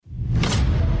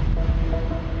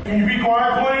Can you be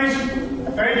quiet, please?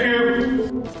 Thank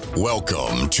you.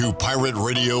 Welcome to Pirate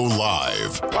Radio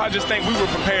Live. I just think we were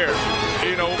prepared.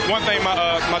 You know, one thing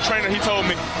my trainer, he told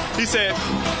me, he said,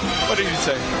 what did he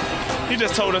say? He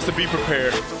just told us to be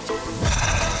prepared.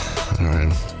 All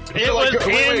right. It was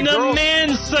in the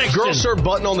men's section. Girl shirt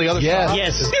button on the other side.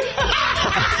 Yes.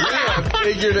 Yeah,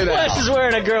 figured it out. Wes is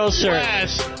wearing a girl's shirt.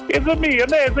 It's me,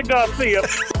 Nancy Garcia.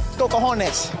 Go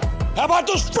Cojones. How about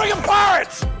those friggin'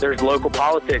 Pirates? There's local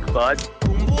politics, bud.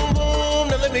 Boom, boom, boom.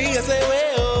 Now let me hear say,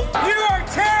 well. You are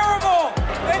terrible!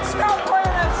 And stop playing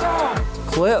that song!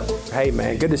 Clip. Hey,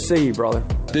 man, good to see you, brother.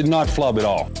 Did not flub at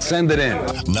all. Send it in.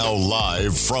 Now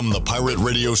live from the Pirate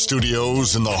Radio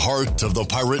studios in the heart of the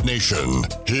Pirate Nation,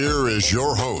 here is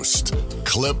your host,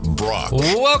 Clip Brock.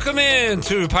 Welcome in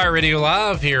to Pirate Radio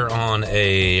Live here on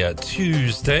a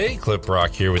Tuesday. Clip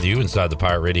Brock here with you inside the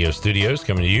Pirate Radio studios,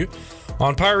 coming to you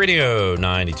on Pirate Radio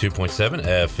 92.7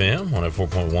 FM,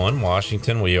 104.1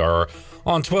 Washington. We are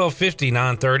on 1250,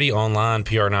 930, online,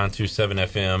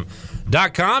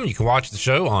 PR927FM.com. You can watch the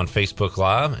show on Facebook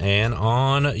Live and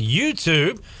on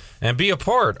YouTube and be a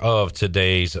part of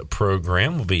today's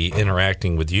program. We'll be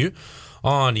interacting with you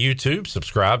on YouTube.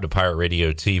 Subscribe to Pirate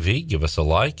Radio TV. Give us a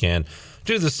like and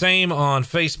do the same on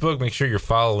Facebook. Make sure you're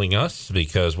following us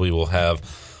because we will have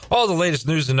all the latest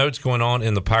news and notes going on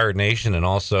in the Pirate Nation, and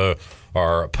also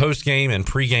our post-game and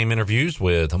pre-game interviews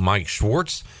with Mike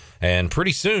Schwartz. And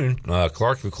pretty soon,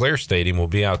 Clark LeClaire Stadium will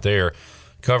be out there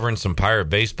covering some Pirate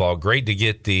baseball. Great to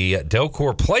get the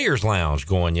Delcor Players Lounge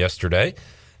going yesterday.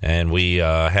 And we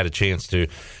had a chance to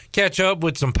catch up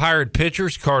with some Pirate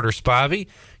pitchers, Carter Spivey,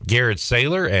 Garrett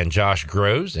Saylor, and Josh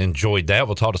Groves. Enjoyed that.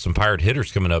 We'll talk to some Pirate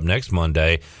hitters coming up next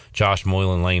Monday, Josh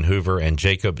Moylan, Lane Hoover, and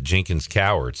Jacob Jenkins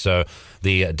Coward. So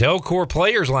the Delcor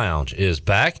Players Lounge is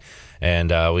back.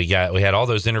 And we had all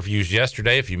those interviews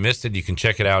yesterday. If you missed it, you can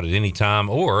check it out at any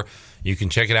time, or you can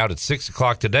check it out at 6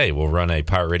 o'clock today. We'll run a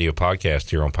Pirate Radio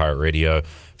podcast here on Pirate Radio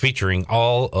featuring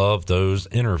all of those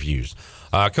interviews.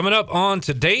 Coming up on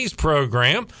today's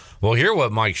program, we'll hear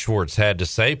what Mike Schwartz had to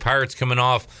say. Pirates coming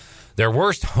off their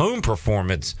worst home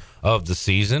performance of the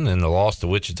season in the loss to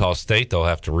Wichita State. They'll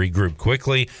have to regroup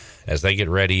quickly as they get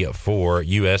ready for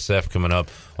USF coming up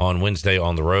on Wednesday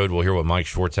on the road. We'll hear what Mike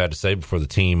Schwartz had to say before the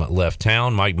team left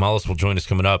town. Mike Mullis will join us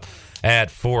coming up at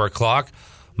 4 o'clock.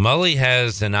 Mully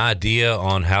has an idea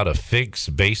on how to fix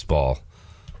baseball.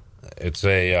 It's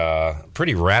a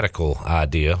pretty radical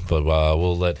idea, but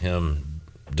we'll let him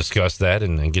discuss that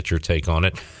and get your take on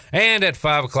it. And at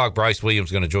 5 o'clock, Bryce Williams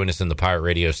is going to join us in the Pirate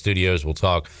Radio studios. We'll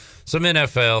talk some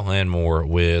NFL and more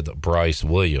with Bryce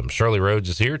Williams. Shirley Rhodes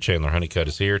is here. Chandler Honeycutt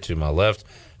is here to my left.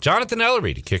 Jonathan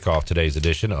Ellerby to kick off today's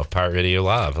edition of Pirate Radio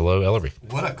Live. Hello, Ellerby.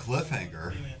 What a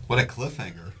cliffhanger. What a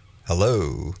cliffhanger.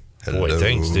 Hello. Boy,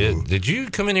 thanks. Did you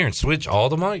come in here and switch all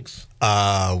the mics?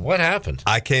 What happened?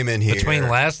 I came in here. Between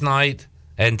last night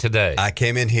and today. I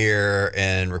came in here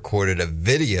and recorded a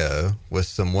video with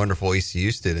some wonderful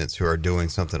ECU students who are doing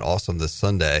something awesome this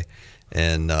Sunday.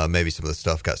 And maybe some of the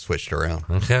stuff got switched around.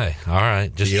 Okay. All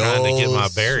right. Just trying to get my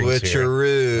bearings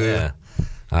switcheroo. Here.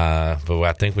 Yeah. But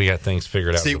I think we got things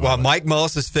figured out. See, while Mike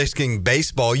Mullis is fixing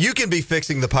baseball, you can be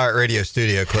fixing the Pirate Radio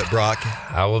studio, Clip Brock.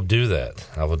 I will do that.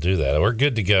 We're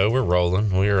good to go. We're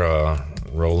rolling. We're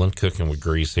rolling, cooking with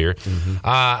grease here. Mm-hmm.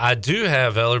 I do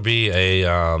have,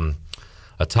 Ellerby,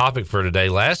 a topic for today.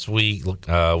 Last week,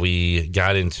 we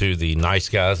got into the nice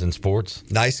guys in sports.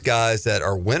 Nice guys that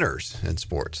are winners in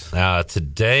sports.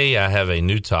 Today, I have a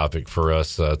new topic for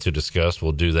us to discuss.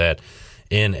 We'll do that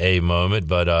in a moment,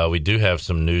 but we do have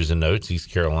some news and notes. East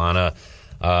Carolina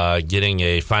getting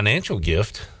a financial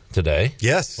gift today.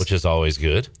 Yes. Which is always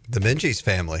good. The Minges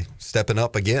family stepping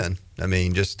up again. I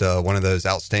mean, just one of those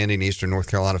outstanding Eastern North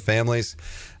Carolina families.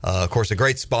 Of course, a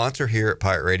great sponsor here at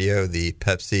Pirate Radio, the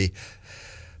Pepsi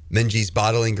Minges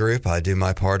Bottling Group. I do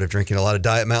my part of drinking a lot of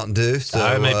Diet Mountain Dew. So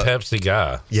I'm a Pepsi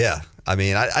guy. Yeah. I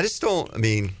mean, I just don't,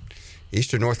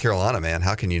 Eastern North Carolina, man,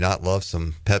 how can you not love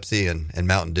some Pepsi and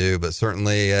Mountain Dew? But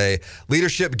certainly a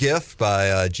leadership gift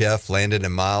by Jeff, Landon,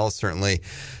 and Miles. Certainly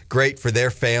great for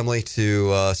their family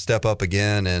to step up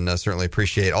again, and certainly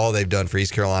appreciate all they've done for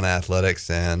East Carolina athletics.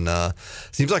 And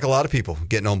seems like a lot of people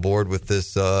getting on board with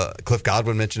this. Cliff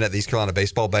Godwin mentioned at the East Carolina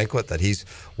Baseball Banquet that he's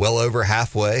well over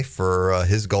halfway for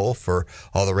his goal for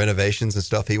all the renovations and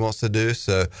stuff he wants to do.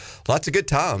 So lots of good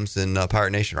times in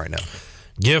Pirate Nation right now.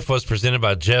 Gift was presented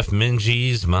by Jeff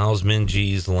Minges, Miles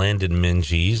Minges, Landon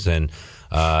Minges, and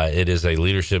it is a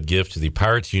leadership gift to the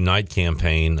Pirates Unite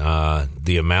campaign.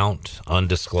 The amount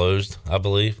undisclosed, I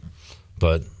believe,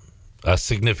 but a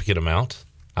significant amount,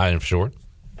 I am sure.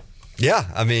 Yeah,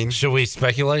 I mean... Should we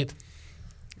speculate?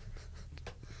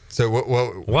 So what?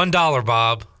 $1,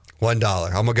 Bob. $1.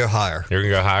 I'm gonna go higher. You're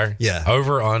gonna go higher? Yeah.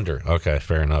 Over or under? Okay,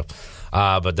 fair enough.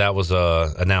 But that was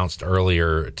announced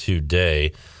earlier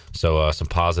today. So some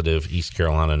positive East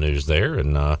Carolina news there.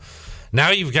 And now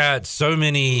you've got so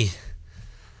many,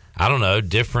 I don't know,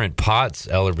 different pots,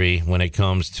 Ellerby, when it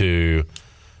comes to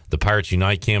the Pirates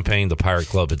Unite campaign, the Pirate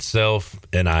Club itself,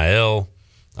 NIL.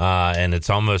 And it's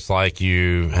almost like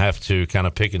you have to kind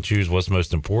of pick and choose what's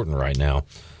most important right now.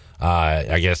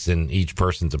 I guess in each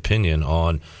person's opinion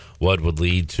on what would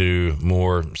lead to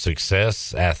more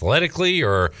success athletically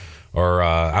or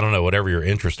I don't know, whatever your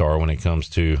interests are when it comes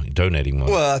to donating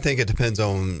money. Well, I think it depends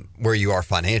on where you are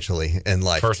financially in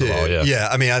life. First of all, yeah. Yeah,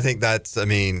 I mean, I think that's, I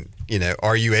mean, you know,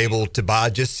 are you able to buy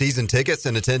just season tickets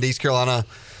and attend East Carolina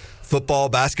football,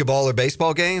 basketball, or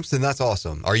baseball games? Then that's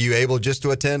awesome. Are you able just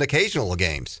to attend occasional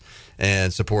games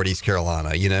and support East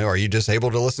Carolina? You know, are you just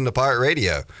able to listen to Pirate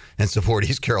Radio and support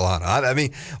East Carolina? I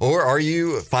mean, or are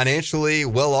you financially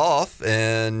well off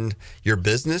and your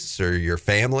business or your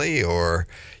family or,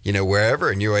 you know,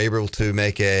 wherever, and you're able to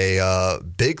make a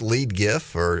big lead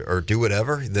gift or do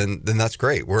whatever, then that's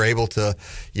great. We're able to,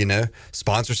 you know,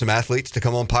 sponsor some athletes to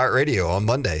come on Pirate Radio on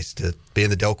Mondays to be in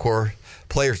the Delcor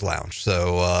Players Lounge.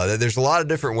 So there's a lot of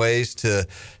different ways to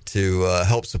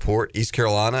help support East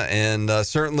Carolina, and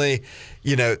certainly,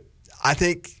 you know, I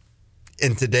think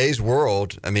in today's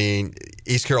world, I mean,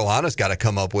 East Carolina's got to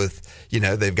come up with, you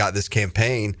know, they've got this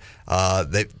campaign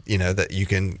that you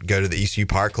can go to the ECU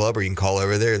Pirate Club or you can call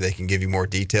over there. They can give you more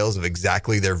details of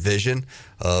exactly their vision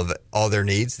of all their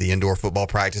needs, the indoor football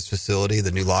practice facility,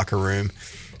 the new locker room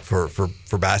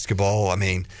for basketball. I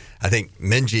mean, I think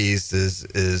Minges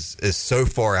is so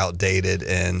far outdated,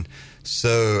 and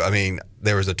so, I mean,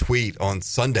 there was a tweet on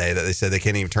Sunday that they said they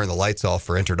can't even turn the lights off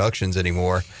for introductions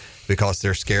anymore because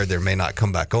they're scared they may not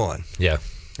come back on. Yeah.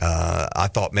 I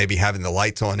thought maybe having the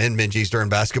lights on in Minges during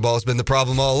basketball has been the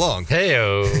problem all along.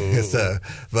 Hey-o. So,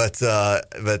 but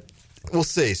we'll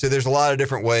see. So there's a lot of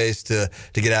different ways to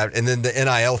get out. And then the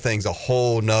NIL thing's a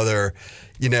whole nother,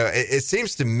 you know, it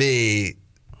seems to me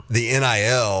the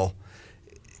NIL,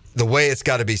 the way it's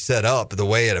got to be set up, the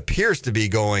way it appears to be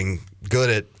going good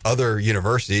at other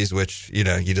universities, which, you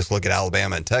know, you just look at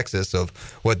Alabama and Texas of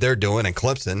what they're doing, and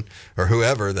Clemson or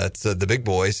whoever, that's the big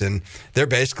boys, and they're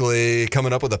basically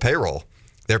coming up with a payroll.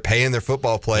 They're paying their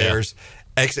football players.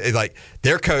 Yeah. Like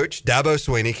their coach, Dabo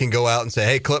Swinney, can go out and say,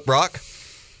 hey, Clip Brock,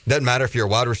 doesn't matter if you're a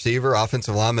wide receiver,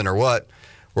 offensive lineman, or what,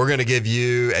 we're going to give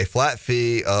you a flat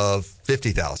fee of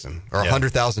 $50,000 or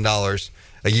 $100,000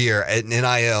 a year at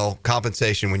NIL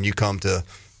compensation when you come to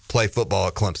play football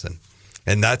at Clemson.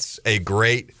 And that's a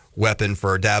great weapon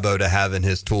for Dabo to have in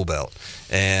his tool belt.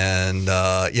 And,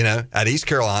 you know, at East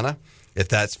Carolina, if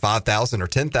that's 5,000 or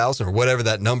 10,000 or whatever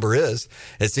that number is,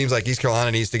 it seems like East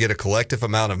Carolina needs to get a collective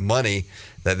amount of money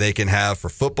that they can have for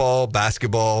football,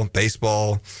 basketball,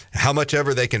 baseball, how much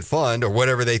ever they can fund or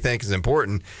whatever they think is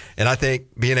important. And I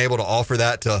think being able to offer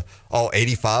that to all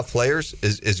 85 players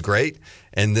is great.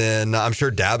 And then I'm sure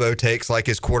Dabo takes like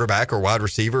his quarterback or wide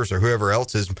receivers or whoever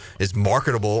else is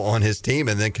marketable on his team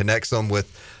and then connects them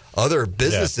with other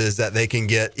businesses that they can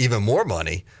get even more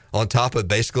money on top of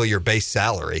basically your base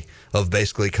salary of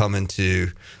basically coming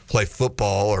to play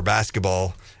football or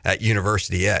basketball at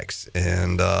University X.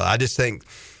 And I just think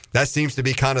that seems to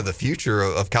be kind of the future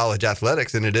of college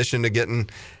athletics, in addition to getting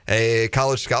a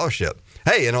college scholarship.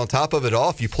 Hey, and on top of it all,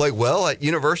 if you play well at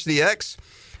University X,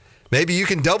 maybe you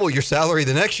can double your salary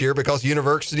the next year because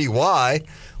University Y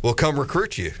will come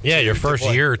recruit you. Yeah, your first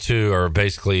year or two are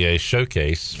basically a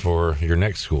showcase for your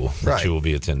next school that you will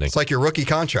be attending. It's like your rookie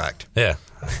contract. Yeah.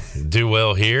 Do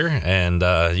well here, and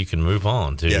you can move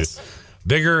on to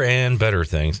bigger and better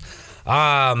things.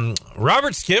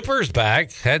 Robert Skipper's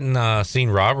back. Hadn't seen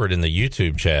Robert in the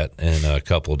YouTube chat in a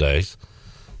couple of days.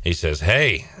 He says,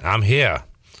 hey, I'm here.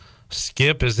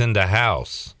 Skip is in the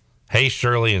house. Hey,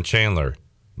 Shirley and Chandler,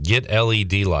 get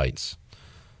LED lights.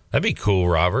 That'd be cool,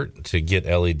 Robert, to get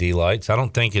LED lights. I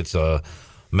don't think it's a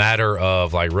matter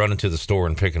of like running to the store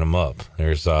and picking them up.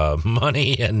 There's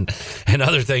money and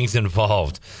other things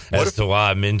involved as to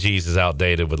why Minges is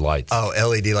outdated with lights. Oh,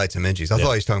 LED lights and Minges. I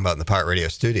thought he was talking about in the Pirate Radio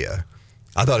studio.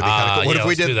 I thought it'd be kind of cool. What if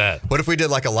we did that? What if we did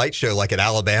like a light show like at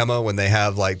Alabama when they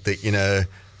have like the, you know,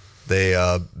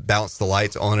 they bounce the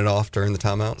lights on and off during the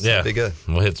timeouts? Yeah. That'd be good.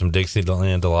 We'll hit some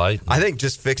Dixieland Delight. I think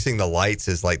just fixing the lights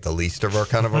is like the least of our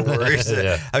kind of our worries.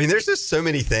 Yeah. I mean, there's just so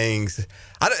many things.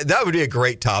 That would be a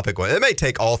great topic. It may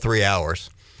take all 3 hours.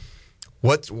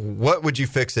 What would you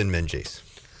fix in Minges?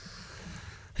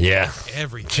 Yeah.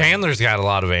 Everything. Chandler's got a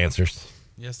lot of answers.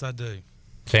 Yes, I do.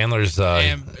 Chandler's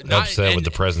upset with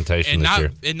the presentation this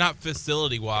year. And not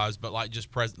facility-wise, but like just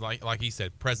like he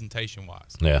said,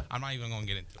 presentation-wise. Yeah. I'm not even going to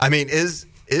get into it. I mean, is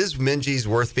Minges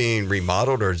worth being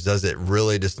remodeled, or does it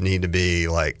really just need to be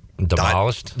like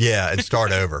demolished? And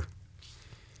start over.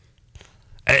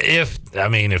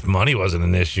 If money wasn't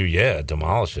an issue,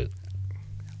 demolish it.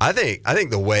 I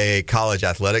think the way college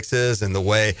athletics is and the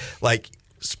way like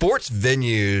sports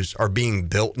venues are being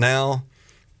built now,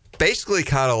 basically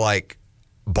kind of like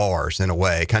bars in a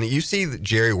way. Kind of you see the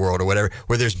Jerry World or whatever,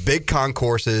 where there's big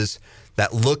concourses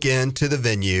that look into the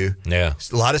venue. Yeah,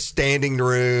 a lot of standing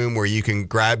room where you can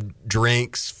grab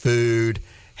drinks, food,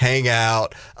 hang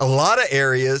out. A lot of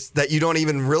areas that you don't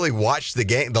even really watch the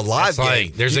game, the live game.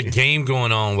 Like there's a game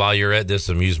going on while you're at this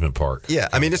amusement park. Yeah,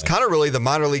 I mean it's kind of really the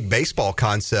minor league baseball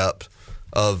concept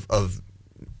of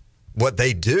what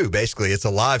they do. Basically, it's a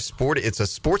live sport. It's a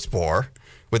sports bar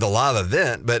with a live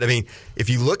event. But I mean, if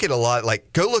you look at a lot,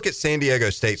 like go look at San Diego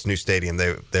State's new stadium.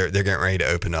 They're getting ready to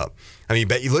open up. I mean,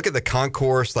 but you look at the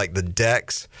concourse, like the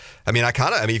decks. I mean,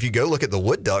 if you go look at the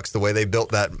Wood Ducks, the way they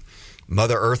built that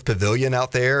Mother Earth Pavilion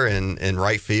out there in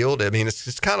right field. I mean, it's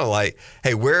just kind of like,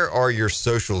 hey, where are your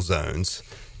social zones?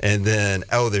 And then,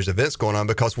 there's events going on,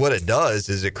 because what it does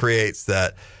is it creates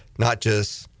that not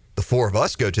just the four of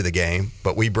us go to the game,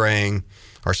 but we bring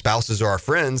our spouses or our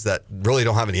friends that really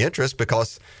don't have any interest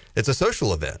because it's a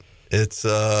social event. It's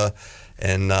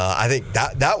and I think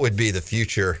that would be the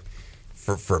future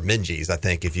for Minges. I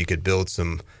think if you could build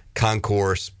some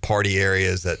concourse party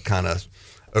areas that kind of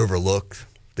overlook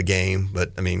the game,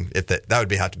 but I mean, if that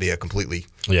would have to be a completely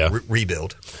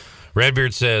rebuild.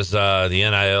 Redbeard says the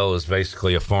NIL is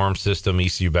basically a farm system.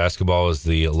 ECU basketball is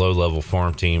the low-level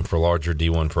farm team for larger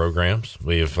D1 programs.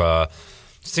 We've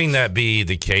seen that be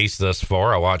the case thus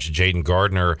far. I watched Jaden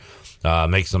Gardner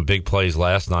make some big plays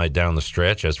last night down the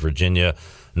stretch as Virginia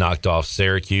knocked off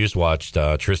Syracuse. Watched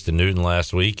Tristan Newton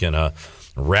last week in a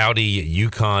rowdy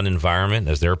UConn environment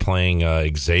as they're playing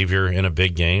Xavier in a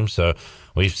big game. So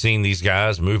we've seen these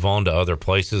guys move on to other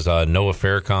places. Noah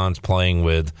Farrakhan's playing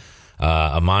with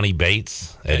Amani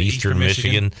Bates at Eastern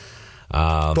Michigan.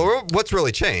 But what's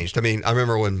really changed? I mean, I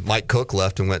remember when Mike Cook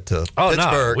left and went to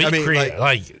Pittsburgh.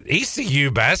 No.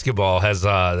 ECU basketball has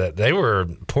they were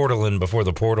portaling before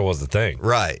the portal was the thing.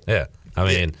 Right. Yeah. I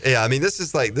mean, this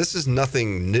is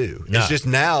nothing new. No. It's just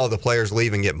now the players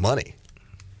leave and get money.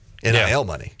 NIL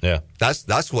money. Yeah.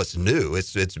 That's what's new.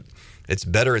 It's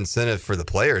better incentive for the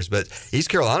players, but East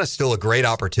Carolina is still a great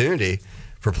opportunity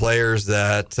for players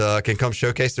that can come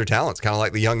showcase their talents, kind of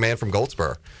like the young man from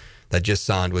Goldsboro that just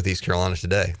signed with East Carolina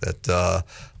today. That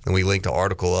and we linked an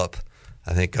article up,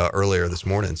 I think, earlier this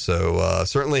morning. So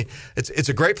certainly it's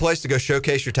a great place to go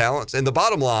showcase your talents. And the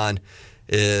bottom line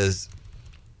is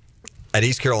at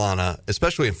East Carolina,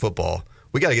 especially in football,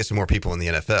 we got to get some more people in the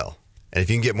NFL. And if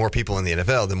you can get more people in the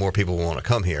NFL, then more people will want to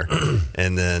come here.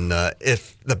 And then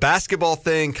if the basketball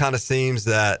thing kind of seems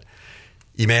that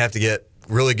you may have to get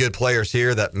really good players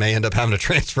here that may end up having to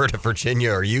transfer to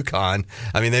Virginia or UConn.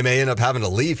 I mean, they may end up having to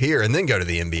leave here and then go to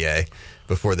the NBA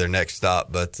before their next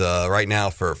stop. But right now,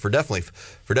 for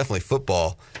definitely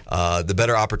football, the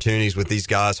better opportunities with these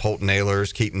guys: Holton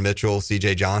Ahlers, Keaton Mitchell,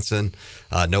 C.J. Johnson,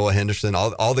 Noah Henderson,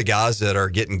 all the guys that are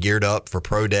getting geared up for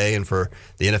pro day and for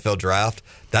the NFL draft.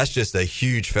 That's just a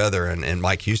huge feather in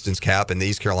Mike Houston's cap in the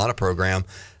East Carolina program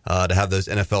to have those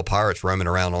NFL Pirates roaming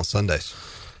around on Sundays.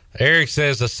 Eric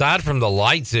says, aside from the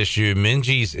lights issue,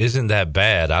 Minges isn't that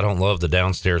bad. I don't love the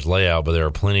downstairs layout, but there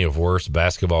are plenty of worse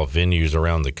basketball venues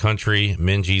around the country.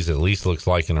 Minges at least looks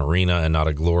like an arena and not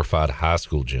a glorified high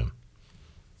school gym.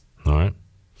 All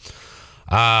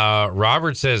right.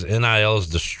 Robert says NIL is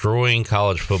destroying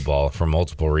college football for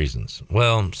multiple reasons.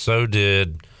 Well, so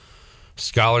did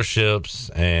scholarships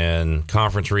and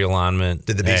conference realignment.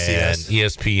 Did the BCS, and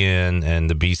ESPN, and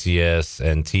the BCS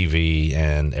and TV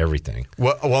and everything.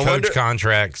 Coach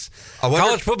contracts.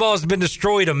 College football has been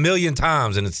destroyed 1,000,000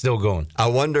 times and it's still going. I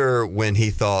wonder when he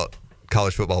thought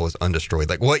college football was undestroyed.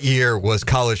 Like, what year was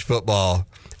college football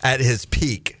at his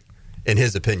peak, in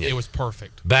his opinion? It was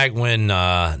perfect. Back when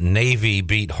Navy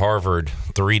beat Harvard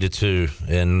 3-2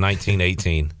 in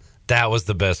 1918. That was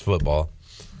the best football.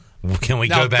 Can we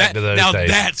go back to those days? Now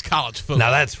that's college football. Now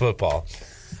that's football.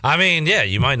 I mean, yeah,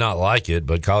 you might not like it,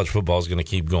 but college football is going to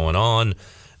keep going on.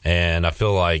 And I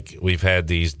feel like we've had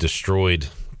these destroyed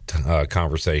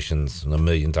conversations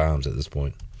 1,000,000 times at this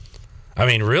point. I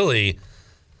mean, really,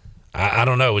 I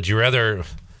don't know. Would you rather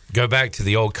go back to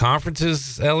the old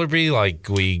conferences, Ellerby, like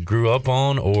we grew up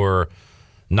on, or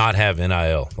not have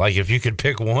NIL? Like, if you could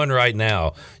pick one right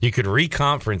now, you could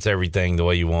re-conference everything the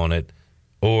way you want it,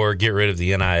 or get rid of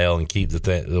the NIL and keep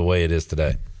the way it is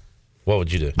today. What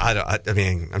would you do? I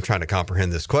mean, I'm trying to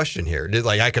comprehend this question here.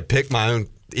 I could pick my own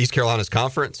East Carolina's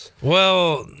conference?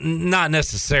 Well, not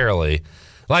necessarily.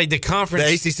 Like the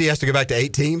conference, the ACC has to go back to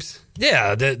 8 teams.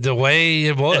 Yeah, the way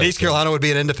it was. And East Carolina would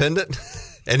be an independent,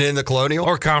 and in the Colonial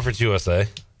or Conference USA.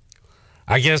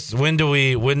 I guess when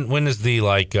is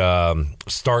the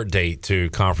start date to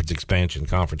conference expansion,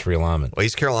 conference realignment? Well,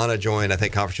 East Carolina joined, I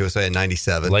think, Conference USA in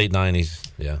 '97, late '90s.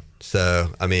 Yeah.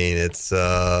 So I mean, it's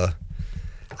I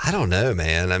don't know,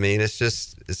 man. I mean, it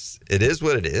is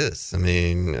what it is. I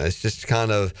mean, it's just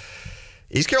kind of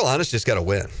East Carolina's just got to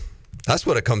win. That's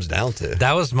what it comes down to.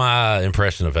 That was my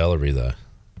impression of Ellerby, though.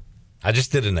 I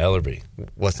just did an Ellerby.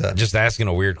 What's that? Just asking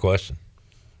a weird question.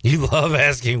 You love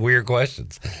asking weird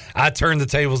questions. I turned the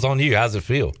tables on you. How's it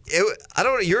feel? I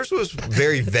don't know. Yours was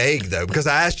very vague, though, because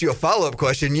I asked you a follow-up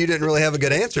question. You didn't really have a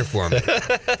good answer for me.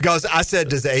 Because I said,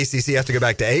 does the ACC have to go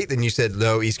back to 8? And you said,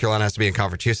 no, East Carolina has to be in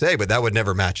Conference USA, but that would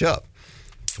never match up.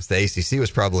 Because the ACC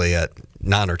was probably at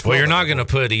 9 or 12. Well, you're not going to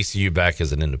put ECU back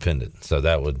as an independent, so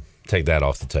that would take that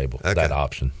off the table, that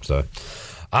option. So,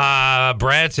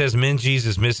 Brad says Minges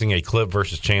is missing a Clip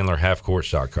versus Chandler half-court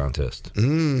shot contest.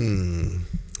 That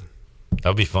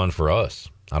would be fun for us.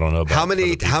 I don't know about how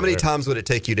many times would it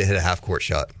take you to hit a half-court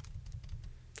shot?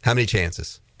 How many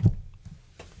chances?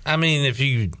 I mean, if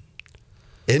you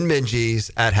in Minges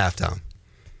at halftime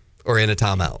or in a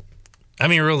timeout. I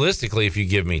mean, realistically, if you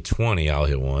give me 20, I'll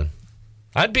hit one.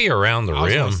 I'd be around the rim. I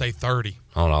was going to say 30.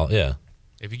 Yeah.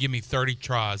 If you give me 30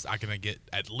 tries, I can get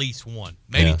at least one,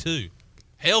 maybe 2.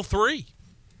 Hell, 3.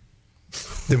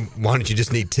 Then why don't you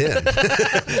just need 10?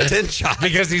 10 shots.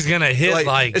 Because he's going to hit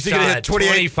is he going to hit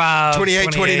 25,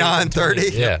 28, 29, 30?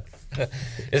 Yeah.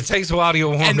 It takes a while to get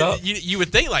warmed up. You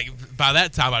would think by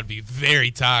that time I'd be very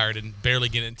tired and barely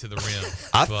get into the rim.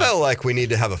 I felt like we need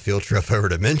to have a field trip over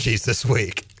to Minges this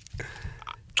week.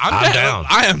 I'm down.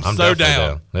 I am so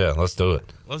down. Yeah, let's do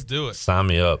it. Let's do it. Sign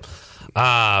me up.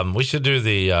 We should do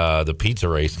the pizza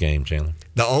race game, Chandler.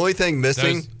 The only thing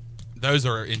missing... Those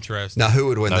are interesting. Now, who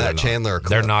would win that, Chandler or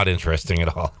Clip? They're not interesting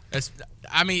at all.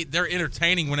 They're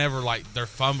entertaining whenever they're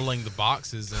fumbling the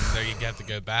boxes and they have to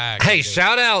go back. Hey,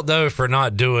 shout out though for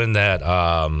not doing that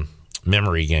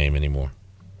memory game anymore.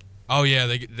 Oh yeah,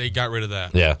 they got rid of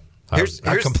that. Yeah,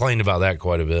 I complained about that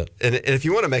quite a bit. And if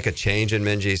you want to make a change in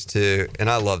Minges too,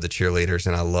 and I love the cheerleaders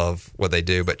and I love what they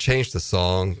do, but change the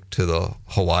song to the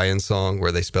Hawaiian song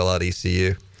where they spell out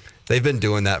ECU. They've been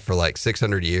doing that for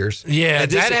 600 years. Yeah,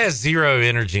 that has zero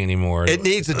energy anymore. It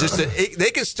needs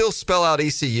they can still spell out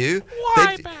ECU.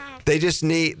 They just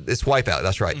need it's Wipeout.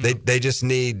 That's right. They just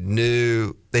need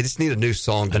new. They just need a new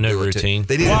song to do routine. It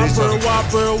to. They need a new song.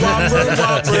 Whopper.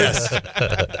 Yes.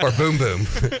 Or Boom Boom.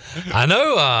 I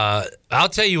know. I'll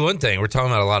tell you one thing. We're talking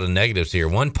about a lot of negatives here.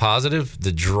 One positive: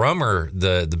 the drummer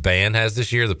the band has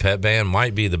this year, the Pet Band,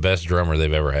 might be the best drummer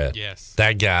they've ever had. Yes,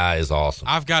 that guy is awesome.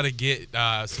 I've got to get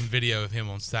some video of him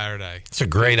on Saturday. It's a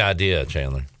great idea,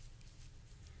 Chandler.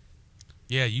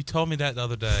 Yeah, you told me that the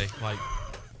other day.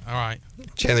 All right,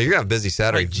 Chandler, you're gonna have a busy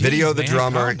Saturday. Video the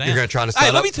drummer. You're gonna try to. Hey,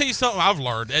 let me tell you something I've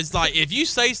learned. It's if you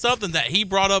say something that he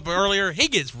brought up earlier, he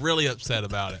gets really upset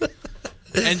about it,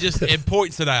 and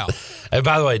points it out. And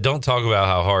by the way, don't talk about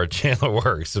how hard Chandler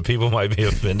works, so people might be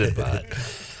offended by it.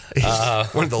 He's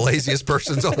one of the laziest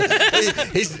persons on.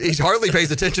 He hardly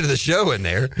pays attention to the show in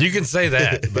there. You can say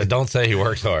that, but don't say he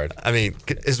works hard. I mean,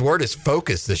 his word is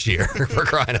focus this year. For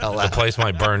crying out loud, the place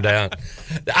might burn down.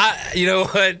 You know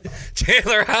what,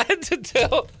 Chandler? I had to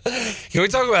tell. Can we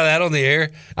talk about that on the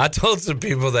air? I told some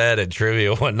people that at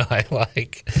trivia one night.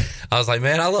 I was like,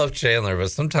 man, I love Chandler,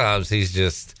 but sometimes he's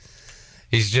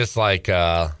just like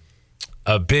a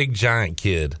big giant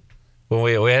kid. When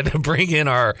we had to bring in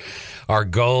our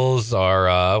goals,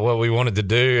 our what we wanted to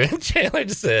do, and Chandler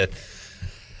just said,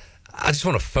 "I just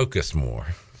want to focus more."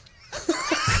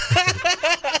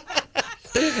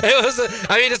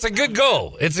 It's a good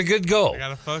goal. It's a good goal. I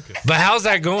gotta focus. But how's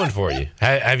that going for you?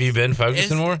 Have you been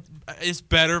focusing more? It's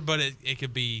better, but it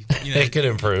could be. It could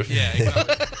improve. Yeah.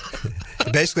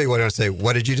 Basically, what I want to say.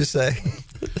 What did you just say?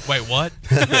 Wait, what?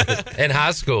 In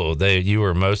high school, you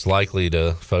were most likely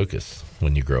to focus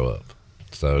when you grow up.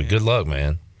 So good luck,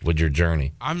 man, with your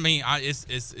journey. I mean,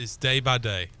 it's day by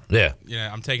day. Yeah.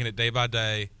 I'm taking it day by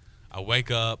day. I wake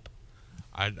up.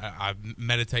 I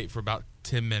meditate for about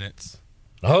 10 minutes.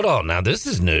 Hold on. Now, this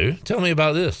is new. Tell me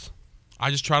about this.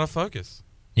 I just try to focus.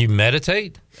 You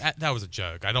meditate? That was a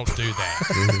joke. I don't do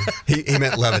that. He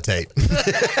meant levitate.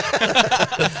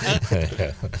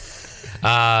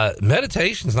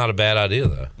 Meditation's not a bad idea,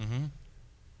 though. Mm-hmm.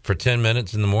 For 10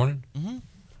 minutes in the morning? Mm-hmm.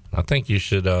 I think you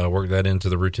should work that into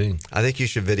the routine. I think you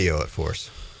should video it for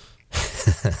us.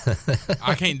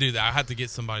 I can't do that. I have to get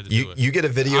somebody to do it. You get a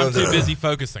video I'm too busy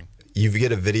focusing. You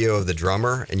get a video of the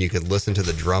drummer, and you could listen to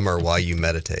the drummer while you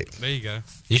meditate. There you go.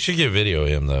 You should get video of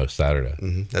him, though, Saturday.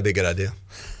 Mm-hmm. That'd be a good idea.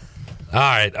 All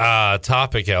right.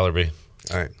 Topic, Ellerby.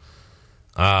 All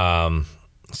right.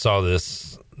 Saw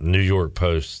this New York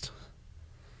Post.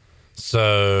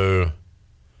 So,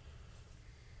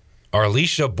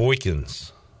 Arlisha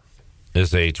Boykins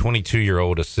is a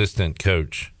 22-year-old assistant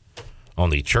coach on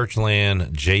the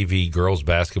Churchland JV girls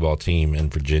basketball team in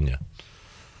Virginia.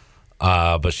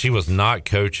 But she was not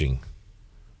coaching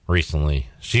recently.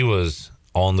 She was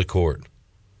on the court,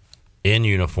 in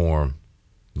uniform,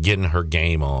 getting her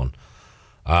game on.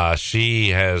 She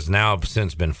has now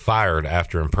since been fired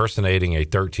after impersonating a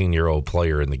 13-year-old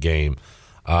player in the game.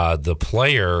 The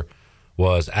player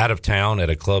was out of town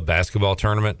at a club basketball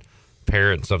tournament.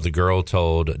 Parents of the girl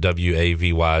told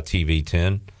WAVY TV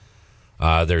 10.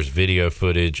 There's video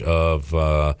footage of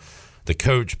the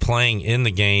coach playing in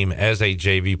the game as a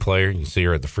JV player. You can see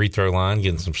her at the free throw line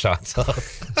getting some shots up.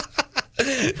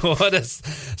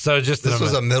 This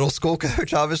was a middle school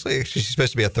coach, obviously. She's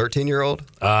supposed to be a 13-year-old?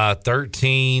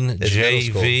 13 it's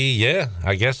JV, yeah,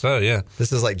 I guess so, yeah.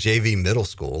 This is like JV middle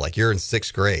school, like you're in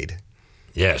 6th grade.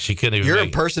 Yeah, she couldn't even You're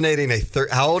impersonating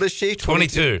how old is she?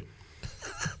 22.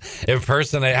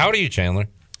 Impersonate. How old are you, Chandler?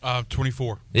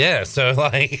 24. Yeah, so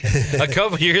like a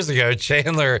couple years ago,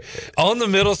 Chandler on the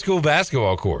middle school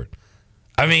basketball court.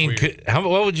 I mean,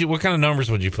 what kind of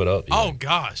numbers would you put up? Oh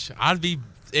gosh,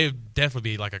 it would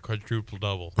definitely be like a quadruple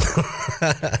double.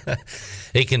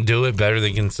 He can do it better than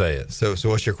he can say it. So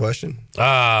what's your question?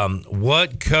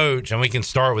 What coach, and we can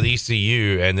start with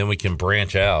ECU and then we can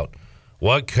branch out.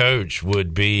 What coach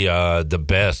would be the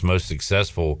best, most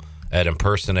successful at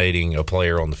impersonating a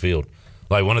player on the field?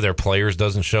 Like one of their players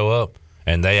doesn't show up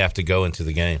and they have to go into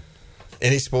the game.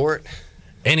 Any sport?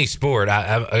 Any sport.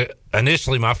 I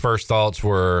initially, my first thoughts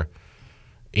were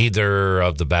either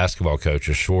of the basketball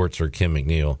coaches, Schwartz or Kim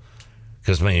McNeil.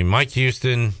 Because, Mike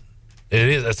Houston,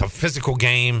 it's a physical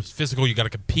game. It's physical, you got to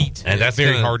compete. And that's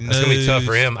very hard. That's going to be tough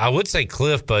for him. I would say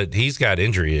Cliff, but he's got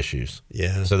injury issues.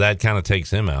 Yeah. So that kind of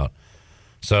takes him out.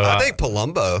 So I think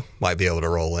Palumbo might be able to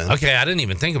roll in. Okay, I didn't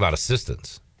even think about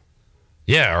assistants.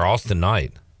 Yeah, or Austin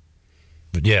Knight.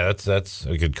 But yeah, that's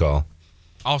a good call.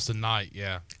 Austin Knight,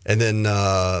 yeah. And then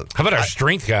how about our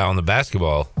strength guy on the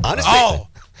basketball? Honestly,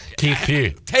 Keith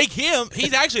Pugh. Take him.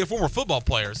 He's actually a former football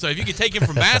player. So if you could take him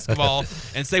from basketball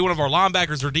and say one of our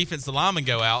linebackers or defensive linemen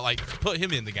go out, like put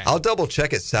him in the game. I'll double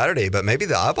check it Saturday, but maybe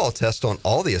the eyeball test on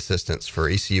all the assistants for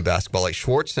ECU basketball, like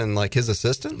Schwartz and like his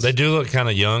assistants. They do look kind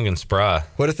of young and spry.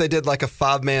 What if they did like a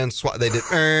 5-man swat? They did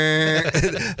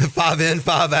 5 in,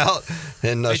 5 out,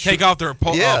 and they take off their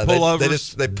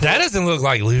pullovers. That doesn't look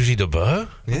like Luigi DeBeau.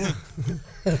 Yeah.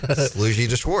 It's Luigi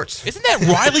to Schwartz. Isn't that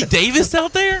Riley Davis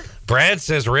out there? Brad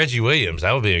says Reggie Williams.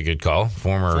 That would be a good call.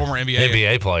 Former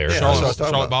NBA player. Yeah,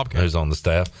 Charlotte Bobcats. Who's on the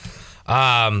staff.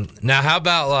 Now, how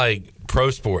about like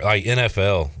pro sport, like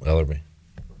NFL, Ellerby?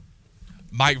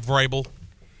 Mike Vrabel.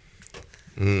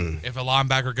 If a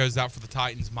linebacker goes out for the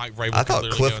Titans, Mike Vrabel. I thought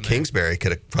Cliff Kingsbury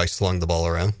could have probably slung the ball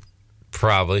around.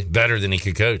 Probably. Better than he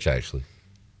could coach, actually.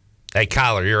 Hey,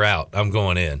 Kyler, you're out. I'm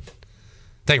going in.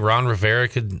 Think Ron Rivera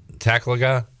could tackle a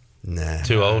guy? Nah.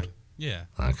 Too old? Yeah.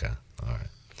 Okay. All right.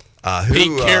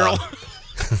 Pete Carroll.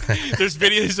 There's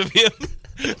videos of him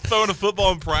throwing a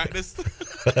football in practice.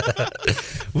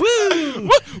 Woo! Woo!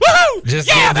 Woo! Just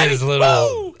yeah, getting his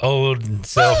little old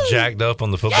self jacked up on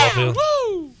the football field.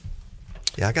 Woo!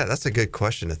 Yeah, that's a good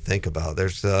question to think about.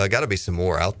 There's got to be some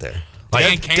more out there. Like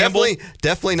Dan Campbell?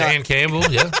 Definitely not. Dan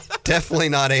Campbell, yeah. Definitely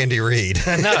not Andy Reid.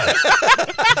 No.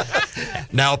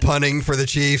 Now punting for the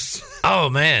Chiefs. Oh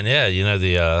man, yeah. You know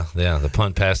the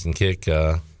punt, pass, and kick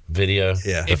video.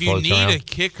 Yeah. If you need a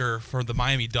kicker for the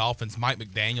Miami Dolphins, Mike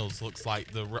McDaniels looks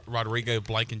like the Rodrigo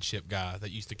Blankenship guy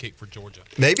that used to kick for Georgia.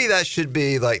 Maybe that should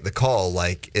be like the call.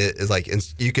 Like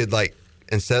you could like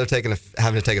instead of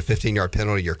having to take a 15-yard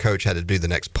penalty, your coach had to do the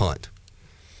next punt.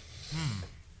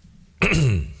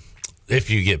 If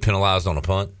you get penalized on a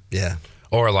punt, yeah,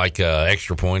 or like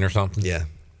extra point or something, yeah.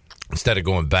 Instead of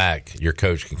going back, your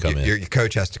coach can come in. Your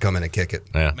coach has to come in and kick it.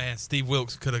 Yeah. Man, Steve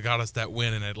Wilkes could have got us that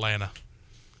win in Atlanta.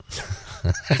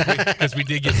 Because we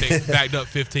did get backed up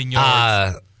 15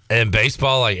 yards. In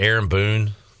baseball, like Aaron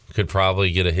Boone could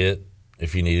probably get a hit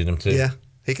if you needed him to. Yeah,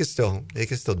 he could still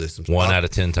do some. 1 out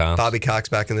of 10 times. Bobby Cox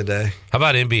back in the day. How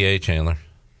about NBA, Chandler?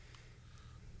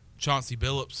 Chauncey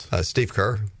Billups. Steve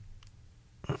Kerr.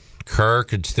 Kerr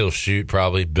could still shoot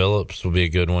probably. Billups would be a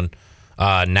good one.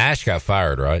 Nash got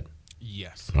fired, right?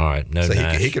 Yes. All right. No, so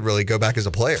Nash. He could really go back as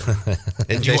a player.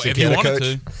 And Jason if you Kidd, wanted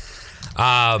coach.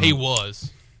 He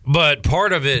was. But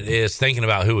part of it is thinking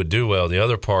about who would do well. The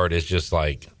other part is just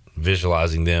like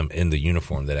visualizing them in the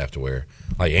uniform they'd have to wear.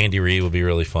 Like Andy Reid would be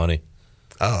really funny.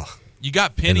 Oh. You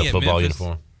got Penny in the football Memphis.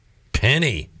 uniform.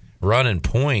 Penny running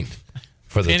point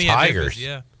for the Penny Tigers. Memphis,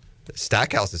 yeah.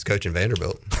 Stackhouse is coaching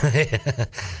Vanderbilt.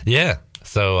 Yeah.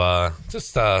 So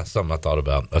just something I thought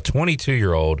about. A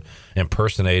 22-year-old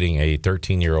impersonating a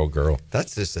 13-year-old girl.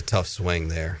 That's just a tough swing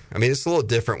there. I mean, it's a little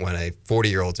different when a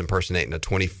 40-year-old's impersonating a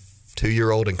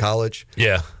 22-year-old in college.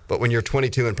 Yeah. But when you're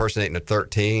 22 impersonating a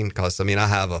 13, because, I mean, I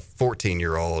have a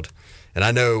 14-year-old, and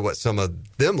I know what some of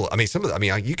them –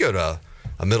 you go to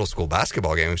a middle school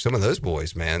basketball game, some of those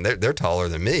boys, man, they're taller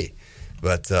than me.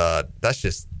 But that's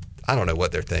just – I don't know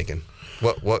what they're thinking.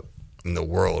 What in the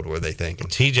world were they thinking?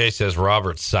 TJ says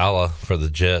Robert Saleh for the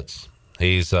Jets.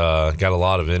 He's got a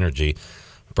lot of energy.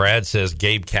 Brad says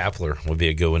Gabe Kapler would be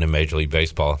a good one in Major League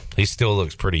Baseball. He still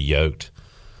looks pretty yoked.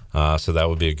 So that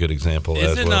would be a good example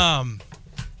as well.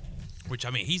 Which,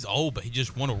 I mean, he's old, but he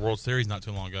just won a World Series not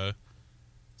too long ago.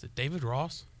 Is it David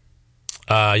Ross?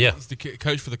 Yeah. He's the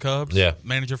coach for the Cubs. Yeah.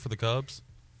 Manager for the Cubs.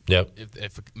 Yep.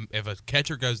 If a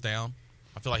catcher goes down,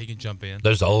 I feel like he can jump in.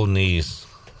 Those old knees,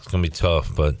 it's going to be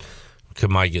tough, but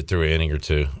might get through an inning or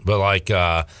two. But, like,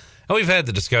 and we've had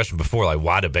the discussion before, like,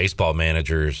 why do baseball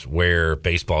managers wear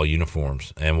baseball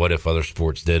uniforms? And what if other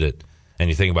sports did it? And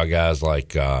you think about guys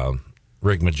like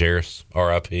Rick Majerus,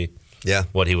 RIP. Yeah.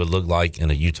 What he would look like in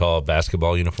a Utah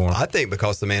basketball uniform. I think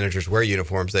because the managers wear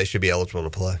uniforms, they should be eligible to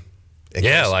play.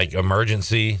 Yeah, like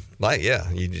emergency. Like, yeah,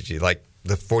 you like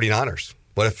the 49ers.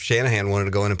 What if Shanahan wanted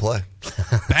to go in and play?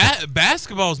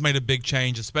 Basketball's made a big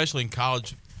change, especially in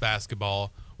college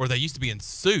basketball, where they used to be in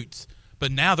suits,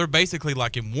 but now they're basically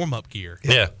like in warm-up gear.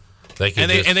 Yeah.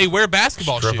 They wear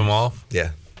basketball strip shoes. them off.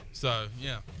 Yeah. So,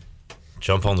 yeah.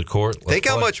 Jump on the court. Think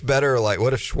how much better, like,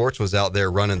 what if Schwartz was out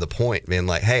there running the point, being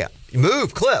like, hey,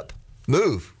 move, clip,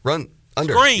 move, run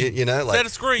under. Screen. You know, like, set a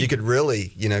screen. You could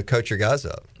really, coach your guys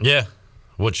up. Yeah.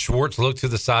 Would Schwartz look to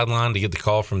the sideline to get the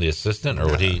call from the assistant, or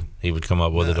would he would come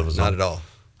up with it of his own? Not at all.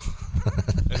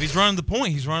 If he's running the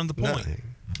point, he's running the point.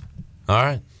 No. All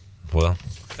right. Well.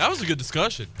 That was a good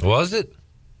discussion. Was it?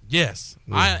 Yes.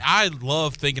 I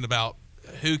love thinking about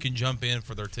who can jump in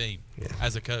for their team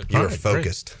as a coach. You were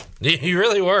focused. You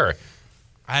really were.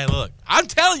 Hey, look. I'm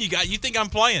telling you guys, you think I'm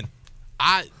playing.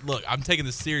 I'm taking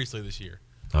this seriously this year.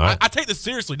 All right. I take this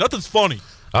seriously. Nothing's funny.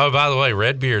 Oh, by the way,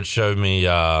 Redbeard showed me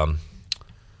the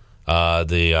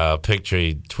picture.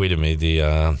 He tweeted me.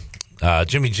 The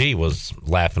Jimmy G was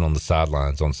laughing on the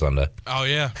sidelines on Sunday. Oh,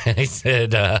 yeah. And he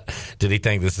said, did he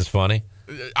think this is funny?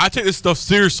 I take this stuff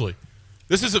seriously.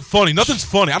 This isn't funny. Nothing's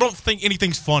funny. I don't think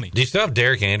anything's funny. Do you still have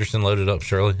Derek Anderson loaded up,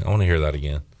 Shirley? I want to hear that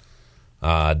again.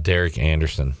 Derek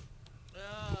Anderson.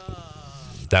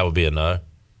 That would be a no?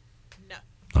 No.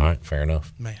 All right, fair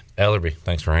enough. Man. Ellerby,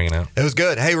 thanks for hanging out. It was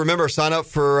good. Hey, remember, sign up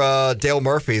for Dale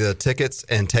Murphy. The tickets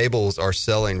and tables are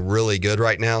selling really good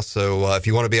right now. So if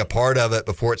you want to be a part of it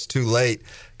before it's too late,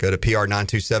 go to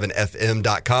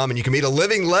pr927fm.com, and you can meet a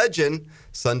living legend.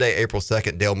 Sunday, April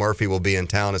 2nd, Dale Murphy will be in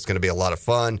town. It's going to be a lot of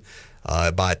fun.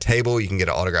 Buy a table. You can get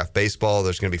an autographed baseball.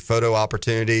 There's going to be photo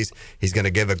opportunities. He's going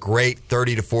to give a great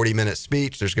 30 to 40-minute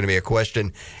speech. There's going to be a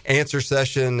question-answer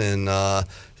session, and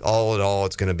all in all,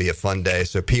 it's going to be a fun day.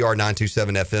 So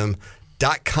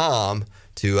pr927fm.com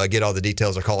to get all the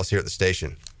details or call us here at the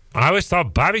station. I always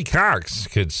thought Bobby Cox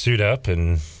could suit up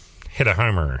and hit a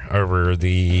homer over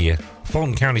the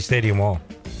Fulton County Stadium wall.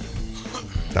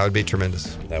 That would be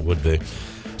tremendous. That would be.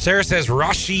 Sarah says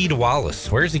Rasheed Wallace.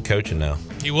 Where is he coaching now?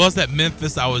 He was at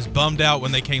Memphis. I was bummed out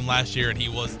when they came last year, and he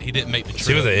didn't make the trip. Is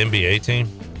he with the NBA team?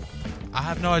 I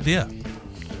have no idea.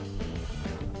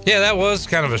 Yeah, that was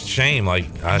kind of a shame.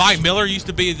 Mike Miller used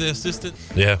to be the assistant.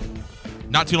 Yeah.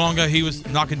 Not too long ago, he was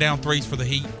knocking down threes for the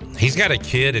Heat. He's got a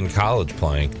kid in college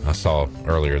playing. I saw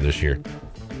earlier this year.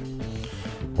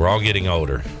 We're all getting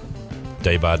older,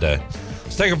 day by day.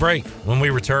 Let's take a break. When we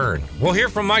return, we'll hear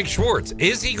from Mike Schwartz.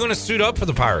 Is he going to suit up for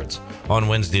the Pirates on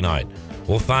Wednesday night?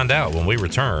 We'll find out when we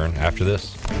return after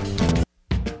this.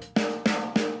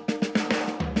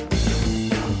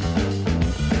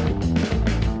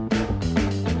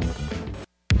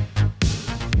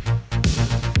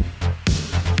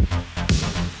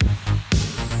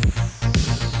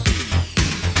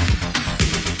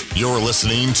 You're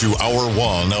listening to Hour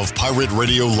 1 of Pirate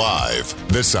Radio Live.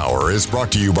 This hour is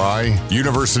brought to you by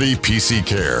University PC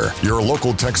Care, your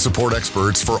local tech support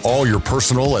experts for all your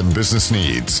personal and business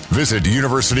needs. Visit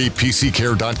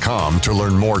universitypccare.com to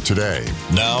learn more today.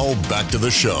 Now, back to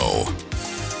the show.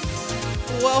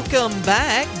 Welcome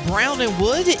back. Brown and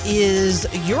Wood is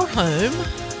your home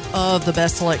of the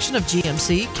best selection of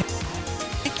GMC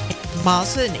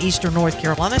Mazda in Eastern North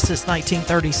Carolina since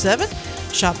 1937.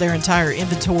 Shop their entire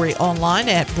inventory online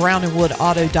at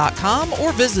brownandwoodauto.com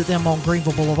or visit them on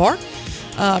Greenville Boulevard.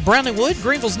 Brown & Wood,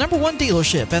 Greenville's #1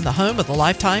 dealership and the home of the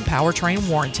lifetime powertrain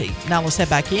warranty. Now let's head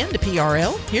back in to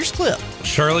PRL. Here's Cliff.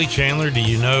 Shirley Chandler, do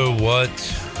you know what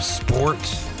sport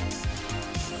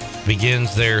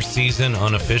begins their season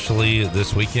unofficially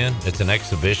this weekend? It's an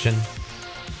exhibition.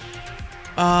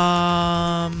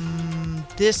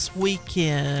 This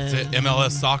weekend. Is it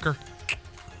MLS soccer?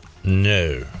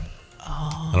 No.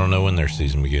 I don't know when their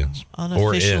season begins.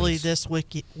 Unofficially this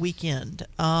weekend.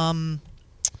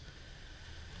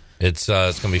 It's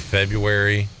going to be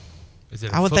February. Is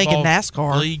it I would think a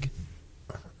NASCAR league.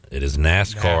 It is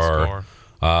NASCAR.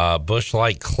 Busch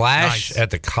Light Clash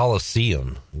at the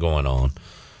Coliseum going on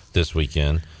this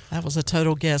weekend. That was a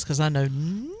total guess because I know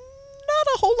not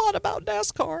a whole lot about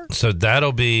NASCAR. So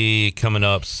that'll be coming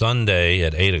up Sunday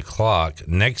at 8 o'clock.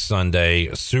 Next Sunday,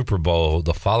 Super Bowl.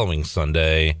 The following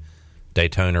Sunday,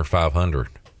 Daytona 500.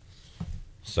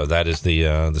 So that is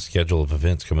the schedule of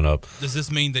events coming up. Does this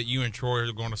mean that you and Troy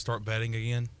are going to start betting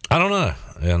again? I don't know.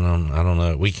 I don't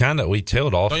know. We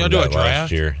tailed off from that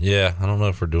last year. Yeah, I don't know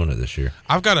if we're doing it this year.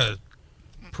 I've got a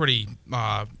pretty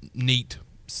neat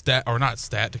stat, or not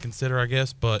stat to consider, I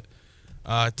guess, but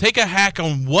take a hack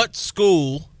on what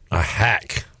school. A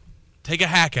hack. Take a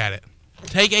hack at it.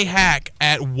 Take a hack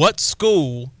at what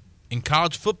school in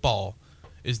college football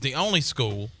is the only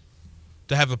school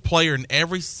to have a player in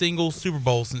every single Super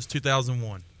Bowl since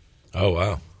 2001. Oh,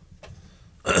 wow.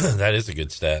 That is a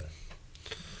good stat.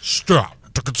 Stat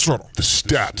to consider. The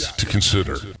stat to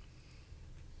consider.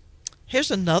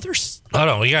 Here's another. Hold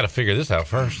on, we got to figure this out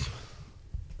first.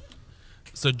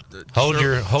 So hold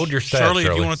your stat, Shirley,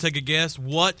 if you want to take a guess,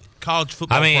 what college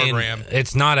football program?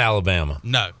 It's not Alabama.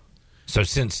 No. So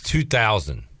since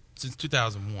 2000. Since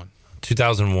 2001.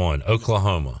 2001,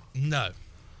 Oklahoma. No.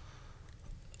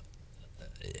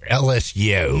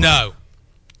 LSU. No.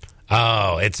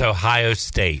 Oh, it's Ohio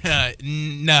State.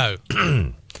 No.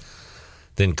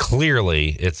 Then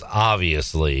clearly, it's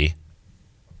obviously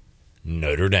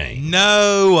Notre Dame.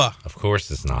 No. Of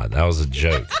course it's not. That was a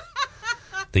joke.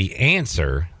 The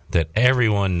answer that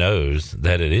everyone knows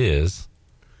that it is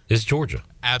Georgia.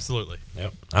 Absolutely.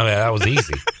 Yep. I mean, that was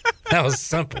easy. That was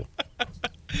simple.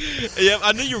 Yeah,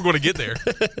 I knew you were going to get there.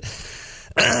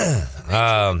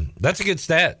 That's a good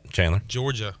stat, Chandler.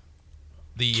 Georgia,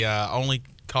 the only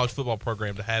college football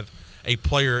program to have a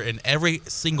player in every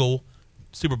single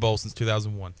Super Bowl since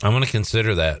 2001. I'm going to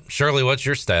consider that. Shirley, what's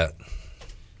your stat?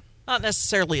 Not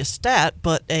necessarily a stat,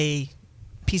 but a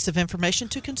piece of information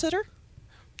to consider.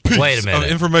 Wait a minute.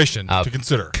 Information to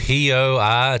consider.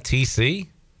 POITC?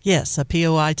 Yes, a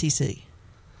POITC.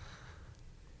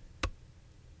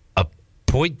 A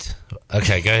point?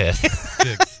 Okay, go ahead.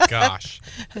 Good gosh.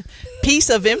 Piece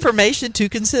of information to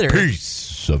consider.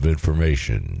 Piece of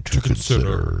information to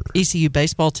consider. ECU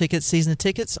baseball tickets, season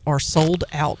tickets are sold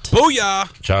out.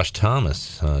 Booyah! Josh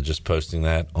Thomas just posting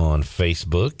that on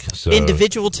Facebook. So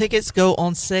individual tickets go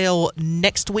on sale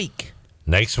next week.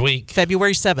 Next week.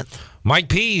 February 7th. Mike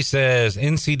P. says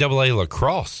NCAA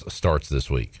lacrosse starts this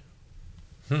week.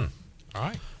 All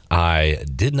right. I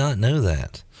did not know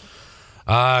that.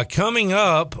 Coming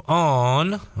up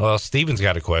on, well, Steven's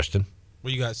got a question.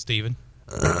 What you got, Steven?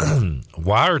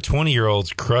 Why are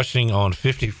 20-year-olds crushing on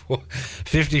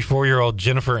 54-year-old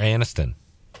Jennifer Aniston?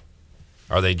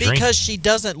 Are they drinking? Because she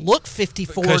doesn't look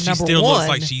 54, because number she still one. Looks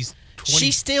like she's 20,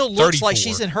 she still looks 34. like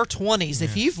she's in her 20s. Yeah.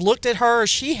 If you've looked at her,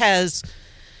 she has,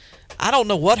 I don't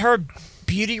know what her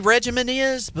beauty regimen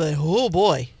is, but oh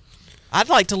boy. I'd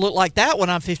like to look like that when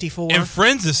I'm 54. And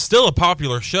Friends is still a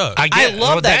popular show. I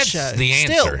love that show. That's the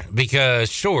answer. Still. Because,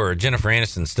 sure, Jennifer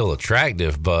Aniston's still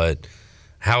attractive, but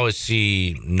how is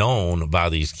she known by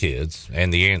these kids?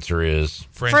 And the answer is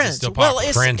Friends is still popular.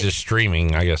 Well, Friends is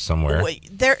streaming, I guess, somewhere.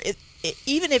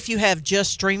 Even if you have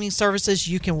just streaming services,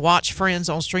 you can watch Friends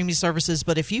on streaming services.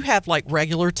 But if you have like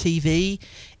regular TV,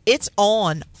 it's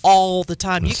on all the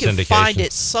time. You can find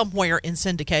it somewhere in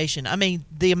syndication. I mean,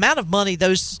 the amount of money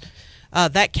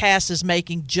that cast is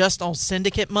making just on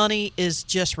syndicate money is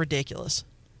just ridiculous.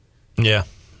 Yeah.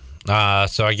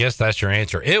 So I guess that's your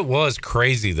answer. It was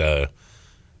crazy, though,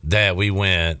 that we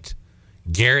went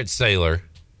Garrett Saylor,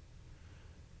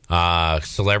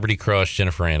 Celebrity Crush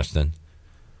Jennifer Aniston,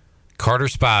 Carter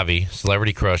Spivey,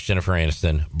 Celebrity Crush Jennifer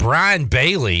Aniston, Brian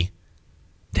Bailey,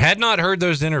 had not heard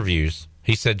those interviews.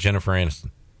 He said Jennifer Aniston.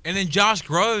 And then Josh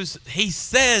Groves, he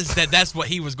says that that's what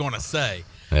he was going to say.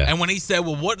 Yeah. And when he said,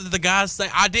 well, what did the guys say?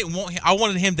 I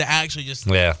wanted him to actually just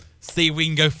see if we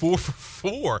can go 4 for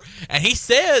 4. And he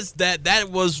says that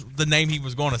was the name he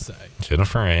was going to say.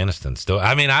 Jennifer Aniston. Still,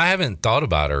 I mean, I haven't thought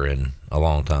about her in a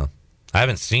long time. I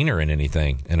haven't seen her in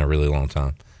anything in a really long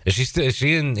time. Is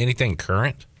she in anything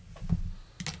current?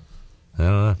 I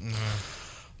don't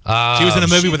know. She was in a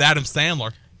movie with Adam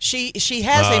Sandler. She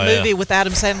has a movie with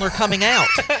Adam Sandler coming out.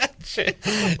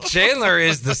 Chandler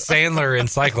is the Sandler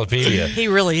encyclopedia. He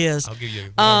really is. I'll give you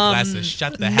glasses.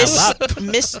 Shut the hell up.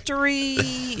 Mystery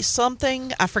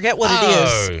something. I forget what it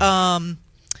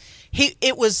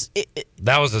is.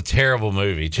 That was a terrible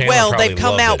movie. Chandler well, they've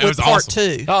come out with part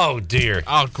 2. Oh dear.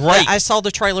 Oh great. I saw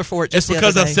the trailer for it. It's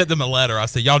because I sent them a letter. I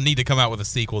said y'all need to come out with a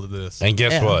sequel to this. And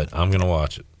guess what? I'm going to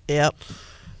watch it. Yep.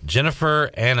 Jennifer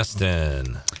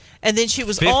Aniston. And then she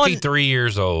was 53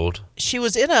 years old. She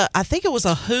was in I think it was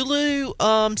a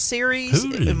Hulu series.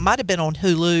 Hulu. It might have been on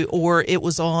Hulu, or it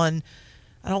was on,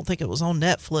 I don't think it was on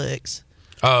Netflix.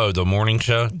 Oh, the morning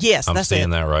show? Yes, I'm seeing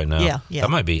that right now. Yeah.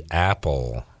 That might be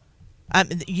Apple.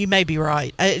 You may be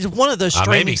right. It's one of those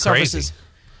streaming services.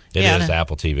 It is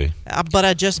Apple TV. But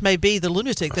I just may be the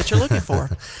lunatic that you're looking for.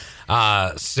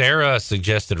 Sarah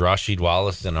suggested Rasheed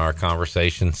Wallace in our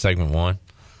conversation, segment 1.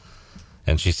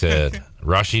 And she said,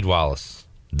 Rasheed Wallace,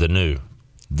 the new,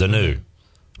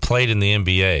 played in the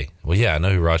NBA. Well, yeah, I know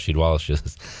who Rasheed Wallace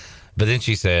is. But then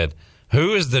she said,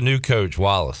 who is the new coach,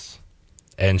 Wallace?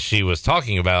 And she was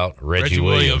talking about Reggie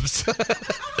Williams.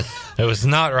 It was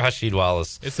not Rasheed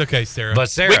Wallace. It's okay, Sarah.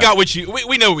 But Sarah, we got what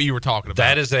we know what you were talking about.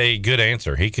 That is a good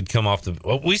answer. He could come off the.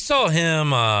 Well, we saw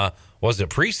him. Was it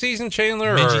preseason,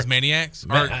 Chandler? Minji's Maniacs?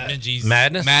 Or Minji's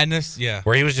Madness? Madness, yeah.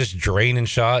 Where he was just draining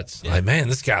shots. Yeah. Like, man,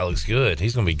 this guy looks good.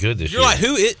 He's going to be good this year. You're like,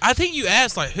 who is? I think you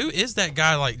asked, like, who is that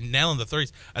guy, like, nailing the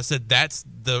threes? I said, that's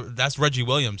Reggie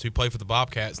Williams, who played for the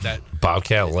Bobcats. That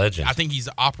Bobcat legend. I think he's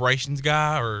an operations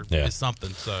guy or is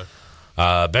something, so.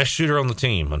 Best shooter on the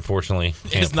team, unfortunately.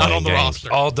 He's not on the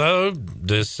roster. Although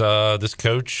this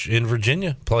coach in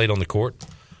Virginia played on the court.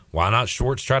 Why not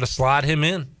Schwartz try to slide him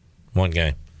in one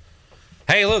game?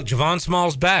 Hey, look, Javon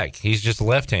Small's back. He's just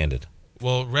left-handed.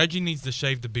 Well, Reggie needs to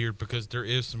shave the beard because there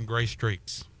is some gray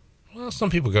streaks. Well, some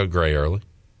people go gray early.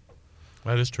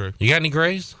 That is true. You got any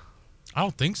grays? I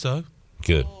don't think so.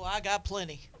 Good. Oh, I got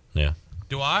plenty. Yeah.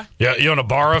 Do I? Yeah, you want to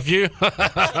borrow a few? Want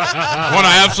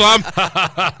to have some?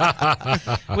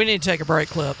 We need to take a break,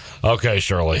 Clip. Okay,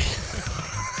 Shirley.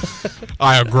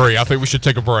 I agree. I think we should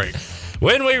take a break.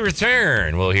 When we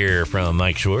return, we'll hear from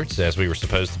Mike Schwartz, as we were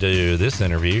supposed to do this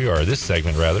interview, or this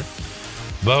segment, rather.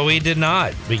 But we did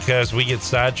not, because we get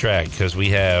sidetracked, because we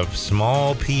have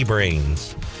small pea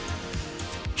brains.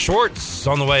 Schwartz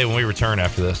on the way when we return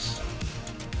after this.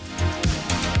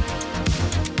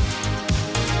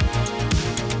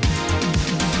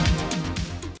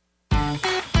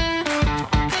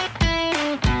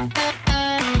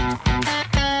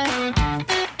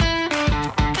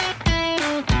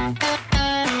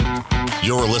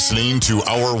 You're listening to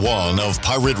Hour 1 of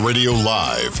Pirate Radio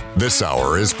Live. This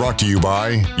hour is brought to you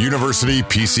by University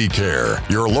PC Care,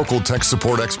 your local tech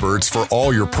support experts for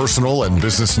all your personal and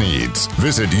business needs.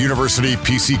 Visit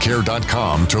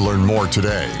universitypccare.com to learn more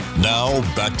today. Now,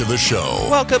 back to the show.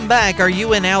 Welcome back. Are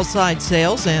you in outside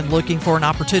sales and looking for an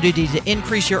opportunity to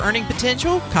increase your earning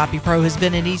potential? CopyPro has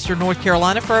been in Eastern North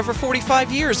Carolina for over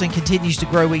 45 years and continues to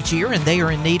grow each year, and they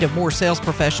are in need of more sales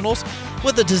professionals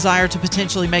with a desire to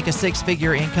potentially make a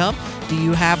six-figure income. Do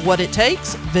you have what it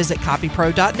takes? Visit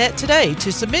copypro.net today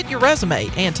to submit your resume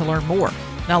and to learn more.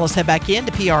 Now let's head back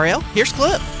into PRL. Here's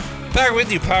Clip. Back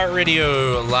with you, Pirate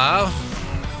Radio Live.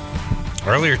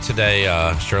 Earlier today,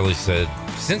 Shirley said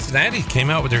Cincinnati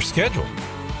came out with their schedule.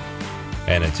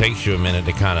 And it takes you a minute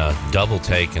to kind of double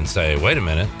take and say, wait a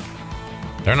minute,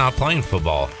 they're not playing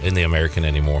football in the American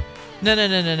anymore.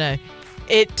 No.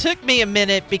 It took me a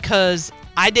minute because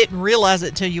I didn't realize it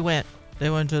until you went, they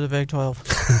went to the Big 12.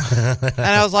 And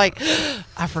I was like,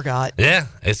 I forgot. Yeah,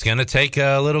 it's going to take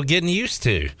a little getting used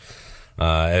to.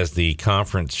 As the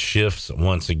conference shifts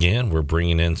once again, we're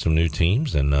bringing in some new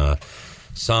teams and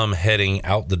some heading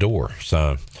out the door.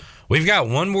 So we've got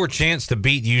one more chance to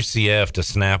beat UCF to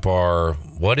snap our,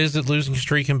 what is it, losing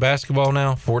streak in basketball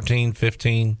now? 14,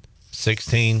 15,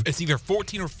 16? It's either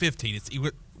 14 or 15. It's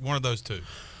either one of those two.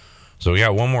 So we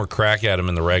got one more crack at them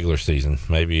in the regular season.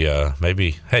 Maybe.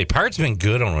 Hey, Pirates been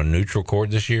good on a neutral court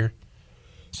this year.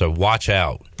 So watch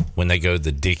out when they go to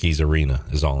the Dickies Arena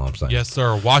is all I'm saying. Yes,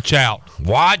 sir. Watch out.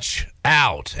 Watch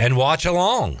out and watch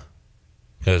along.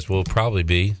 Because we'll probably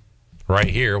be right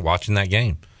here watching that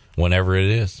game whenever it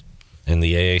is in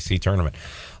the AAC tournament.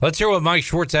 Let's hear what Mike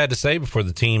Schwartz had to say before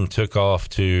the team took off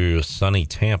to sunny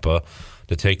Tampa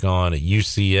to take on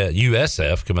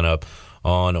USF coming up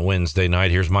on Wednesday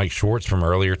night. Here's Mike Schwartz from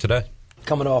earlier today.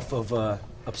 Coming off of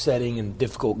upsetting and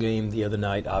difficult game the other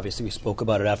night, obviously we spoke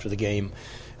about it after the game.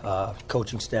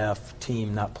 Coaching staff,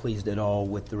 team not pleased at all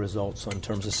with the results in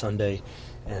terms of Sunday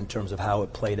and in terms of how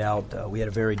it played out. We had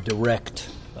a very direct,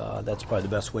 that's probably the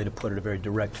best way to put it, a very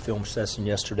direct film session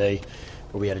yesterday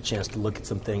where we had a chance to look at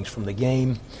some things from the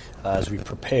game as we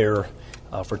prepare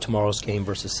for tomorrow's game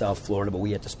versus South Florida. But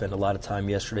we had to spend a lot of time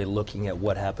yesterday looking at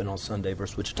what happened on Sunday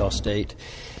versus Wichita State.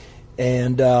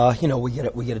 And, we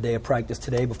get a day of practice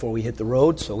today before we hit the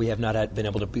road, so we have not been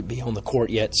able to be on the court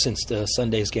yet since the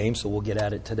Sunday's game, so we'll get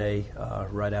at it today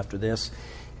right after this.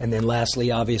 And then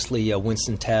lastly, obviously,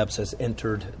 Winston Tabbs has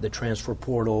entered the transfer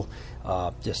portal.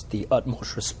 Just the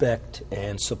utmost respect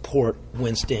and support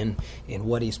Winston in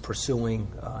what he's pursuing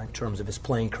in terms of his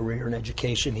playing career and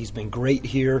education. He's been great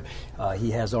here. He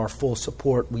has our full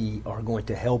support. We are going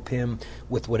to help him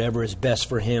with whatever is best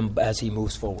for him as he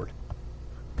moves forward.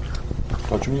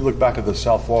 Coach, when you look back at the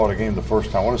South Florida game the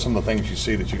first time, what are some of the things you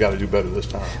see that you got to do better this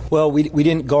time? Well, we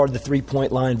didn't guard the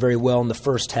three-point line very well in the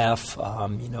first half.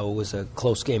 It was a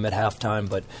close game at halftime,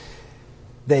 but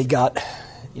they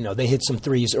hit some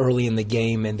threes early in the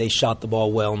game, and they shot the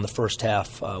ball well in the first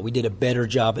half. We did a better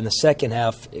job in the second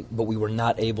half, but we were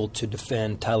not able to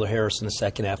defend Tyler Harris in the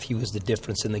second half. He was the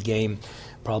difference in the game,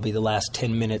 probably the last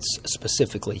 10 minutes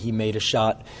specifically. He made a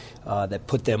shot that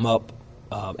put them up.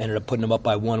 Ended up putting them up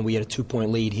by one. We had a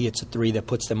 2-point lead. He hits a three that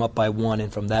puts them up by one,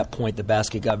 and from that point the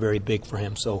basket got very big for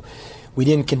him. So we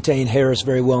didn't contain Harris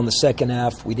very well in the second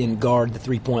half. We didn't guard the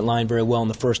three-point line very well in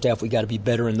the first half. We got to be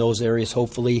better in those areas,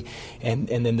 hopefully. And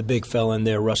then the big fella in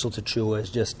there, Russell Tachua, is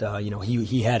just,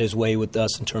 he had his way with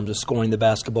us in terms of scoring the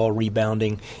basketball,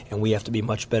 rebounding, and we have to be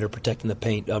much better protecting the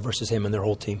paint versus him and their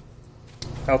whole team.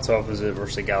 How tough is it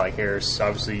versus a guy like Harris?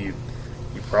 Obviously, you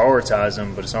prioritize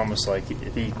him, but it's almost like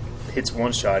if he hits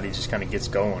one shot, he just kind of gets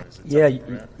going.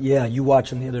 Yeah. You watch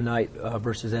him the other night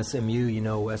versus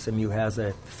SMU. SMU has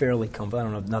a fairly I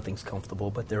don't know if nothing's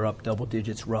comfortable, but they're up double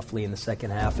digits roughly in the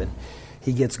second half, and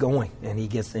he gets going, and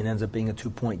it ends up being a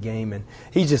 2-point game, and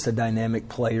he's just a dynamic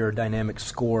player, a dynamic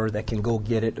scorer that can go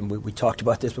get it. And we talked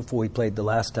about this before we played the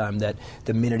last time, that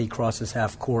the minute he crosses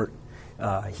half court,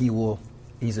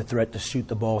 he's a threat to shoot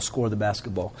the ball, score the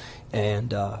basketball.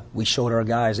 And we showed our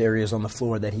guys areas on the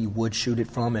floor that he would shoot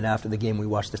it from, and after the game we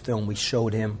watched the film, we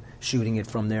showed him shooting it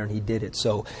from there, and he did it.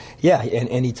 So, and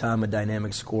anytime a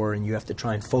dynamic scorer, and you have to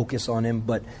try and focus on him,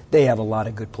 but they have a lot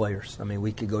of good players. I mean,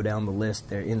 we could go down the list.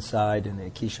 They're inside, and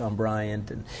Keyshawn Bryant,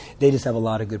 and they just have a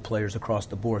lot of good players across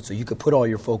the board. So you could put all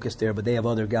your focus there, but they have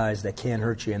other guys that can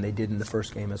hurt you, and they did in the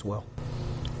first game as well.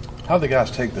 How do the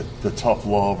guys take the tough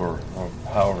love or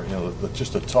however,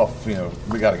 just a tough,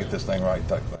 we got to get this thing right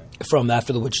type thing? From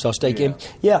after the Wichita State game?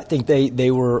 Yeah, I think they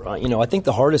were, I think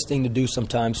the hardest thing to do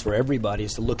sometimes for everybody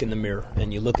is to look in the mirror.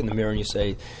 And you look in the mirror and you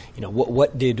say,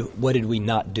 what did we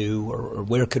not do, or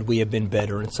where could we have been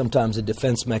better? And sometimes the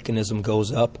defense mechanism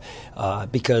goes up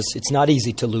because it's not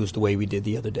easy to lose the way we did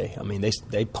the other day. I mean,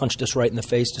 they punched us right in the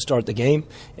face to start the game,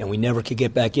 and we never could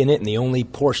get back in it. And the only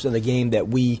portion of the game that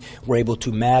we were able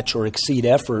to match or exceed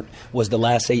effort was the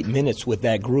last 8 minutes with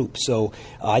that group. So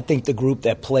I think the group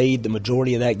that played the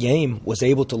majority of that game was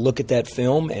able to look at that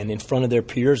film and in front of their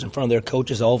peers, in front of their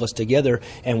coaches, all of us together,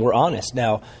 and we're honest.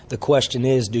 Now, the question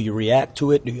is, do you react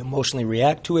to it? Do you emotionally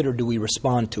react to it, or do we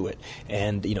respond to it?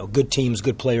 And, good teams,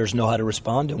 good players know how to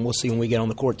respond, and we'll see when we get on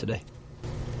the court today.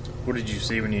 What did you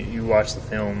see when you watched the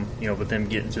film, with them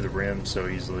getting to the rim so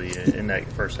easily in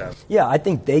that first half? Yeah, I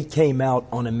think they came out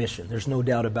on a mission. There's no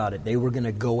doubt about it. They were going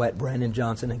to go at Brandon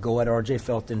Johnson and go at R.J.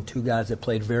 Felton, two guys that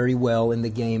played very well in the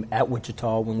game at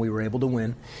Wichita when we were able to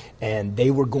win. And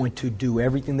they were going to do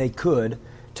everything they could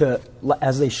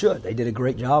as they should. They did a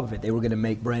great job of it. They were going to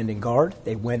make Brandon guard.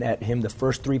 They went at him the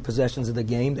first 3 possessions of the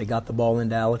game. They got the ball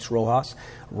into Alex Rojas.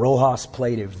 Rojas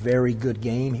played a very good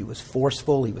game. He was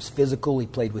forceful. He was physical. He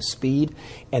played with speed.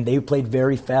 And they played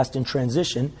very fast in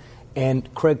transition.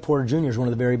 And Craig Porter Jr. is one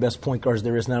of the very best point guards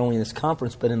there is, not only in this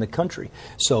conference but in the country.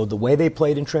 So the way they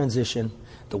played in transition,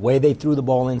 the way they threw the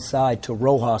ball inside to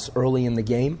Rojas early in the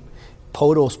game,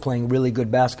 Poto's playing really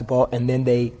good basketball, and then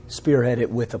they spearhead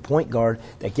it with a point guard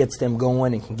that gets them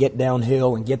going and can get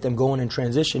downhill and get them going in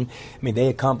transition. I mean, they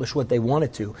accomplished what they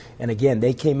wanted to. And again,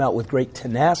 they came out with great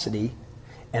tenacity,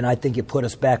 and I think it put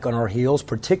us back on our heels,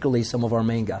 particularly some of our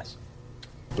main guys.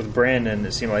 With Brandon,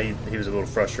 it seemed like he was a little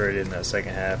frustrated in that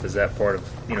second half. Is that part of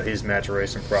his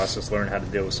maturation process, learning how to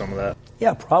deal with some of that?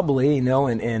 Yeah, probably.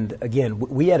 And again,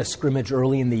 we had a scrimmage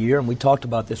early in the year, and we talked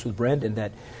about this with Brandon,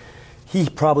 that he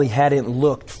probably hadn't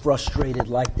looked frustrated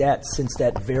like that since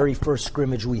that very first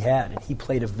scrimmage we had. And he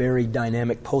played a very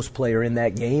dynamic post player in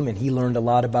that game, and he learned a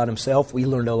lot about himself. We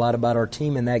learned a lot about our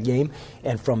team in that game.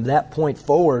 And from that point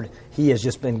forward, he has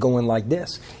just been going like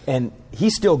this. And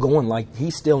he's still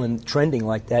trending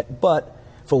like that. But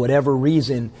for whatever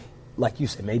reason, like you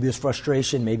said, maybe it was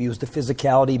frustration, maybe it was the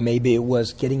physicality, maybe it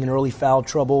was getting in early foul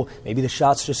trouble, maybe the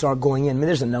shots just aren't going in. I mean,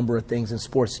 there's a number of things in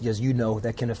sports, as you know,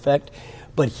 that can affect.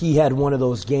 But he had one of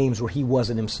those games where he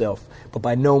wasn't himself. But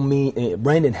by no means,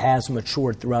 Brandon has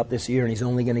matured throughout this year, and he's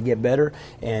only going to get better.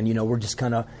 And, we're just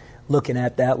kind of looking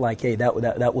at that like, hey, that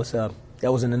was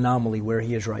an anomaly where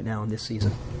he is right now in this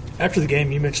season. After the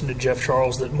game, you mentioned to Jeff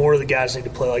Charles that more of the guys need to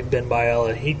play like Ben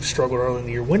Biella. He struggled early in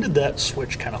the year. When did that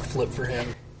switch kind of flip for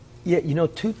him? Yeah,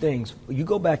 two things. You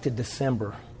go back to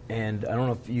December, and I don't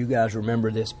know if you guys remember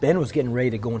this. Ben was getting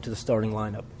ready to go into the starting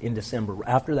lineup in December.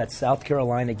 After that South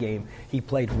Carolina game, he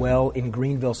played well in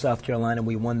Greenville, South Carolina.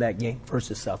 We won that game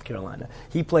versus South Carolina.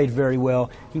 He played very well.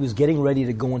 He was getting ready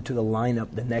to go into the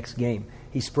lineup the next game.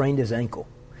 He sprained his ankle,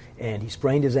 and he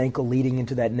sprained his ankle leading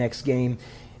into that next game.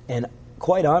 And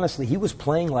quite honestly, he was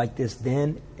playing like this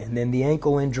then, and then the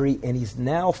ankle injury, and he's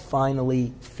now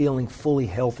finally feeling fully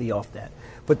healthy off that.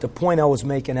 But the point I was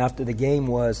making after the game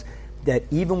was that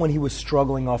even when he was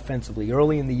struggling offensively,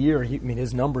 early in the year,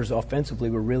 his numbers offensively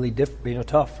were really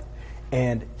tough.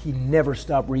 And he never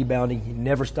stopped rebounding. He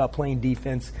never stopped playing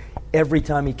defense. Every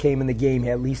time he came in the game,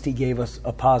 at least he gave us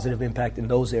a positive impact in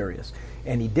those areas.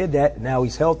 And he did that. Now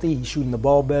he's healthy. He's shooting the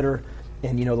ball better.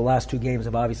 And, the last two games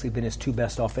have obviously been his two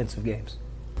best offensive games.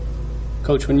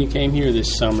 Coach, when you came here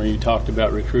this summer, you talked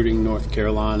about recruiting North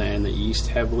Carolina and the East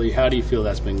heavily. How do you feel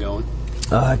that's been going?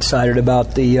 Excited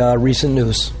about the recent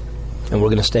news, and we're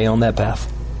going to stay on that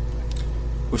path.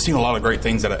 We've seen a lot of great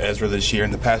things out of Ezra this year.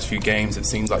 In the past few games, it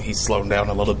seems like he's slowed down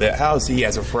a little bit. How is he,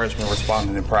 as a freshman,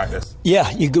 responding in practice?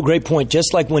 Yeah, great point.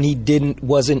 Just like when he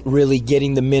wasn't really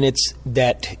getting the minutes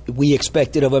that we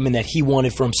expected of him and that he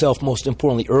wanted for himself, most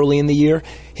importantly, early in the year,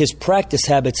 his practice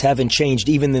habits haven't changed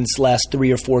even in this last 3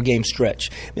 or 4 game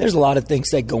stretch. There's a lot of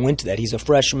things that go into that. He's a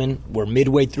freshman. We're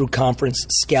midway through conference.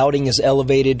 Scouting is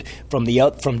elevated from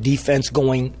defense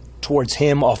going towards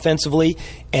him offensively,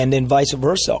 and then vice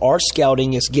versa. Our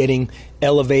scouting is getting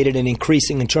elevated and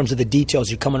increasing in terms of the details.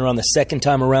 You're coming around the second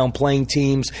time around playing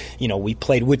teams. We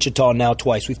played Wichita now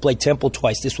twice. We've played Temple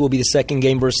twice. This will be the second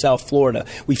game versus South Florida.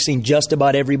 We've seen just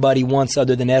about everybody once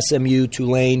other than SMU,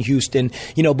 Tulane, Houston,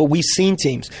 but we've seen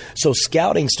teams. So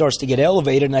scouting starts to get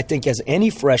elevated, and I think as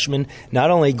any freshman, not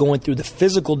only going through the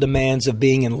physical demands of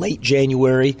being in late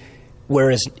January,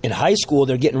 whereas in high school,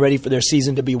 they're getting ready for their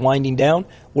season to be winding down.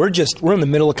 We're in the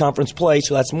middle of conference play,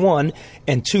 so that's one.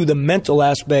 And two, the mental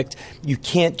aspect, you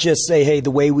can't just say, hey,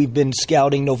 the way we've been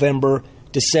scouting November,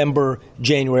 December,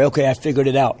 January, okay, I figured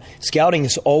it out. Scouting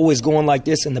is always going like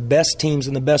this, and the best teams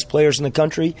and the best players in the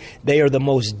country, they are the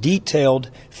most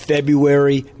detailed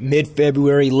February,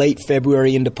 mid-February, late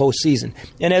February into postseason.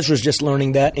 And Ezra's just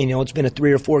learning that. And, it's been a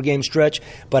 3 or 4 game stretch,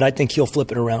 but I think he'll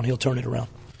flip it around. He'll turn it around.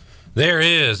 There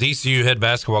is ECU head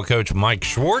basketball coach Mike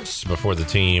Schwartz before the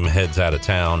team heads out of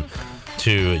town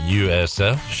to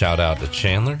USF. Shout out to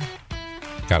Chandler.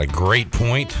 Got a great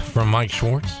point from Mike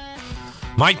Schwartz.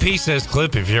 Mike P says,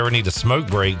 Clip, if you ever need a smoke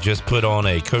break, just put on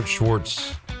Coach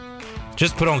Schwartz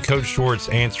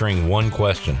answering one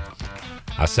question.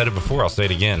 I said it before, I'll say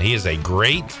it again. He is a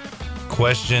great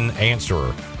question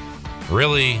answerer.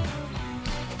 Really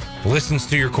listens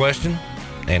to your question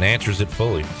and answers it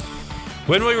fully.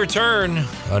 When we return,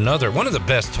 one of the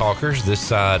best talkers this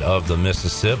side of the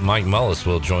Mississippi, Mike Mullis,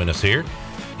 will join us here.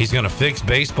 He's going to fix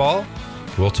baseball.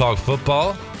 We'll talk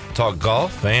football, talk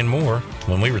golf, and more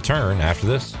when we return after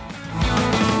this.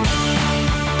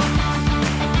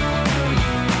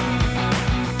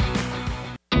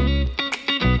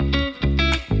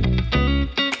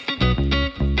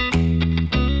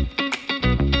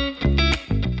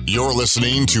 You're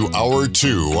listening to Hour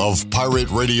 2 of Pirate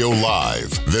Radio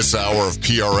Live. This hour of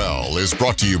PRL is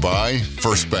brought to you by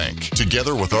First Bank.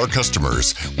 Together with our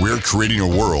customers, we're creating a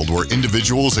world where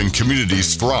individuals and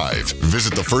communities thrive.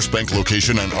 Visit the First Bank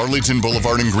location on Arlington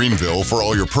Boulevard in Greenville for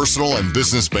all your personal and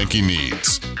business banking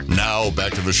needs. Now,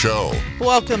 back to the show.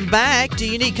 Welcome back. Do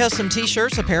you need custom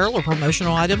t-shirts, apparel, or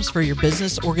promotional items for your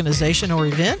business, organization, or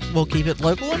event? We'll keep it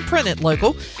local and print it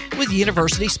local with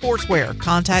University Sportswear.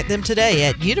 Contact them today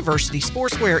at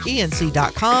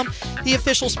universitysportswearenc.com, the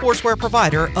official sportswear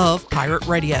provider of Pirate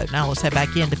Radio. Now let's head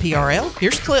back into PRL.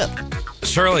 Here's Clip.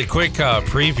 Shirley, quick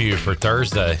preview for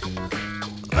Thursday.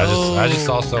 I just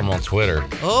saw some on Twitter.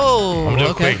 Oh, I'm going to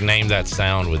do a quick name that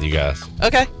sound with you guys.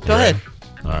 Okay, go ahead.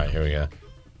 All right, here we go.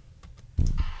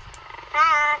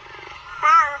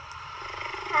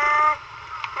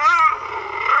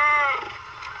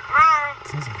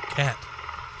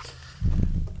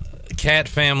 cat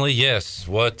family, yes.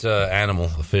 What animal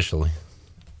officially?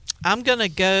 I'm going to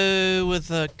go with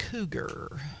a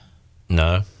cougar.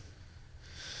 No.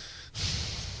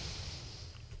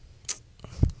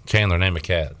 Chandler, name a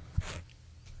cat.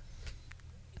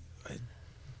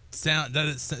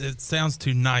 It sounds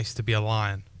too nice to be a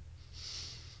lion.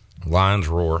 Lions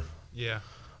roar. Yeah.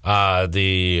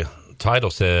 The title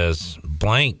says,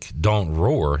 blank don't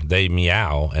roar. They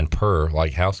meow and purr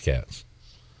like house cats.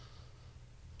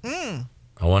 I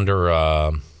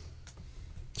wonder,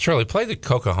 Shirley, play the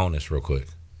Cocojones real quick.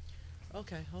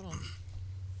 Okay, hold on.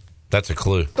 That's a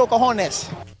clue. Cocojones.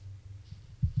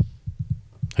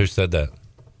 Who said that?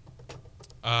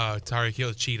 Tyreek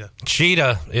Hill, cheetah.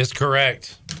 Cheetah is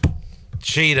correct.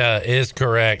 Cheetah is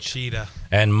correct. Cheetah.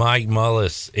 And Mike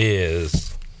Mullis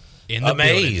is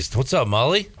amazed. What's up,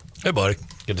 Mully? Hey, buddy.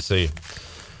 Good to see you.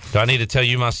 Do I need to tell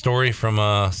you my story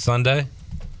from Sunday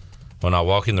when I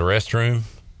walk in the restroom?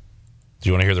 Do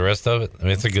you want to hear the rest of it? I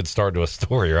mean, it's a good start to a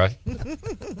story, right?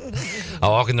 I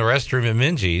walk in the restroom at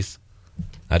Minji's.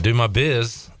 I do my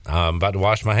biz. I'm about to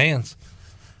wash my hands.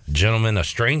 Gentleman, a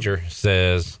stranger,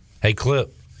 says, "Hey,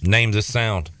 Clip, name this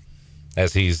sound,"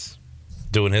 as he's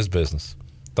doing his business.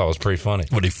 Thought it was pretty funny.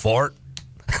 Would he fart?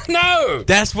 No!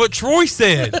 That's what Troy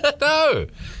said. No.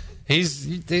 He's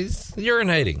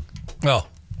urinating. Oh.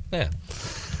 Yeah.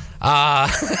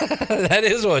 That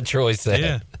is what Troy said.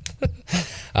 Yeah.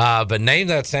 But name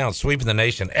that sound, sweeping the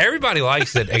nation. Everybody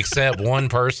likes it except one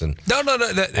person. No.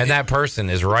 That person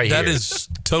is right here. That is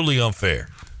totally unfair.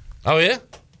 Oh, yeah?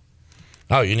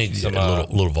 Oh, you need some a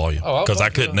little volume because I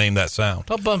couldn't up. Name that sound.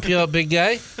 I'll bump you up, big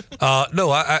guy.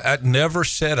 No, I never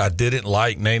said I didn't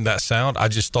like Name That Sound. I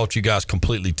just thought you guys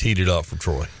completely teed it up for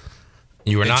Troy.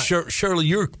 You were and not. Shirley,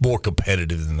 you're more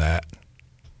competitive than that.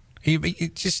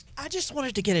 I just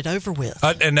wanted to get it over with.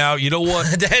 And now, you know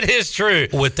what? That is true.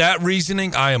 With that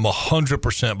reasoning, I am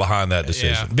 100% behind that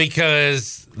decision. Yeah.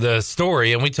 Because the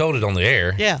story, and we told it on the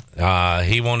air. Yeah.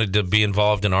 He wanted to be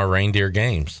involved in our reindeer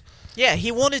games. Yeah,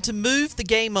 he wanted to move the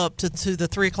game up to the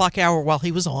 3 o'clock hour while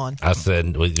he was on. I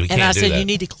said, we can't do that. And I said, you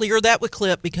need to clear that with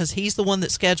Clip because he's the one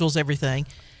that schedules everything.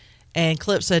 And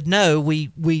Clip said, no,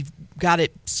 we've got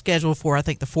it scheduled for, I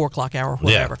think, the 4 o'clock hour or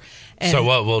whatever. Yeah. And so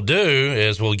what we'll do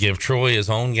is we'll give Troy his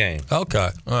own game. Okay.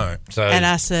 All right. So, and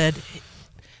I said,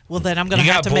 well, then I'm going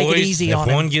to have to make it easy on him.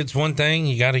 If one gets one thing,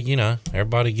 you got to,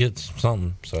 everybody gets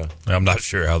something. So I'm not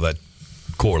sure how that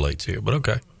correlates here, but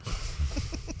okay.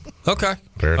 Okay.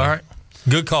 Fair enough. All right.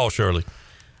 Good call, Shirley.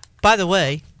 By the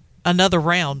way, another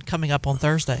round coming up on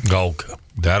Thursday. Oh,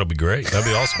 that'll be great. That'd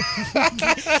be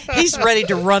awesome. He's ready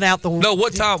to run out the. No,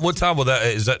 what time will that?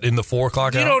 Is that in the 4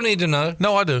 o'clock hour? You don't need to know.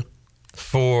 No, I do.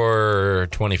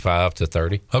 4:25 to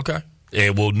 30. Okay.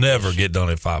 It will never get done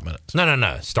in 5 minutes.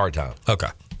 No. Start time. Okay.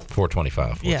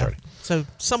 4:25. 4:30. Yeah. So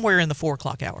somewhere in the 4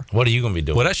 o'clock hour. What are you going to be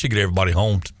doing? Well, that should get everybody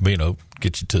home.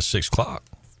 Get you to 6 o'clock.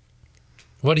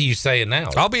 What are you saying now?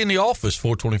 I'll be in the office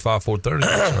 4:25,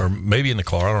 4:30, or maybe in the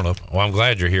car. I don't know. Well, I'm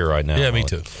glad you're here right now. Yeah, me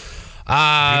too.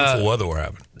 Beautiful weather we're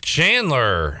having.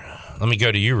 Chandler, let me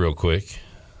go to you real quick.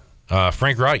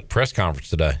 Frank Reich press conference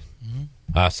today. Mm-hmm.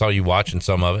 I saw you watching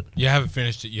some of it. Yeah, I haven't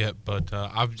finished it yet, but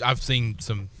I've seen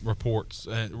some reporters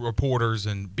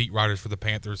and beat writers for the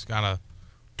Panthers kind of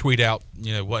tweet out,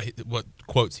 what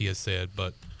quotes he has said.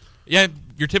 But yeah,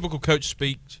 your typical coach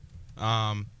speak.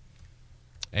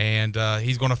 And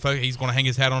he's going to hang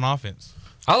his hat on offense.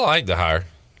 I like the hire.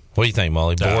 What do you think,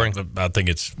 Molly? Boring? I think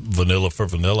it's vanilla for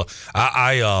vanilla.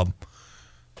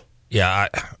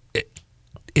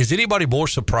 Is anybody more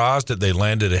surprised that they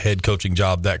landed a head coaching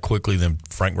job that quickly than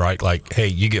Frank Reich? Like, hey,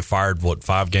 you get fired,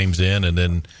 5 games in, and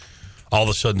then all of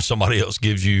a sudden somebody else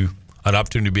gives you an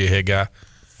opportunity to be a head guy?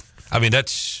 I mean,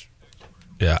 that's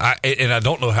I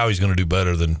don't know how he's going to do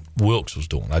better than Wilkes was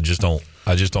doing. I just don't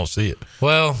see it.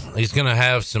 Well, he's going to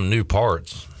have some new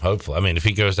parts, hopefully. I mean, if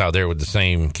he goes out there with the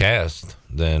same cast,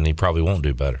 then he probably won't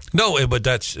do better. No, but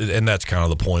that's kind of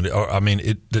the point. I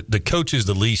mean, the coach is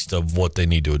the least of what they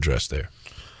need to address there.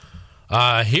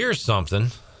 Here's something.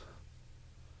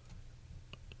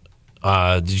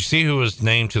 Did you see who was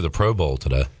named to the Pro Bowl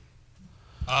today?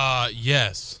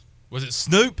 Yes. Was it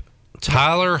Snoop?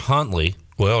 Tyler Huntley.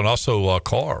 Well, and also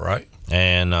Carr, right?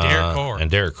 And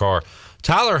Derek Carr.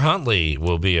 Tyler Huntley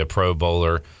will be a Pro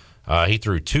Bowler. He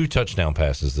threw 2 touchdown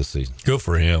passes this season. Good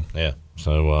for him. Yeah.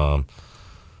 So,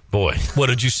 boy. What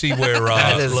did you see where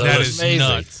that is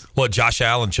nuts. Well, Josh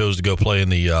Allen chose to go play in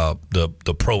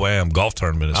the Pro-Am golf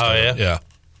tournament instead. Oh, yeah?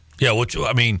 Yeah, which,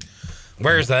 I mean,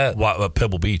 where's that?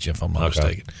 Pebble Beach, if I'm not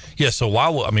mistaken. Yeah, so why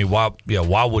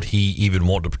would he even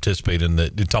want to participate in you're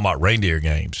talking about reindeer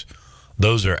games?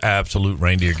 Those are absolute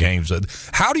reindeer games.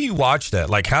 How do you watch that?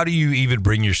 Like, how do you even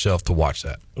bring yourself to watch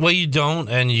that? Well, you don't,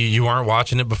 and you weren't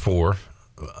watching it before.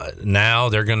 Now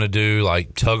they're going to do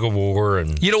like tug of war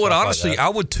and you know what? Honestly, I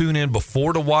would tune in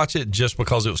before to watch it just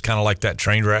because it was kind of like that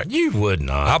train wreck. You would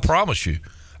not. I promise you.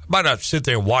 I might not sit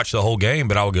there and watch the whole game,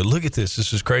 but I would go, look at this.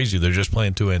 This is crazy. They're just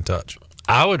playing two-hand touch.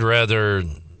 I would rather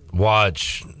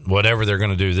watch whatever they're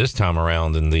going to do this time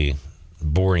around than the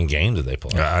boring game that they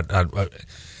play.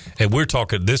 And we're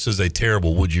talking, this is a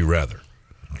terrible would you rather.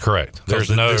 Correct. There's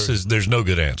no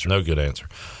good answer. No good answer.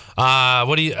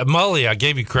 Mully, I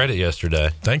gave you credit yesterday.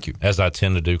 Thank you. As I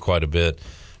tend to do quite a bit.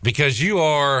 Because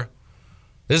this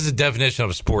is the definition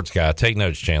of a sports guy. Take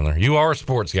notes, Chandler. You are a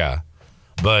sports guy,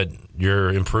 but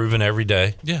you're improving every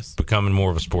day. Yes. Becoming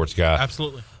more of a sports guy.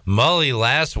 Absolutely. Mully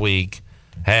last week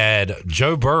had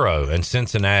Joe Burrow and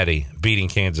Cincinnati beating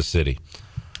Kansas City.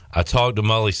 I talked to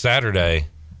Mully Saturday.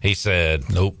 He said,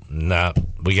 nope, nah,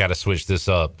 we got to switch this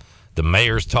up. The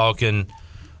mayor's talking,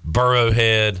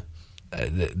 Burrowhead.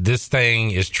 This thing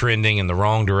is trending in the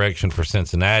wrong direction for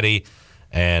Cincinnati.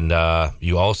 And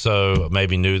you also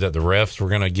maybe knew that the refs were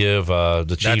going to give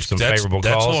the Chiefs some favorable calls.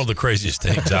 That's one of the craziest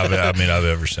things I've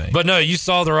ever seen. But no, you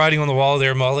saw the writing on the wall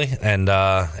there, Mully,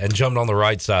 and jumped on the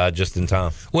right side just in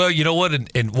time. Well, you know what?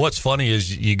 And what's funny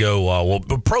is you go, well,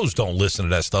 pros don't listen to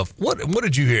that stuff. What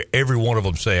did you hear every one of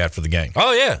them say after the game?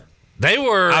 Oh, yeah. They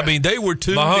were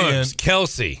tuned Mahomes, in.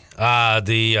 Kelsey,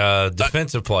 the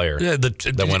defensive player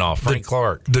that went off. Frank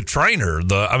Clark. The trainer,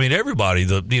 everybody,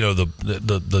 the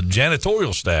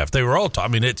janitorial staff, they were all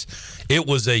it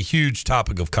was a huge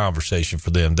topic of conversation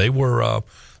for them. They were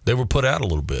put out a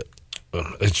little bit.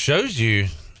 It shows you,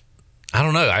 I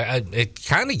don't know, it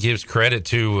kind of gives credit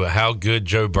to how good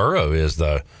Joe Burrow is,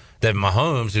 though. That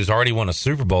Mahomes, who's already won a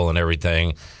Super Bowl and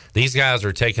everything, these guys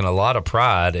are taking a lot of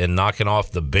pride in knocking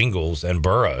off the Bengals and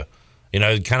Burrow.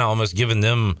 Kind of almost giving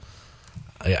them,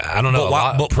 I don't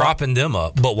know, propping them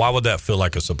up. But why would that feel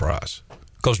like a surprise?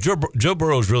 Because Joe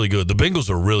Burrow is really good. The Bengals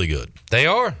are really good. They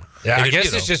are. Yeah, I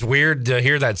guess it's just weird to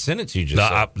hear that sentence you just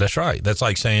said. That's right. That's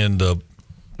like saying the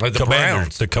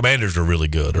Commanders. The Commanders are really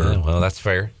good. Well, that's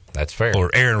fair. That's fair. Or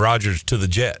Aaron Rodgers to the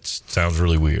Jets. Sounds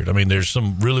really weird. There's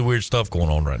some really weird stuff going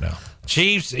on right now.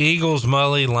 Chiefs, Eagles,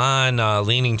 Mully line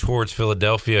leaning towards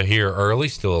Philadelphia here early.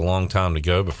 Still a long time to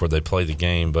go before they play the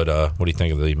game. But what do you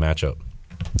think of the matchup?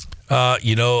 I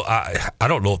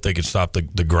don't know if they can stop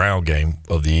the ground game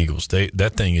of the Eagles.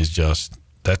 That thing is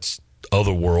that's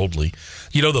otherworldly.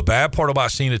 The bad part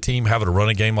about seeing a team having a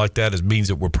running game like that means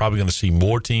that we're probably going to see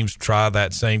more teams try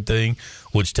that same thing,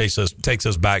 which takes us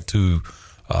back to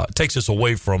takes us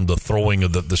away from the throwing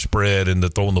of the spread and the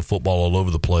throwing the football all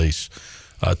over the place.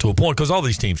 To a point, because all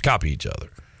these teams copy each other.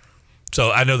 So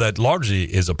I know that largely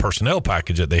is a personnel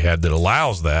package that they had that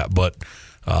allows that, but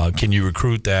can you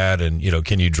recruit that and,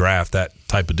 can you draft that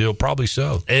type of deal? Probably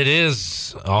so. It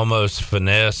is almost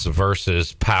finesse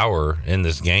versus power in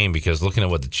this game because looking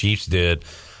at what the Chiefs did,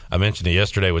 I mentioned it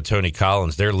yesterday with Tony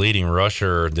Collins, their leading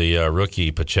rusher, the rookie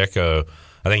Pacheco,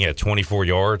 I think he had 24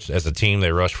 yards. As a team,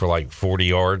 they rushed for like 40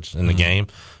 yards in the game.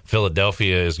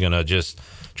 Philadelphia is going to just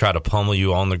try to pummel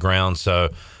you on the ground. So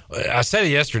I said it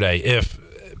yesterday, if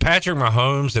Patrick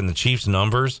Mahomes and the Chiefs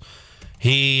numbers,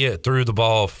 he threw the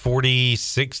ball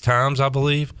 46 times, I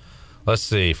believe. Let's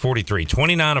see, 43.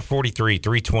 29 of 43,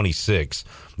 326.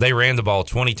 They ran the ball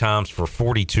 20 times for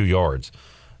 42 yards.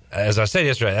 As I said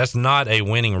yesterday, that's not a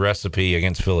winning recipe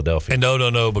against Philadelphia. And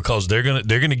no, because they're gonna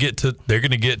get to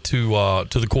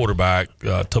the quarterback,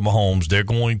 to Mahomes. They're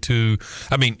going to.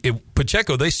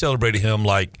 Pacheco, they celebrated him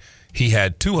like he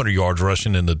had 200 yards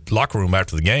rushing in the locker room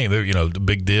after the game. The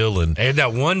big deal. And they had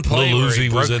that one play where he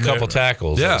broke a couple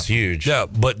tackles. Yeah, that's huge. Yeah,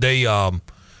 but they.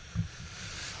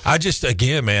 I just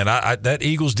that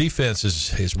Eagles defense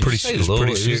is pretty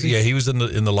serious. Yeah, he was in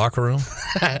the locker room.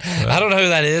 I don't know who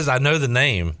that is. I know the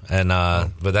name, and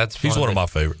but that's he's one of my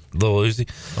favorite. Lil Uzi.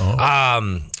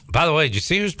 Uh-huh. By the way, did you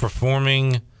see who's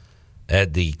performing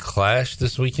at the Clash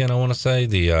this weekend? I want to say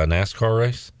the NASCAR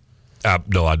race.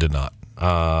 No, I did not.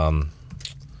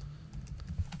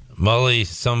 Mully,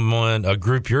 a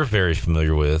group you're very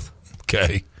familiar with.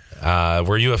 Okay.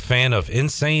 Were you a fan of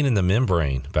Insane in the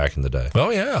Membrane back in the day?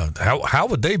 Oh, yeah. How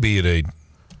would they be at a...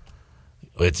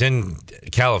 It's in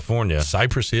California.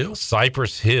 Cypress Hill?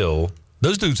 Cypress Hill.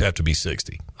 Those dudes have to be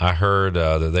 60. I heard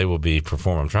that they will be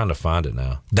performing. I'm trying to find it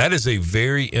now. That is a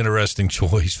very interesting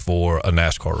choice for a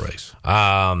NASCAR race.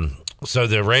 So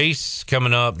the race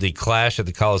coming up, the Clash at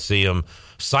the Coliseum,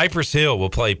 Cypress Hill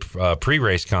will play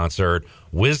pre-race concert.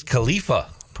 Wiz Khalifa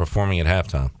performing at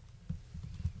halftime.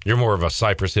 You're more of a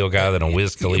Cypress Hill guy than a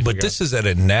Wiz Khalifa But guy. this is at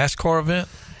a NASCAR event?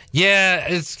 Yeah,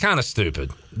 it's kind of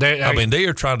stupid. They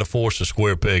are trying to force a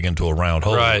square peg into a round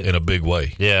hole in a big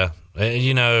way. Yeah. If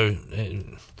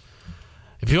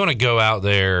you want to go out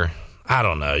there, I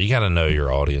don't know. You got to know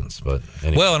your audience. But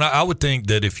anyway. Well, and I would think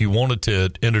that if you wanted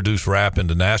to introduce rap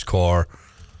into NASCAR,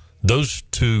 those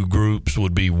two groups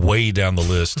would be way down the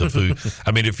list of who.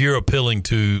 I mean, if you're appealing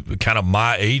to kind of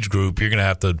my age group, you're going to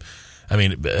have to. I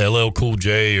mean, LL Cool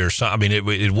J or something. I mean,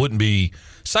 it wouldn't be.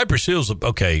 Cypress Hill's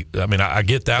okay. I mean, I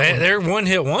get that. They're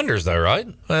one-hit wonders, though, right?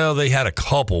 Well, they had a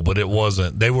couple, but it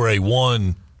wasn't. They were a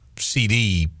one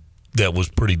CD that was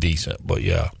pretty decent. But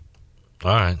yeah.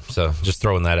 All right, so just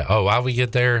throwing that out. Oh, why we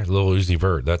get there? Little Uzi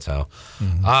Vert, that's how.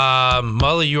 Mm-hmm.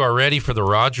 Mully, you are ready for the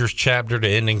Rodgers chapter to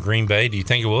end in Green Bay? Do you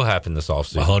think it will happen this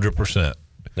offseason? 100%.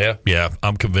 Yeah,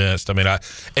 I'm convinced. I mean,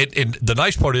 and the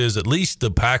nice part is at least the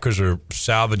Packers are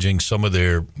salvaging some of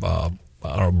their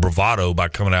bravado by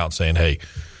coming out and saying, hey,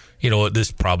 you know what,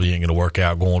 this probably ain't going to work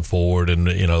out going forward, and,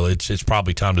 you know, it's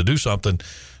probably time to do something.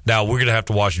 Now, we're going to have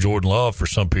to watch Jordan Love for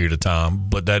some period of time,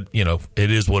 but that, you know, it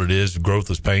is what it is.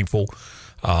 Growth is painful.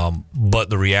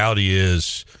 But the reality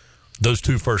is those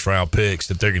 2 first-round picks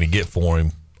that they're going to get for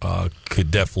him could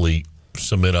definitely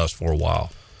cement us for a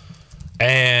while.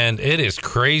 And it is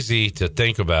crazy to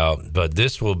think about, but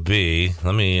this will be,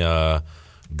 let me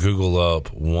Google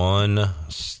up one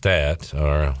stat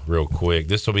real quick.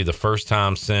 This will be the first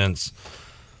time since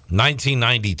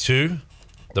 1992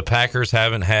 the Packers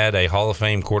haven't had a Hall of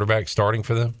Fame quarterback starting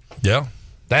for them. Yeah.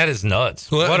 That is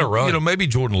nuts. Well, what a run. You know, maybe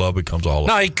Jordan Love becomes a Hall of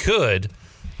Fame. No, he could.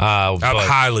 I'm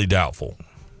highly doubtful.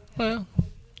 Well,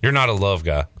 you're not a Love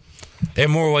guy.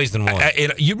 In more ways than one.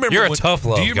 You're a tough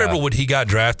Love guy. Do you remember when he got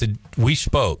drafted? We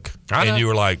spoke, and you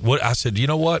were like, "What?" I said, "You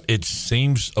know what? It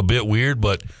seems a bit weird,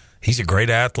 but he's a great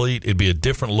athlete. It'd be a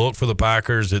different look for the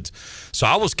Packers." So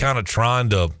I was kind of trying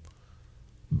to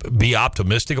be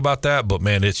optimistic about that, but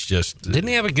man, it's just. Didn't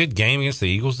he have a good game against the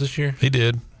Eagles this year? He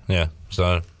did. Yeah.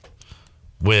 So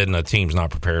when a team's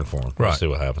not prepared for him, we'll see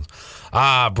what happens.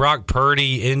 Brock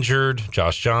Purdy injured.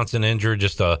 Josh Johnson injured.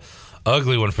 Just a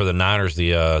ugly one for the Niners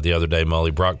the other day,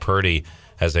 Mully. Brock Purdy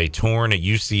has a torn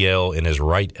UCL in his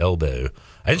right elbow.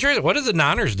 What do the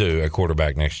Niners do at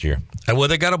quarterback next year? Well,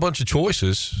 they got a bunch of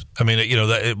choices. I mean, you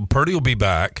know, Purdy will be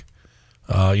back.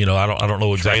 You know, I don't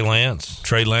know exactly.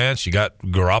 Trey Lance. You got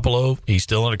Garoppolo. He's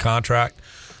still under contract.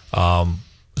 So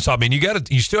I mean,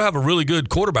 you still have a really good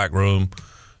quarterback room.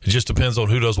 It just depends on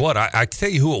who does what. I tell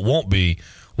you who it won't be.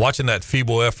 Watching that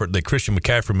feeble effort that Christian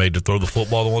McCaffrey made to throw the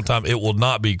football the one time, it will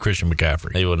not be Christian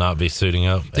McCaffrey. He will not be suiting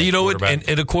up. You know,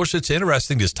 and of course, it's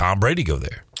interesting. Does Tom Brady go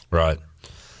there? Right.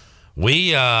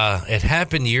 It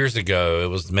happened years ago. It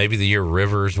was maybe the year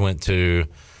Rivers went to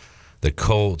the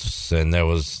Colts, and there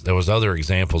was other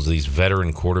examples of these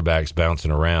veteran quarterbacks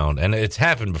bouncing around. And it's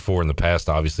happened before in the past,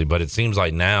 obviously, but it seems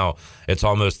like now it's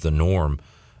almost the norm.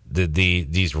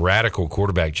 These radical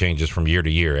quarterback changes from year to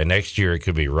year, and next year it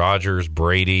could be Rodgers,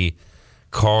 Brady,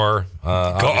 Carr.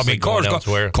 Carr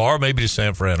maybe to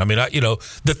San Fran. I mean,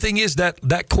 the thing is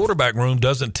that quarterback room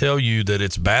doesn't tell you that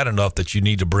it's bad enough that you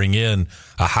need to bring in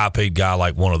a high-paid guy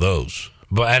like one of those.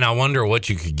 And I wonder what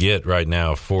you could get right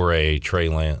now for a Trey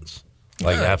Lance.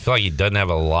 I feel like he doesn't have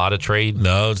a lot of trade.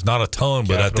 No, it's not a ton,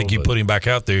 but I think you put him back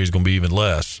out there, he's going to be even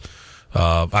less.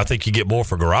 I think you get more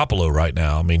for Garoppolo right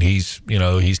now. I mean, he's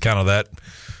kind of that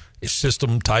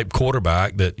system type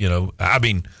quarterback that, you know, I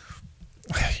mean,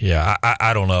 yeah,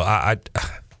 I don't know.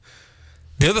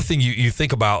 The other thing you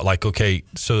think about, like, okay,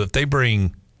 so if they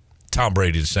bring Tom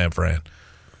Brady to San Fran,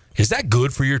 is that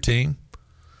good for your team?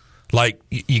 Like,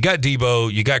 you got Debo,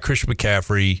 you got Christian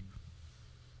McCaffrey,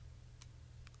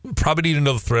 probably need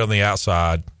another threat on the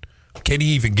outside. Can he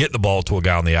even get the ball to a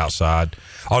guy on the outside?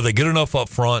 Are they good enough up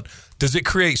front? Does it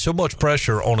create so much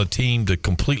pressure on a team to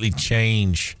completely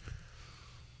change,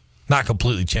 not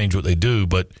completely change what they do,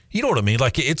 but you know what I mean?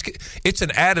 Like, it's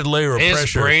an added layer of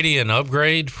pressure. Is Brady an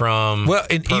upgrade from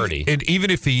Purdy? And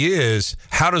even if he is,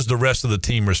 how does the rest of the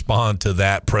team respond to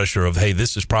that pressure of, hey,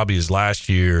 this is probably his last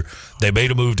year. They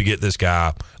made a move to get this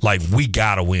guy. Like, we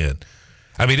got to win.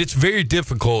 I mean, it's very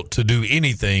difficult to do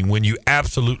anything when you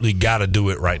absolutely got to do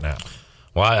it right now.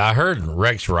 Well, I heard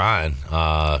Rex Ryan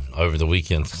over the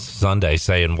weekend Sunday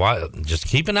saying, just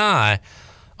keep an eye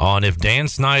on if Dan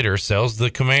Snyder sells the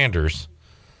Commanders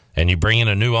and you bring in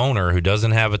a new owner who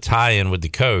doesn't have a tie-in with the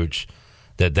coach,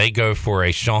 that they go for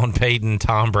a Sean Payton,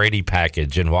 Tom Brady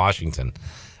package in Washington.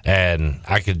 And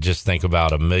I could just think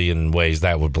about a million ways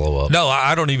that would blow up. No,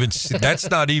 I don't even – that's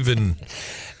not even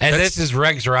 – And this is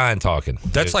Rex Ryan talking.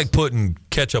 That's like putting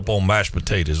ketchup on mashed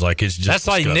potatoes. Like, it's just That's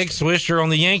disgusting. like Nick Swisher on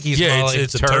the Yankees. Yeah,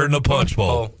 it's a turd in a punch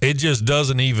bowl. It just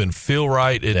doesn't even feel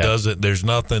right. It doesn't. There's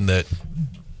nothing that.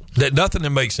 Nothing that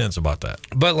makes sense about that.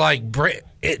 But like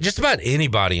just about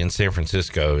anybody in San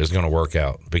Francisco is going to work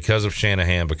out because of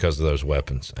Shanahan, because of those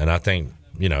weapons. And I think,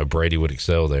 Brady would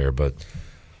excel there, but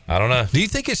I don't know. Do you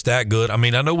think it's that good? I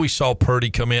mean, I know we saw Purdy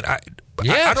come in. I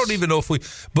don't even know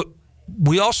if but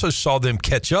we also saw them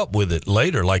catch up with it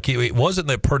later. Like, it wasn't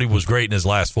that Purdy was great in his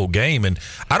last full game, and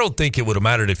I don't think it would have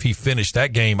mattered if he finished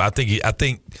that game. I think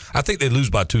they lose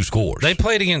by 2 scores. They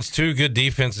played against 2 good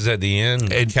defenses at the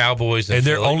end, and Cowboys, and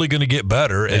they're only going to get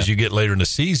better as you get later in the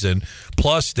season.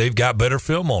 Plus, they've got better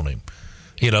film on him.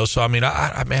 So I mean,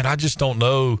 I just don't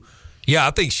know. Yeah,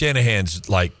 I think Shanahan's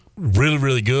like really,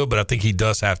 really good, but I think he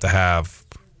does have to have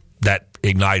that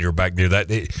igniter back there,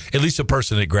 that at least a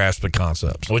person that grasps the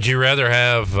concepts. Would you rather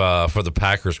have for the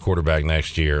Packers quarterback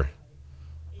next year,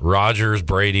 Rodgers,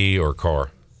 Brady, or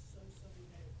Carr?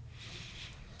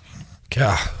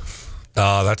 God,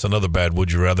 that's another bad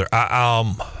would you rather.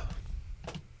 I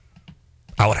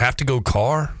would have to go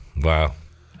Carr. Wow,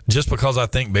 just because I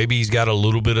think maybe he's got a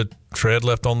little bit of tread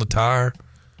left on the tire.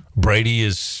 Brady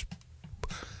is.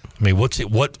 I mean,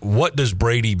 what does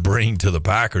Brady bring to the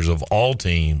Packers of all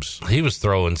teams? He was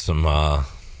throwing some, what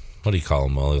do you call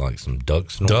them, Molly? Like some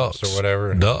ducks or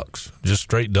whatever? Ducks. Just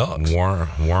straight ducks.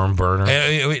 Worm burner.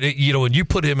 And, when you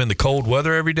put him in the cold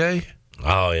weather every day,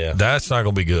 oh, yeah, that's not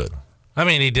going to be good. I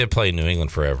mean, he did play in New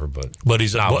England forever, but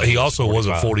he also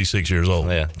wasn't 46 years old.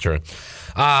 Yeah, true.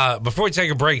 Before we take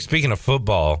a break, speaking of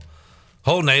football,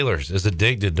 Holton Ahlers is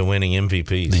addicted to winning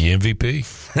MVPs. The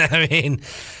MVP? I mean,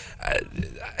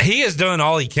 he has done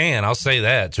all he can, I'll say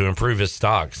that, to improve his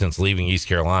stock since leaving East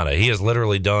Carolina. He has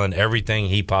literally done everything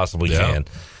he possibly can.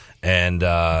 And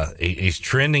he's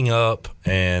trending up,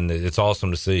 and it's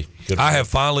awesome to see. I have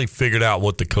finally figured out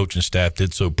what the coaching staff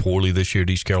did so poorly this year at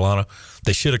East Carolina.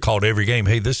 They should have called every game,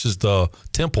 hey, this is the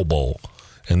Temple Bowl,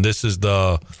 and this is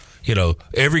the,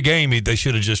 every game they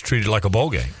should have just treated like a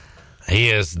bowl game. He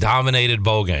has dominated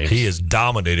bowl games. He is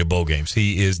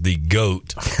the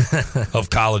GOAT of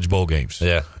college bowl games.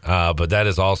 Yeah, but that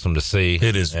is awesome to see.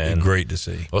 It is great to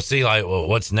see. We'll see,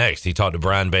 what's next. He talked to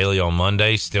Brian Bailey on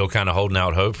Monday, still kind of holding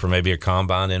out hope for maybe a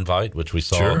combine invite, which we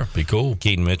saw. Sure, be cool.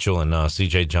 Keaton Mitchell and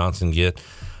C.J. Johnson get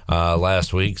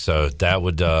last week, so that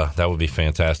would be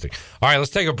fantastic. All right,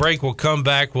 let's take a break. We'll come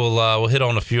back. We'll hit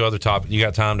on a few other topics. You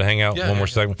got time to hang out one more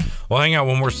segment? We'll hang out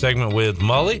one more segment with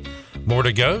Mully. More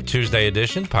to go. Tuesday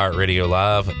edition, Pirate Radio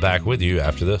Live. Back with you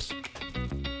after this.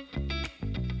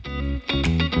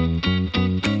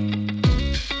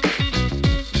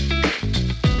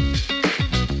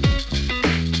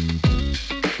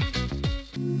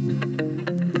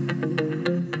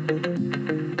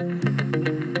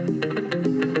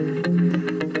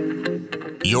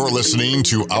 You're listening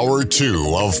to Hour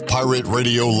 2 of Pirate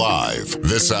Radio Live.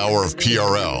 This hour of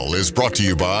PRL is brought to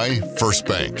you by First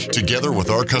Bank. Together with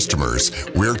our customers,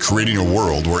 we're creating a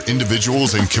world where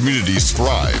individuals and communities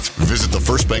thrive. Visit the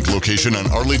First Bank location on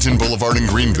Arlington Boulevard in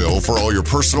Greenville for all your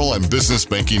personal and business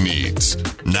banking needs.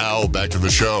 Now, back to the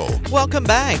show. Welcome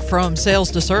back. From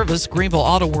sales to service, Greenville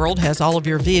Auto World has all of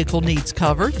your vehicle needs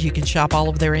covered. You can shop all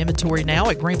of their inventory now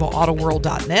at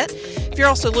greenvilleautoworld.net. If you're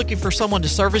also looking for someone to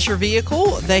service your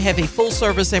vehicle, they have a full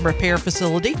service and repair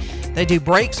facility. They do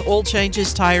brakes, oil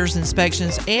changes, tires,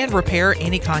 inspections, and repair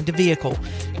any kind of vehicle.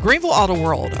 Greenville Auto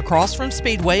World, across from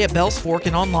Speedway at Bells Fork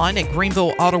and online at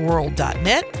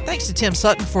greenvilleautoworld.net. Thanks to Tim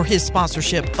Sutton for his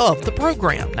sponsorship of the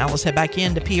program. Now let's head back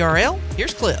into PRL.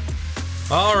 Here's Clip.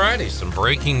 All righty, some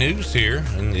breaking news here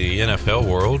in the NFL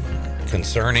world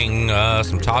concerning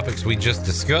some topics we just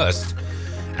discussed.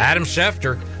 Adam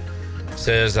Schefter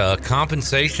says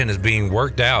compensation is being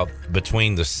worked out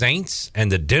between the Saints and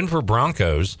the Denver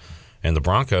Broncos, and the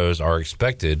Broncos are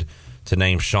expected to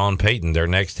name Sean Payton their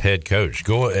next head coach.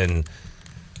 And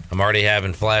I'm already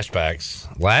having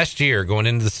flashbacks. Last year, going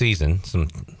into the season, some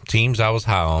teams I was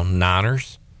high on,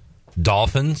 Niners,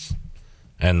 Dolphins,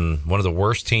 and one of the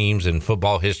worst teams in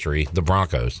football history, the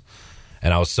Broncos.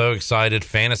 And I was so excited.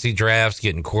 Fantasy drafts,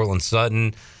 getting Courtland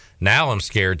Sutton. Now I'm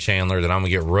scared, Chandler, that I'm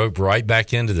going to get roped right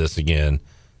back into this again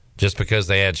just because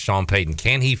they had Sean Payton.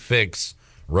 Can he fix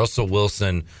Russell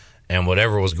Wilson and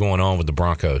whatever was going on with the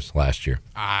Broncos last year?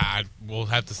 I will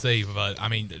have to say, but, I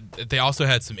mean, they also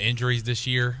had some injuries this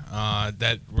year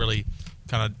that really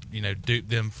kind of, duped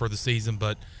them for the season.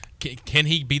 But can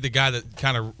he be the guy that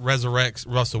kind of resurrects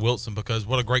Russell Wilson? Because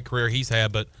what a great career he's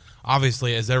had. But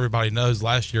obviously, as everybody knows,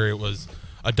 last year it was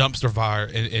a dumpster fire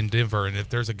in Denver, and if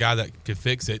there's a guy that could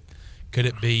fix it, could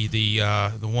it be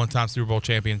the one-time Super Bowl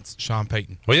champion Sean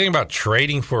Payton? What do you think about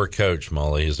trading for a coach,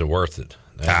 Molly? Is it worth it?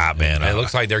 And it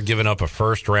looks like they're giving up a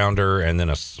first rounder and then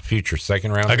a future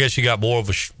second rounder. I guess you got more of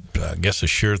a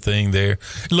sure thing there.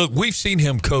 Look, we've seen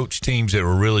him coach teams that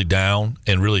were really down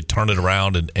and really turn it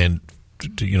around, and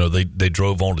they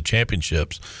drove on to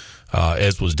championships,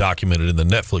 as was documented in the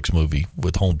Netflix movie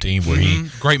with Home Team, where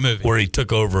great movie, where he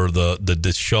took over the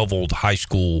disheveled high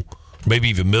school, maybe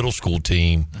even middle school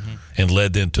team, and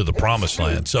led them to the promised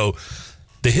land. So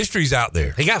the history's out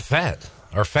there. He got fat.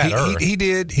 Or fatter. He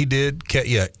did.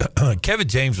 Yeah, Kevin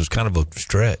James was kind of a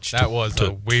stretch. That was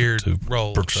a weird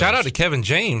role. Shout out to Kevin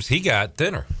James. He got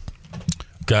thinner.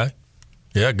 Okay.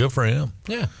 Yeah, good for him.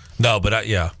 Yeah. No, but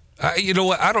you know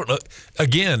what? I don't know.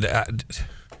 Again,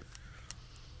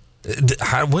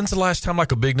 when's the last time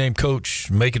like a big name coach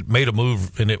made a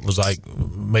move and it was like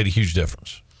made a huge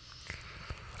difference?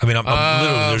 I mean, I'm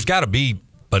literally, there's got to be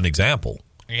an example.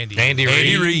 Andy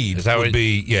Reid would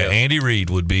be. Yeah, Andy Reid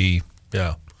would be.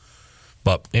 Yeah.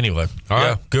 But anyway, all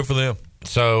right. Good for them.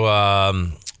 So,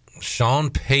 Sean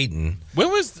Payton. When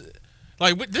was,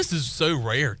 this is so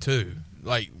rare, too,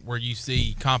 where you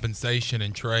see compensation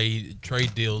and trade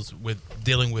deals with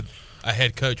dealing with a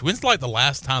head coach. When's, the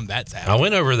last time that's happened? I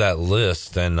went over that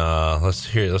list, and let's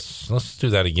do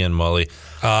that again, Mully.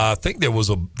 I think there was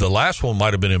the last one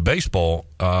might have been in baseball.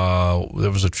 There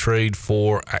was a trade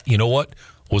for, you know what?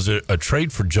 Was it a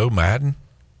trade for Joe Madden?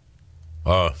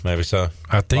 Oh, maybe so.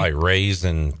 I think like Rays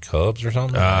and Cubs or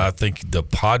something. I think the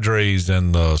Padres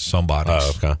and somebody.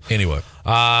 Oh, okay. Anyway,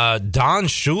 Don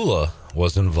Shula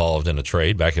was involved in a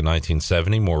trade back in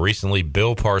 1970. More recently,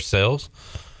 Bill Parcells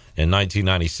in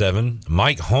 1997.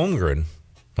 Mike Holmgren,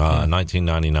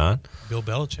 1999. Bill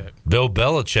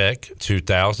Belichick,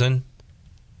 2000.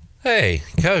 Hey,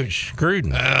 Coach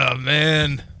Gruden. Oh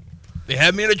man, they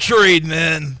had me in a trade,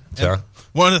 man. Yeah.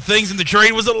 One of the things in the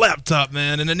trade was a laptop,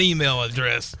 man, and an email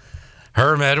address.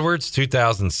 Herm Edwards,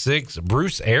 2006.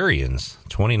 Bruce Arians,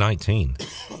 2019.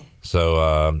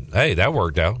 So, hey, that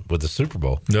worked out with the Super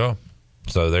Bowl. Yeah.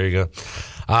 So there you go.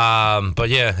 But,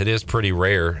 yeah, it is pretty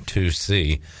rare to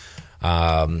see.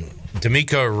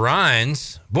 D'Amico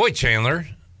Ryans. Boy, Chandler.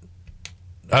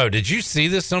 Oh, did you see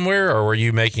this somewhere, or were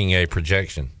you making a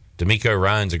projection? D'Amico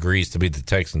Ryans agrees to be the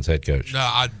Texans head coach. No,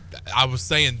 I was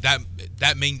saying that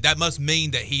must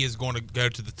mean that he is going to go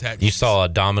to the Texans. You saw a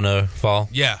domino fall?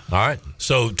 Yeah. All right.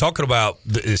 So talking about,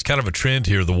 it's kind of a trend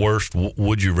here, the worst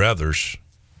would you rathers.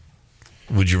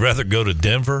 Would you rather go to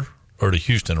Denver or to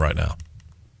Houston right now?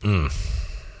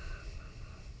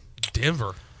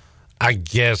 Denver. I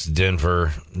guess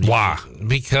Denver. Why?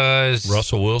 Because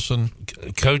Russell Wilson.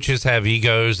 Coaches have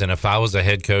egos, and if I was a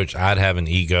head coach, I'd have an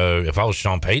ego. If I was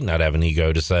Sean Payton, I'd have an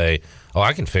ego to say, "Oh,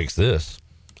 I can fix this.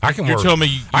 I can work.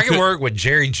 I can work with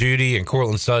Jerry Jeudy and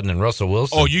Cortland Sutton and Russell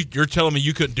Wilson." Oh, you're telling me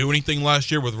you couldn't do anything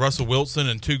last year with Russell Wilson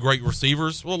and two great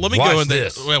receivers? Well, let me go in there.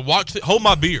 Well, watch it. Hold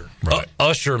my beer. Right.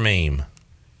 Usher meme.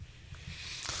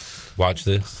 Watch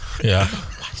this. Yeah.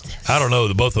 I don't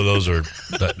know. Both of those are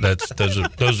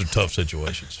those are tough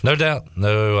situations. No doubt.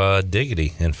 No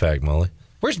diggity. In fact, Mully.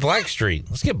 Where's Blackstreet?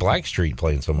 Let's get Blackstreet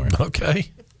playing somewhere. Okay.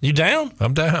 You down?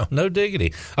 I'm down. No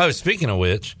diggity. Oh, speaking of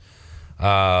which, you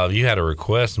had a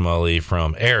request, Mully,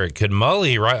 from Eric. Could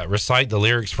Mully recite the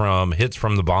lyrics from "Hits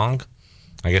from the Bong"?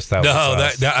 I guess that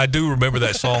was that I do remember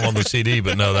that song on the CD,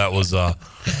 but no, that was all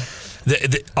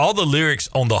the lyrics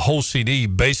on the whole CD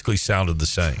basically sounded the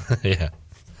same. Yeah.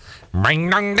 Ring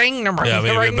dong ding, hit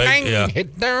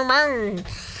the bong.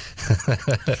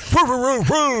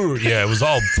 Yeah, it was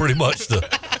all pretty much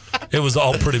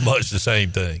the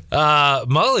same thing.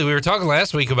 Mully, we were talking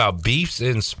last week about beefs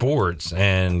in sports,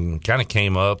 and kind of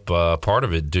came up part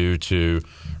of it due to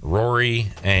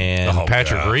Rory and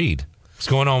Patrick Reed. What's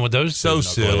going on with those? So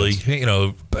silly, you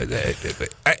know.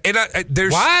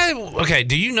 There's why? Okay,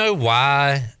 do you know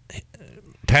why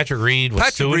Patrick Reed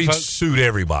was sued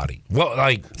everybody? Well,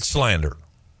 like slander.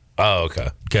 Oh, okay.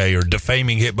 Okay, or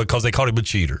defaming him because they called him a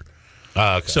cheater.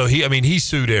 Okay. So he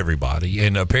sued everybody,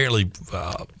 and apparently,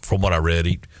 from what I read,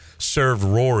 he served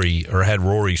Rory or had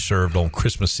Rory served on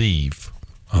Christmas Eve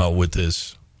with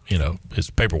his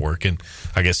paperwork and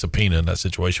I guess subpoena in that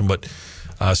situation. But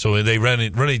so they run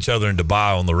each other in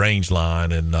Dubai on the range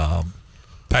line, and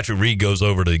Patrick Reed goes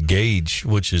over to Gage,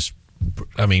 which is,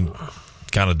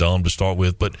 kind of dumb to start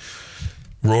with, but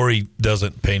Rory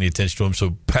doesn't pay any attention to him,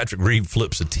 so Patrick Reed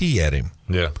flips a tee at him.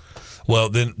 Yeah. Well,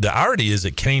 then the irony is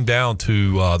it came down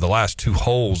to the last two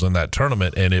holes in that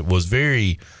tournament, and it was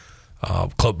very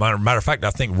close. Matter of fact, I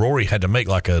think Rory had to make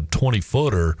like a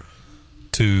 20-footer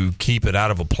to keep it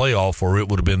out of a playoff, or it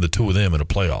would have been the two of them in a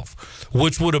playoff,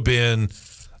 which would have been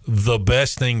the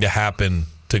best thing to happen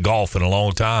to golf in a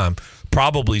long time,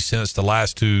 probably since the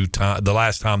last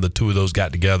time the two of those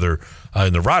got together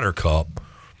in the Ryder Cup,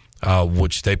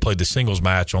 which they played the singles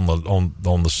match on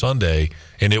the Sunday,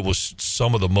 and it was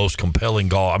some of the most compelling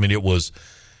golf. I mean, it was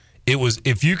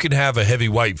if you can have a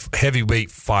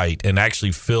heavyweight fight and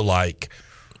actually feel like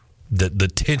the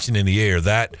tension in the air,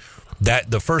 that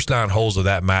the first 9 holes of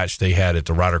that match they had at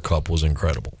the Ryder Cup was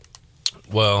incredible.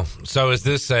 Well, so is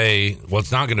this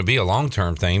it's not going to be a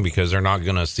long-term thing because they're not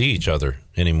going to see each other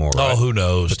anymore, right? Oh, who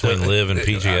knows? Between Liv and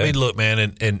PGA. I mean, look,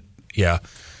 man, and yeah,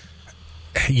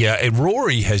 and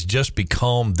Rory has just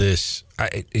become this,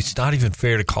 it's not even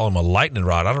fair to call him a lightning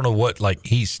rod. I don't know what, like,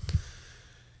 he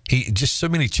just so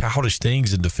many childish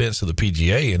things in defense of the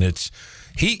PGA, and it's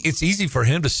easy for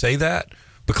him to say that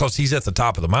because he's at the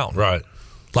top of the mountain. Right.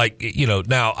 Like,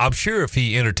 now I'm sure if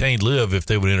he entertained Liv, if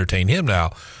they would entertain him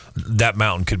now, that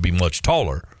mountain could be much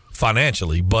taller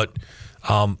financially. But,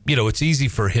 it's easy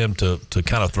for him to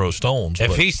kind of throw stones.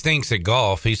 If he stinks at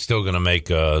golf, he's still going to make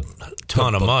a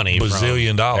ton of money.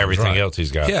 Bazillion dollars. Everything else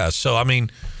he's got. Yeah. So, I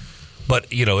mean, but,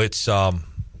 it's, I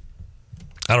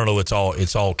don't know, it's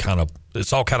all kind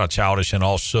of childish and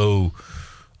also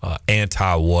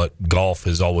anti what golf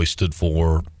has always stood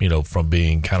for, from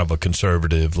being kind of a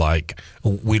conservative, like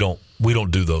we don't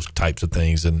do those types of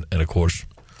things. And of course,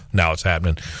 now it's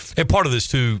happening. And part of this,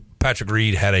 too, Patrick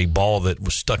Reed had a ball that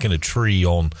was stuck in a tree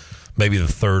on maybe the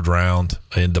 3rd round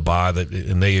in Dubai,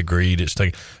 and they agreed it's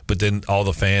stuck. But then all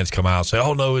the fans come out and say,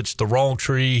 oh, no, it's the wrong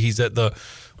tree. He's at the –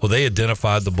 well, they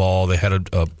identified the ball. They had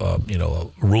a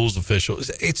rules official.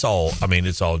 It's all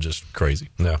just crazy.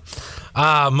 Yeah.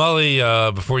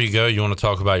 Mully, before you go, you want to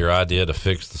talk about your idea to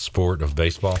fix the sport of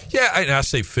baseball? Yeah, I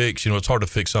say fix. It's hard to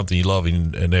fix something you love,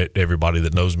 and everybody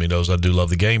that knows me knows I do love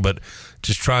the game, but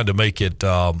just trying to make it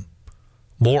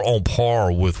more on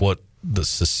par with what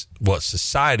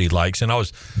society likes. And I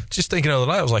was just thinking the other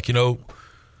night, I was like,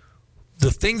 the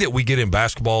thing that we get in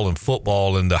basketball and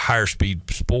football and the higher speed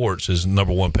sports is,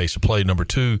 number one, pace of play. Number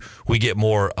two, we get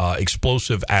more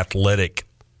explosive athletic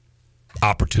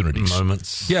opportunities.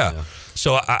 Moments. Yeah.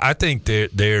 So I think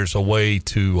there's a way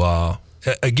to,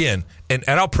 again, and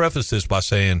I'll preface this by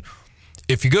saying,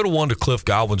 if you go to one of Cliff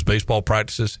Godwin's baseball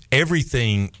practices,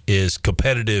 everything is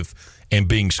competitive and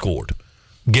being scored.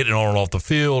 Getting on and off the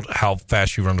field, how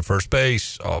fast you run to first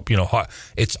base,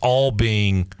 it's all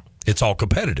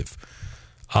competitive.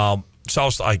 So I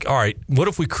was like, all right, what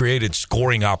if we created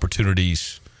scoring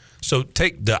opportunities? So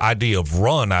take the idea of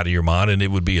run out of your mind, and it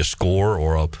would be a score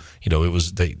or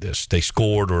they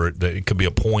scored, or it could be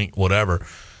a point, whatever.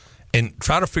 And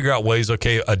try to figure out ways,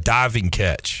 okay, a diving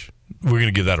catch, we're going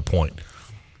to give that a point.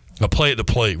 A play at the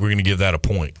plate, we're going to give that a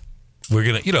point. We're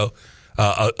going to,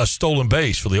 a stolen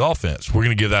base for the offense, we're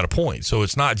going to give that a point. So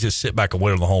it's not just sit back and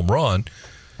wait on the home run.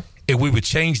 If we would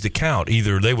change the count,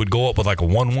 either they would go up with like a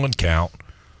 1-1 count,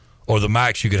 or the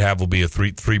max you could have will be a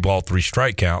 3-ball,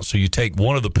 3-strike count. So you take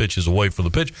one of the pitches away from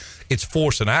the pitch. It's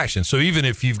force and action. So even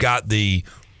if you've got the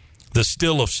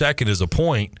steal of second as a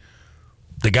point,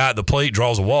 the guy at the plate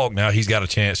draws a walk. Now he's got a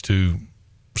chance to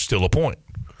steal a point.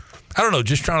 I don't know.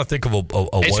 Just trying to think of a way.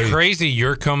 It's crazy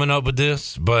you're coming up with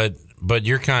this, but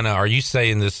you're kind of. Are you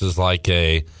saying this is like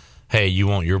a? Hey, you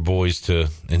want your boys to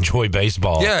enjoy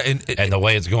baseball? Yeah, and the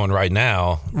way it's going right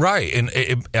now, right?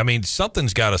 And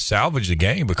something's got to salvage the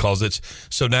game, because it's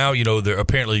so now. They're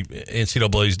apparently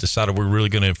NCAA's decided we're really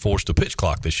going to enforce the pitch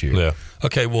clock this year. Yeah.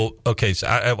 Okay. Well. Okay. So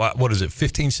what is it?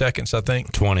 15 seconds, I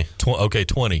think. 20. Okay,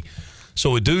 20.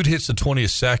 So a dude hits the 20th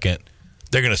second,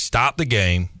 they're going to stop the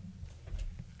game.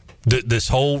 This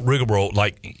whole rigmarole,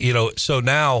 so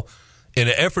now, in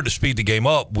an effort to speed the game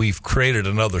up, we've created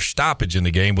another stoppage in the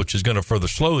game, which is going to further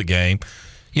slow the game.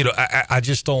 I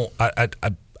just don't.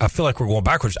 I feel like we're going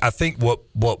backwards. I think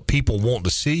what people want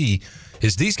to see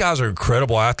is these guys are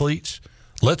incredible athletes.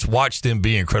 Let's watch them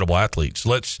be incredible athletes.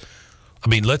 Let's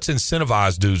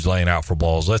incentivize dudes laying out for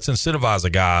balls. Let's incentivize a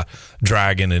guy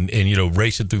dragging and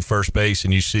racing through first base,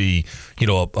 and you see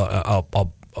a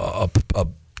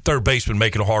third baseman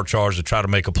making a hard charge to try to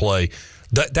make a play.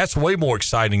 That's way more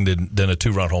exciting than a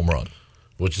 2-run home run.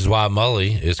 Which is why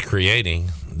Mully is creating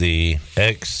the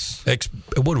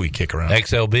what do we kick around?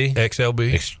 XLB?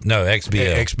 XLB?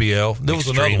 XBL. XBL. There was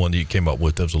another one that you came up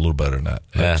with that was a little better than that.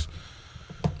 Yeah.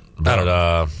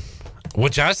 But,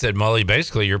 which I said, Mully,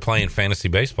 basically you're playing fantasy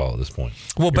baseball at this point.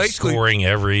 Well, you're basically scoring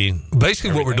everything.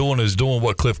 What we're doing is doing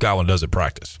what Cliff Godwin does at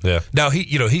practice. Yeah. Now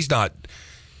he's not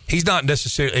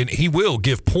necessarily, and he will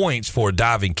give points for a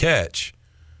diving catch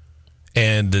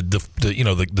and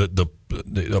the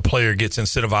a player gets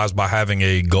incentivized by having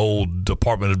a gold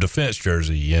Department of Defense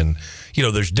jersey, and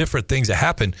there's different things that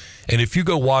happen. And if you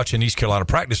go watch an East Carolina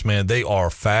practice, man, they are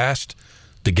fast.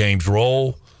 The games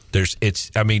roll.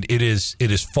 It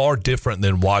is far different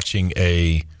than watching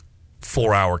a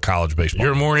 4-hour college baseball.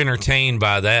 You're more entertained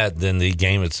by that than the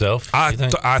game itself.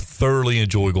 I thoroughly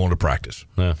enjoy going to practice.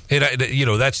 Yeah. And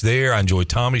that's there. I enjoy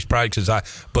Tommy's practices.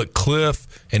 But Cliff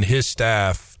and his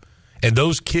staff and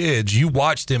those kids, you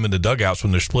watch them in the dugouts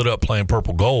when they're split up playing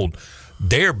purple gold.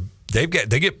 They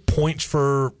get points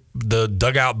for the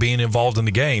dugout being involved in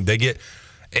the game. They get.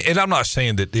 And I'm not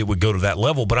saying that it would go to that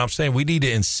level, but I'm saying we need to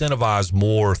incentivize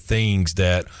more things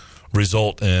that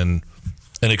result in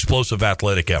an explosive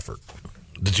athletic effort.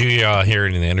 Did you hear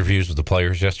any of the interviews with the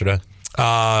players yesterday?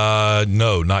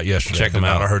 No, not yesterday. Check them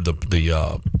out. I heard the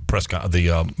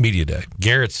media day.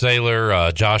 Garrett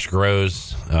Saylor, Josh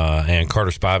Groves, and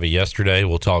Carter Spivey yesterday.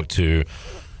 We'll talk to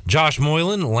Josh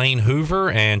Moylan, Lane Hoover,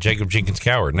 and Jacob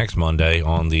Jenkins-Coward next Monday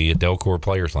on the Delcor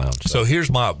Players Lounge. So here's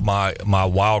my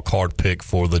wild card pick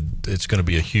it's going to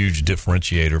be a huge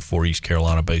differentiator for East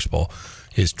Carolina baseball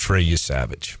is Trey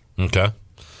Savage. Okay.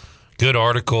 Good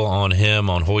article on him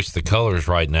on Hoist the Colors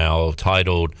right now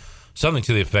titled something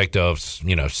to the effect of,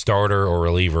 starter or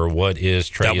reliever. What is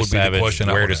Trey Savage?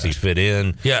 Where does he fit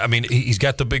in? Yeah, he's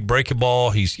got the big breaking ball.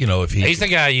 He's he's the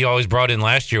guy you always brought in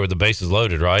last year with the bases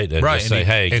loaded, right? And right. Just say,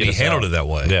 hey, and he handled it that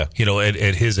way. Yeah.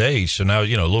 At his age. So now, a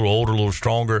little older, a little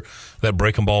stronger, that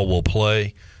breaking ball will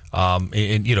play. And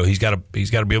he's got to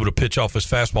be able to pitch off his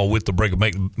fastball with the break,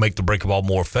 make the breaking ball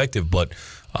more effective. But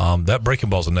that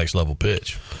breaking ball's the next level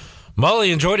pitch.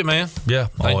 Mully, enjoyed it, man. Yeah,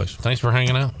 always. Thanks for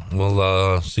hanging out.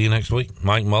 We'll see you next week.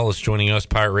 Mike Mullis joining us,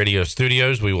 Pirate Radio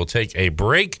Studios. We will take a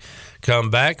break, come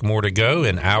back, more to go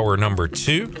in hour number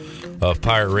 2 of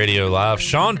Pirate Radio Live.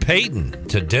 Sean Payton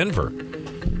to Denver.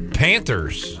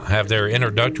 Panthers have their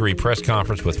introductory press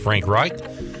conference with Frank Reich.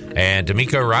 And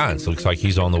D'Amico Ryans looks like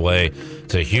he's on the way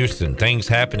to Houston. Things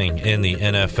happening in the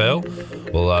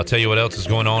NFL. We'll tell you what else is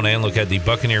going on and look at the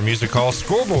Buccaneer Music Hall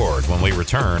scoreboard when we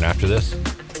return after this.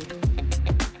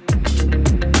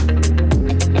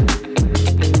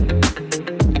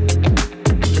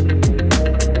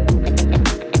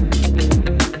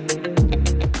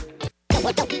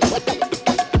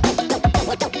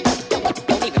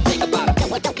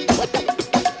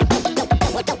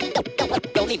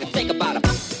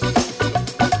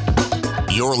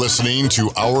 You're listening to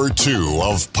Hour 2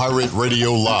 of Pirate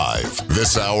Radio Live.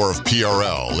 This hour of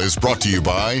PRL is brought to you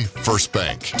by First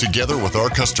Bank. Together with our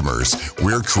customers,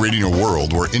 we're creating a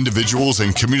world where individuals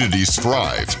and communities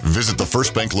thrive. Visit the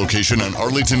First Bank location on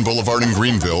Arlington Boulevard in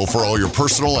Greenville for all your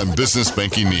personal and business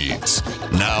banking needs.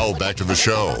 Now, back to the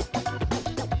show.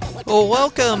 Well,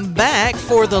 welcome back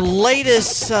for the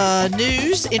latest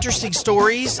news, interesting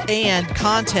stories, and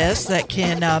contests that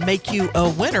can make you a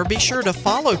winner. Be sure to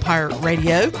follow Pirate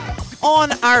Radio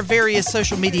on our various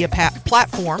social media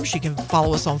platforms. You can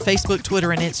follow us on Facebook,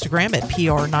 Twitter, and Instagram at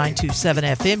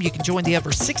PR927FM. You can join the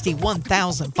over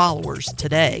 61,000 followers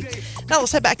today. Now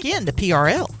let's head back into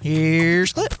PRL.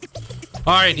 Here's Clip.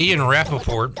 All right, Ian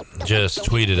Rappaport just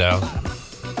tweeted out,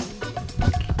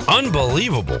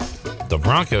 unbelievable. The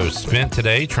Broncos spent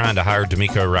today trying to hire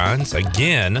D'Amico Ryans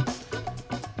again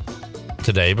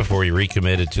today before he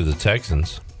recommitted to the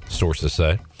Texans, sources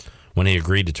say. When he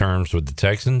agreed to terms with the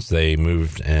Texans, they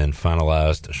moved and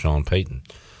finalized Sean Payton.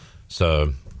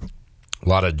 So a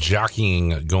lot of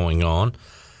jockeying going on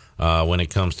when it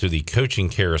comes to the coaching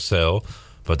carousel.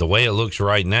 But the way it looks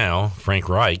right now, Frank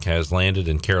Reich has landed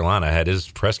in Carolina, had his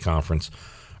press conference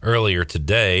earlier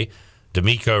today.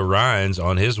 D'Amico Ryans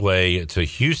on his way to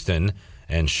Houston,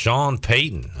 and Sean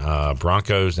Payton,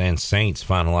 Broncos and Saints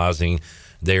finalizing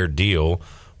their deal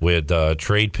with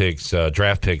trade picks,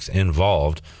 draft picks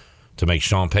involved to make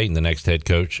Sean Payton the next head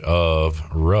coach of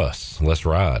Russ. Let's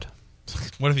ride.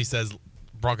 What if he says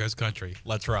Broncos country?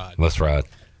 Let's ride. Let's ride.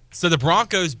 So the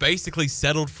Broncos basically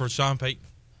settled for Sean Payton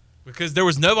because there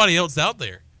was nobody else out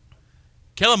there.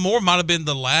 Kellen Moore might have been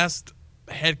the last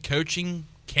head coaching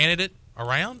candidate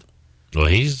around. Well,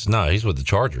 he's with the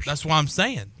Chargers. That's what I'm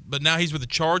saying. But now he's with the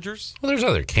Chargers. Well, there's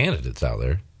other candidates out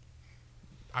there.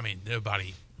 I mean,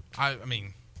 nobody.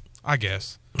 I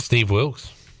guess. Steve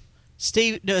Wilkes.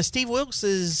 Steve Wilkes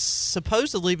is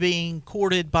supposedly being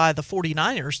courted by the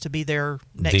 49ers to be their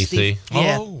next DC.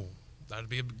 Yeah. Oh, that'd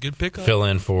be a good pickup. Fill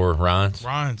in for Ryans.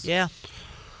 Yeah.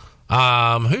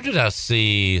 Who did I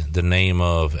see the name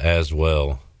of as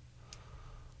well?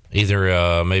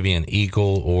 Either maybe an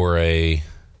Eagle or a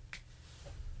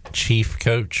Chief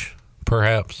coach,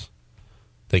 perhaps.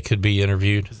 They could be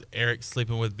interviewed. Is Eric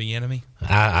sleeping with Bieniemy?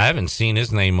 I haven't seen his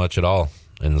name much at all.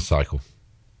 in the cycle.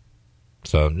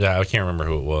 So, yeah, I can't remember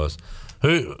who it was.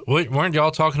 Weren't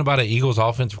y'all talking about an Eagles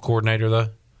offensive coordinator, though?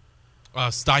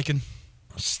 Steichen.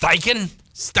 Steichen?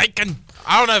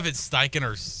 I don't know if it's Steichen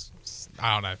or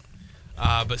I don't know.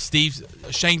 But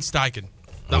Shane Steichen,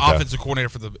 the offensive coordinator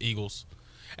for the Eagles.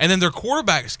 And then their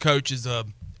quarterbacks coach is a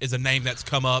name that's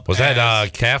come up. Was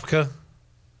that Kafka?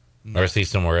 No. Or is he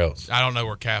somewhere else? I don't know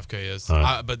where Kafka is.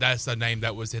 But that's a name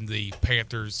that was in the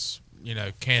Panthers,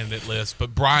 candidate list.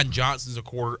 But Brian Johnson's the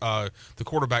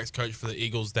quarterbacks coach for the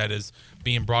Eagles that is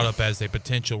being brought up as a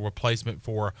potential replacement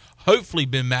for hopefully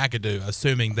Ben McAdoo,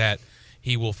 assuming that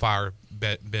he will fire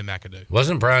Ben McAdoo.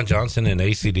 Wasn't Brian Johnson in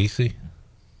AC/DC?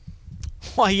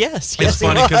 Why, yes. It's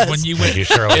funny because when you went,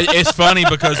 Shirley. It's funny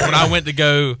because when I went to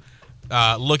go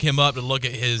look him up to look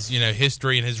at his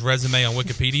history and his resume on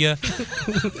Wikipedia,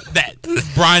 that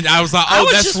Brian, I was like,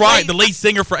 that's right. Waiting. The lead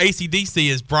singer for AC/DC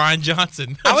is Brian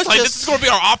Johnson. I was like, this is going to be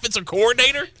our offensive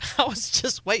coordinator. I was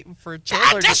just waiting for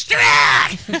Chandler. I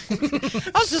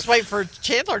was just waiting for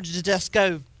Chandler to just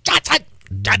go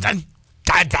Johnson.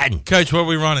 Coach, what are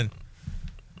we running?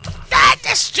 Run the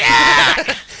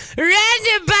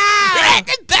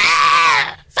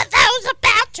bar for those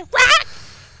about to rock.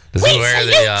 Does he wear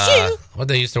the what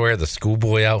they used to wear, the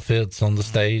schoolboy outfits on the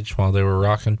stage while they were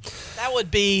rocking? That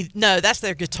would be that's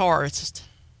their guitarist.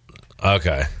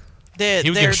 Okay.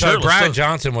 So Brian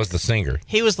Johnson was the singer.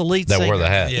 He was the lead singer. That wore the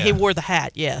hat. Yeah. He wore the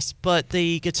hat, yes. But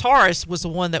the guitarist was the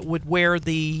one that would wear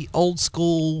the old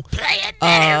school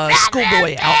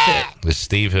schoolboy outfit. Is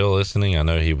Steve Hill listening? I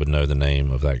know he would know the name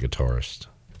of that guitarist.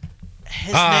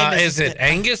 His name is it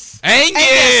Angus?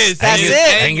 Angus! That's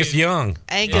it. Angus Young.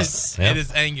 Angus. Yeah. It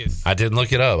is Angus. I didn't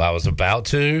look it up. I was about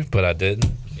to, but I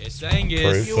didn't. It's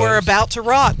Angus. You were about to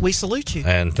rock. We salute you.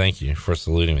 And thank you for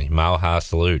saluting me. Mile High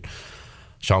Salute.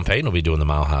 Sean Payton will be doing the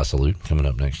Mile High Salute coming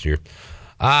up next year.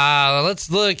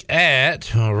 Let's look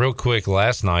at, real quick,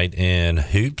 last night in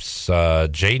hoops.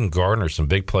 Jaden Gardner, some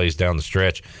big plays down the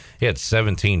stretch. He had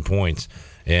 17 points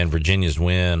in Virginia's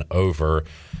win over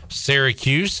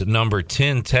Syracuse. Number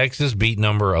 10 Texas beat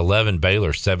number 11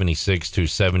 Baylor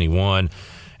 76-71.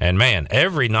 And, man,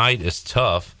 every night is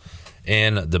tough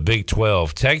in the Big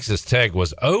 12. Texas Tech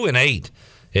was 0-8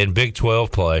 in Big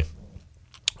 12 play.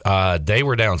 They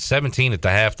were down 17 at the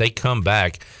half. They come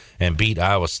back and beat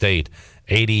Iowa State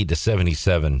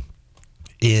 80-77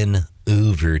 in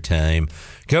overtime.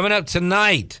 Coming up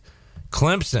tonight,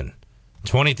 Clemson,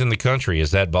 20th in the country,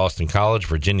 is at Boston College.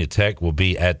 Virginia Tech will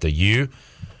be at the U.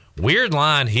 Weird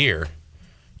line here.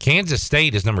 Kansas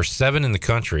State is number 7 in the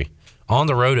country, on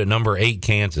the road at number 8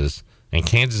 Kansas, and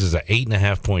Kansas is an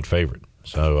 8.5-point favorite.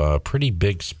 So a pretty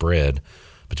big spread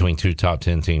between two top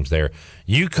 10 teams there.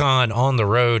 UConn on the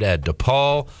road at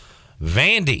DePaul.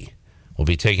 Vandy will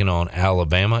be taking on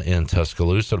Alabama in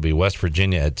Tuscaloosa. It'll be West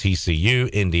Virginia at TCU,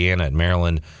 Indiana at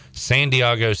Maryland, San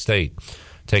Diego State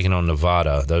taking on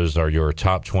Nevada. Those are your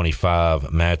top 25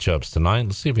 matchups tonight.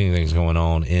 Let's see if anything's going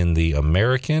on in the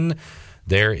American.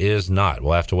 There is not.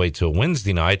 We'll have to wait till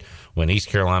Wednesday night when East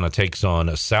Carolina takes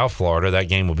on South Florida. That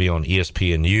game will be on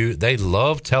ESPNU. They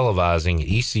love televising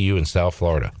ECU in South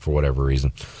Florida for whatever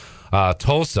reason.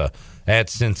 Tulsa at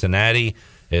Cincinnati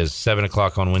is 7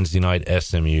 o'clock on Wednesday night.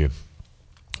 SMU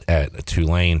at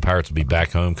Tulane. Pirates will be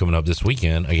back home coming up this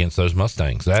weekend against those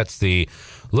Mustangs. That's the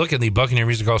look at the Buccaneer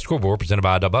Music Hall scoreboard presented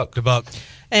by DeBuck.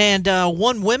 And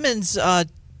one women's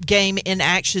game in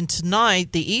action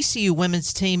tonight. The ECU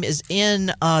women's team is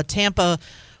in Tampa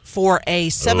for a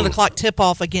 7 o'clock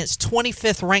tip-off against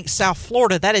 25th ranked South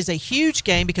Florida. That is a huge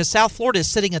game because South Florida is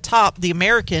sitting atop the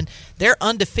American. They're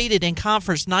undefeated in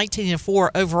conference,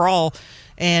 19-4 overall.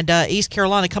 And East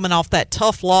Carolina coming off that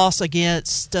tough loss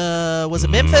against, was it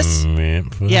Memphis?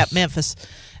 Yeah, Memphis.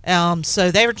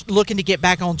 So they're looking to get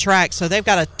back on track. So they've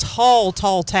got a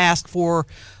tall task for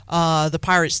the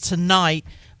Pirates tonight.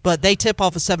 But they tip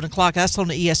off at 7 o'clock. That's on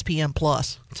the ESPN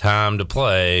Plus. Time to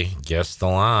play. Guess the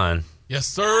line. Yes,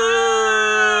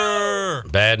 sir.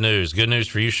 Bad news. Good news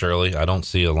for you, Shirley. I don't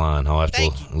see a line. I'll have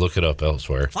to look it up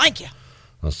elsewhere. Thank you.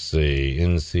 Let's see.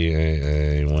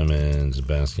 NCAA women's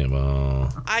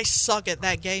basketball. I suck at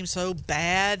that game so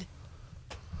bad.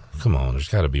 Come on. There's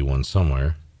got to be one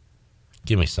somewhere.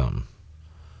 Give me something.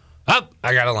 Up.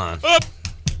 I got a line. Up.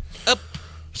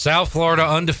 South Florida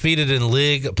undefeated in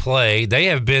league play. They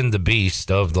have been the beast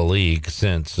of the league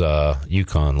since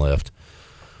UConn left.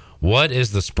 What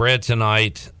is the spread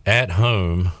tonight at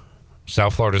home?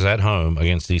 South Florida's at home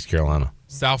against East Carolina.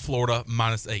 South Florida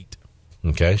 -8.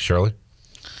 Okay, Shirley?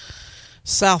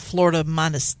 South Florida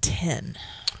 -10.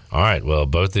 All right, well,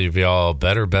 both of y'all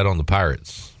better bet on the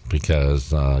Pirates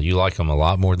because you like them a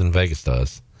lot more than Vegas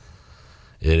does.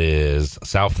 It is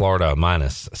South Florida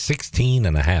minus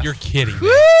 16.5. You're kidding me. Woo!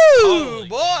 Oh,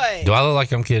 boy. Do I look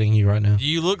like I'm kidding you right now?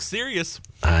 You look serious.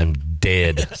 I'm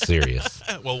dead serious.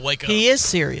 Well, wake up. He is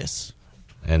serious.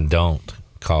 And don't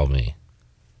call me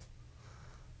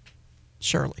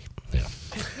Shirley. Yeah.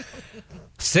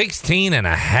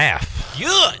 16.5.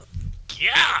 Good.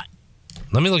 God.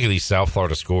 Let me look at these South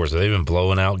Florida scores. Have they been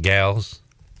blowing out gals?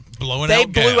 They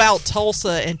blew out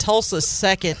Tulsa, and Tulsa's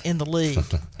second in the league.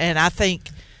 And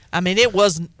it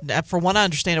was, from what I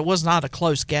understand, it was not a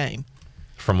close game.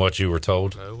 From what you were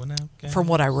told? From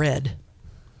what I read.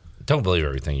 Don't believe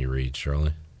everything you read,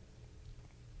 Shirley.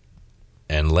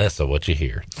 And less of what you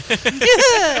hear.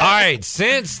 All right,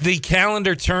 since the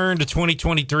calendar turned to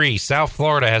 2023, South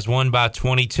Florida has won by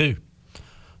 22,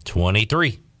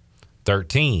 23,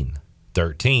 13,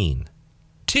 13,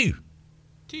 2,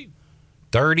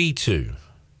 32.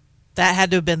 That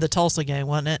had to have been the Tulsa game,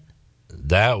 wasn't it?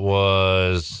 That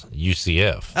was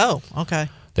UCF. Oh, okay.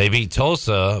 They beat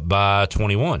Tulsa by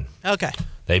 21. Okay.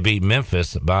 They beat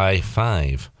Memphis by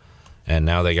 5. And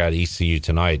now they got ECU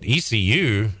tonight.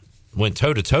 ECU went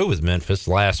toe-to-toe with Memphis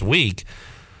last week.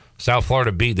 South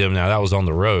Florida beat them. Now, that was on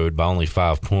the road by only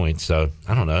 5 points. So,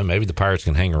 I don't know. Maybe the Pirates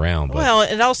can hang around. But. Well,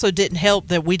 it also didn't help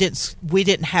that we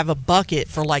didn't have a bucket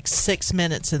for like 6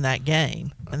 minutes in that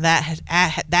game. And that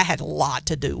had a lot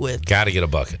to do with. Got to get a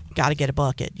bucket. Got to get a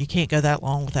bucket. You can't go that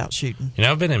long without shooting. You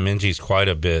know, I've been in Minji's quite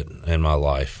a bit in my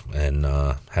life and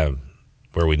have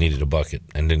where we needed a bucket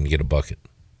and didn't get a bucket.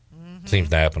 Mm-hmm. Seems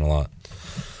to happen a lot.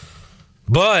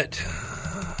 But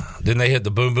then they hit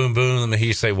the boom, boom, boom. Let me hear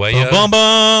you say, way up. Boom,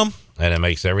 boom. And it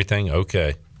makes everything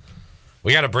okay.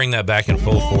 We got to bring that back in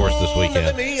full force this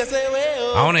weekend.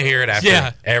 I want to hear it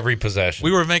after every possession.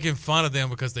 We were making fun of them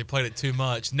because they played it too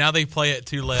much. Now they play it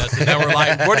too less. And now we're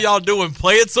like, what are y'all doing?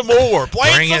 Play it some more. Play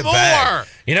it some more. Back.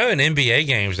 You know, in NBA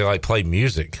games, they play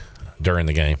music during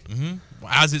the game. Mm-hmm.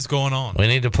 As it's going on. We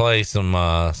need to play some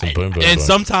boom, boom, boom. And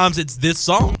sometimes it's this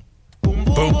song. Boom,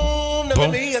 boom,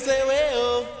 boom.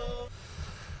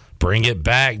 Bring it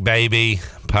back, baby.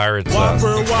 Pirates.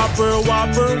 Whopper.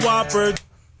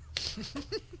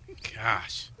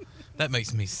 Gosh, that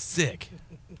makes me sick.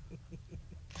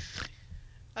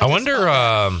 I wonder.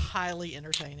 Highly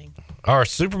entertaining. Are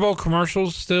Super Bowl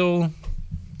commercials still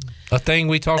a thing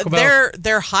we talk about?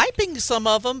 They're hyping some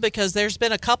of them because there's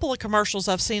been a couple of commercials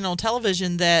I've seen on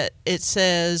television that it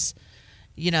says,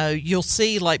 you'll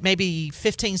see like maybe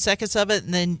 15 seconds of it,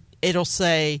 and then it'll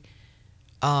say,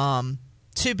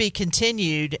 to be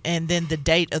continued, and then the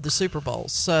date of the Super Bowl.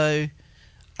 So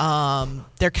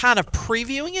they're kind of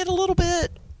previewing it a little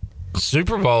bit.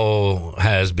 Super Bowl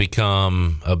has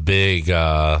become a big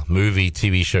movie,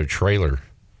 TV show trailer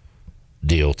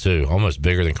deal, too. Almost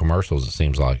bigger than commercials, it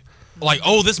seems like. Like,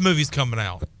 oh, this movie's coming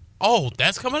out. Oh,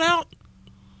 that's coming out?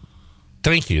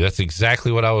 Thank you. That's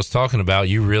exactly what I was talking about.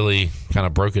 You really kind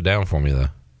of broke it down for me, though.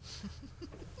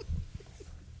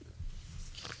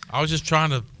 I was just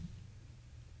trying to...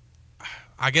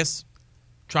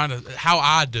 how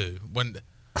I do when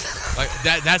like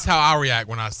that's how I react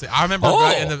when I see. I remember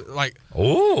right in the like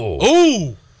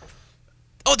oh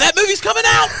that movie's coming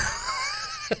out.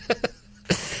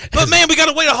 But man, we got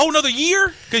to wait a whole nother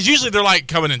year because usually they're like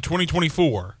coming in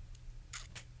 2024.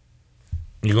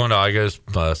 You going to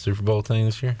Igo's Super Bowl thing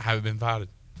this year? I haven't been invited.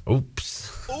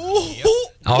 Oops.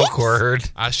 Awkward.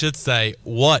 I should say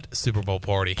what Super Bowl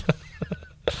party.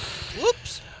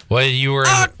 Whoops. Well, you were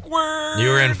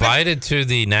invited to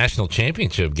the national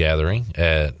championship gathering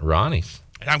at Ronnie's.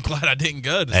 And I'm glad I didn't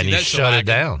go. And you shut it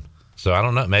down. So I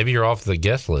don't know. Maybe you're off the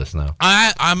guest list now.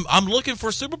 I'm looking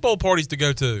for Super Bowl parties to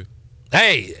go to.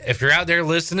 Hey, if you're out there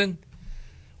listening,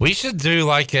 we should do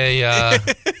like a.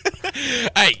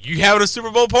 Hey, you having a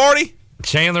Super Bowl party?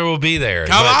 Chandler will be there.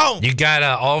 Come on. You got to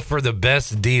offer the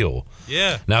best deal.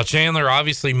 Yeah. Now, Chandler,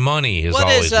 obviously, money is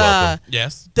always welcome.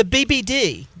 Yes. The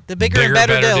BBD. The bigger and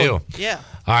better deal. Yeah.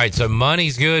 All right, so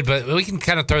money's good, but we can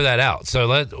kind of throw that out.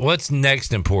 So what's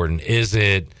next important? Is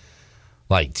it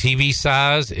like TV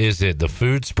size? Is it the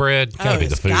food spread? Gotta be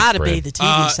the food spread. It's got to be the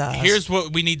TV size. Here's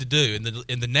what we need to do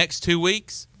in the next 2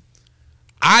 weeks.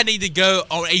 I need to go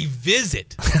on a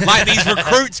visit. Like these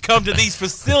recruits come to these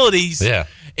facilities. Yeah.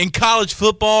 In college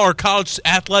football or college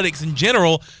athletics in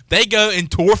general, they go and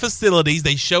tour facilities.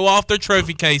 They show off their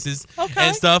trophy cases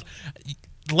and stuff.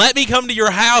 Let me come to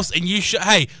your house and you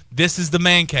hey, this is the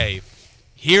man cave.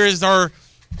 Here is our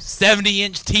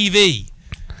 70-inch TV.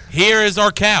 Here is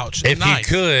our couch. If you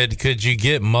could you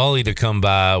get Mully to come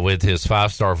by with his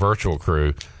 5-star virtual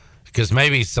crew? Because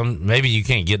maybe you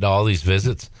can't get to all these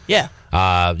visits. Yeah.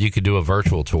 You could do a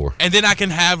virtual tour. And then I can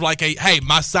have like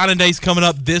my signing day's coming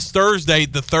up this Thursday,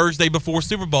 the Thursday before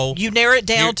Super Bowl. You narrow it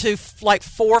down to like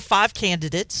 4 or 5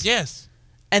 candidates. Yes.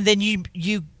 And then you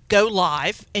go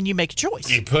live and you make a choice.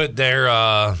 You put their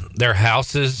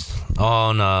houses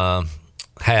on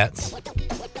hats,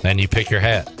 and you pick your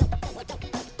hat.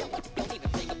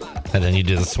 And then you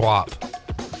do the swap.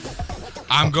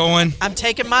 I'm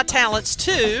taking my talents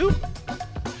to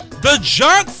the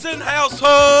Johnson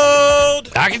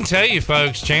household. I can tell you,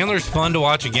 folks, Chandler's fun to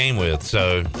watch a game with,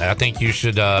 so I think you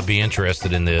should be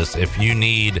interested in this. If you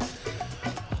need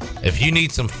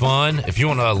some fun, if you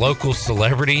want a local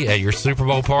celebrity at your Super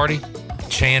Bowl party,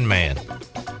 Chan Man.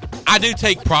 I do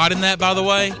take pride in that, by the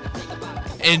way.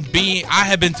 And I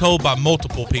have been told by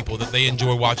multiple people that they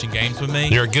enjoy watching games with me.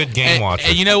 You're a good game watcher.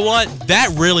 And you know what? That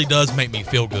really does make me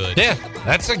feel good. Yeah,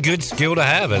 that's a good skill to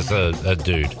have as a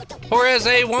dude. Or as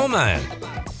a woman.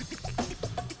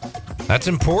 That's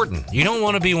important. You don't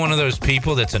want to be one of those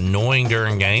people that's annoying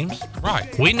during games.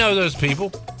 Right. We know those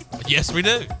people. Yes, we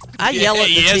do. I yell at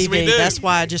the yes, TV. We do. That's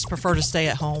why I just prefer to stay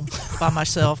at home by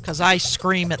myself, because I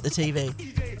scream at the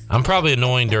TV. I'm probably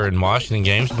annoying during Washington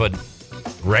games, but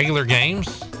regular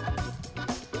games,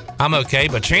 I'm okay.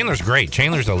 But Chandler's great.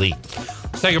 Chandler's elite.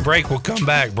 Let's take a break. We'll come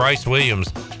back. Bryce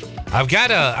Williams. I'm going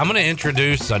to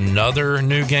introduce another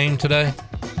new game today.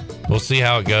 We'll see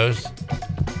how it goes.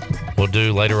 We'll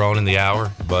do later on in the hour,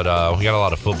 but we got a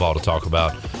lot of football to talk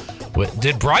about.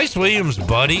 Did Bryce Williams'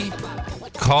 buddy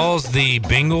cause the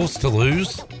Bengals to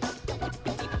lose?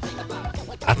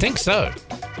 I think so.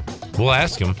 We'll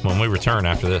ask him when we return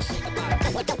after this.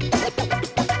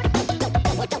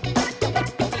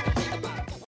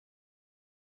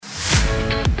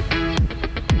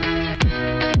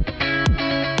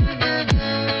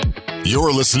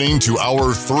 You're listening to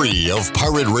Hour 3 of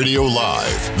Pirate Radio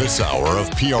Live. This hour of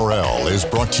PRL is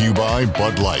brought to you by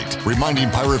Bud Light, reminding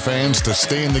Pirate fans to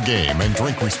stay in the game and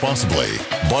drink responsibly.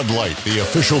 Bud Light, the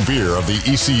official beer of the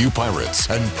ECU Pirates,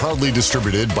 and proudly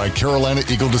distributed by Carolina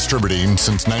Eagle Distributing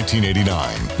since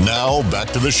 1989. Now, back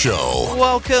to the show.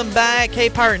 Welcome back. Hey,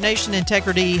 Pirate Nation,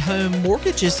 Integrity Home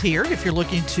Mortgage is here. If you're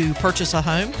looking to purchase a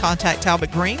home, contact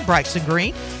Talbot Green, Braxton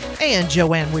Green, and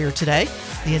Joanne Weir today.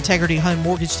 The Integrity Home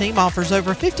Mortgage team offers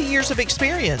over 50 years of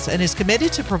experience and is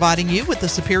committed to providing you with the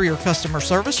superior customer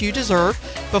service you deserve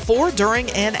before, during,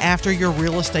 and after your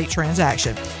real estate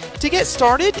transaction. To get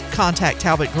started, contact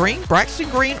Talbot Green, Braxton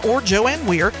Green, or Joanne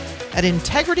Weir at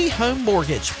Integrity Home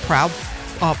Mortgage, proud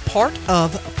part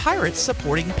of Pirates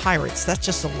supporting Pirates. That's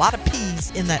just a lot of P's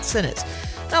in that sentence.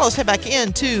 Now let's head back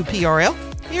into PRL.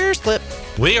 Here's Flip.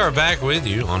 We are back with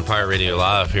you on Pirate Radio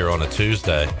Live here on a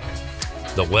Tuesday.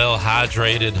 The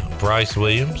well-hydrated Bryce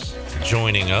Williams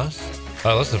joining us.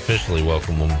 Let's officially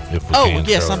welcome him if we can. Oh,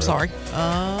 yes, I'm sorry.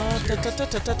 I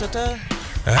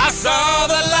saw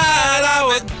the light. I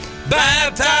was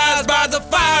baptized by the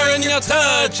fire in your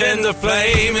touch and the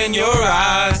flame in your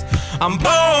eyes. I'm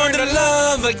born to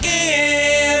love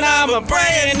again. I'm a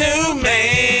brand new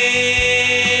man.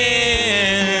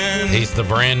 He's the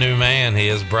brand new man. He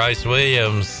is Bryce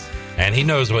Williams, and he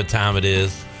knows what time it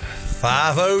is.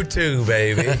 5:02,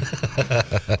 baby.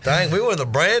 Dang, we went with a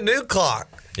brand new clock.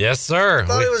 Yes, sir. I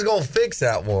thought he was going to fix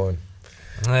that one.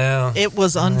 Well, it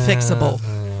was unfixable.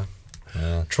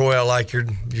 Troy, I like your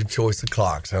choice of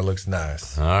clocks. That looks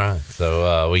nice. All right.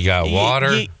 So we got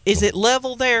water. Is it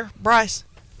level there, Bryce?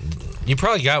 You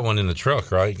probably got one in the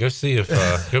truck, right? Go see if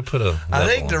go put a. I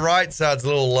think the right side's a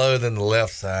little lower than the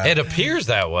left side. It appears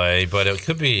that way, but it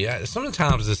could be.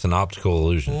 Sometimes it's an optical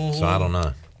illusion, so I don't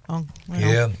know. Oh,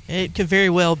 well, it could very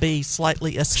well be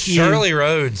slightly askew. Shirley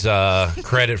Rhodes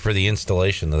credit for the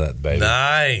installation of that baby.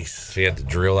 Nice. She had to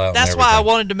drill out. That's why I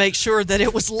wanted to make sure that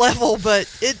it was level, but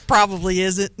it probably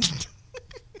isn't.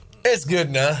 It's good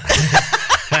enough.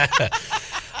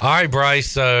 All right, Bryce.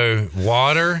 So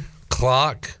water,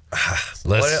 clock.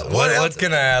 What else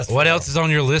can I ask? What else is on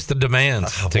your list of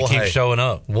demands to keep showing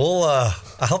up? Well,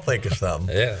 I'll think of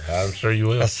something. Yeah, I'm sure you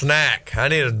will. A snack. I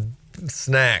need a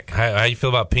snack. How you feel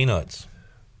about peanuts?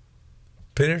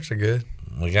 Peanuts are good.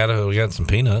 We got some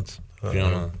peanuts. If you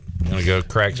wanna go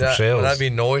crack some shells? Would that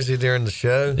be noisy during the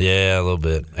show? Yeah, a little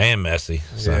bit, and messy.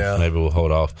 So maybe we'll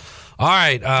hold off. All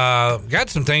right, got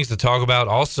some things to talk about.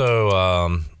 Also,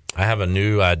 I have a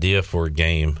new idea for a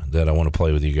game that I want to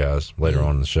play with you guys later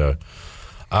on in the show.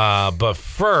 But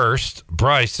first,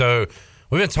 Bryce. So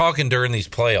we've been talking during these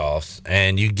playoffs,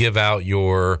 and you give out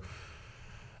your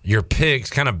picks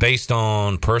kind of based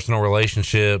on personal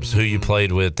relationships, who you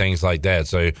played with, things like that.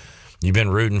 So you've been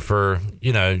rooting for,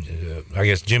 I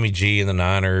guess Jimmy G and the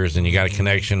Niners, and you got a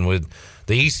connection with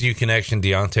the ECU connection,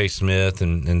 Deontay Smith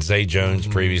and Zay Jones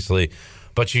previously.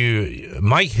 But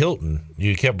Mike Hilton,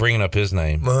 you kept bringing up his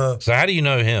name. So how do you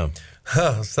know him?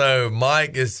 So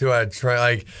Mike is who I train.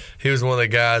 Like, he was one of the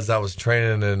guys I was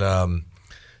training in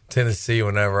Tennessee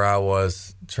whenever I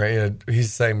was training. He's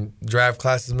the same draft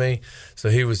class as me, so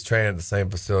he was training at the same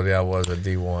facility I was at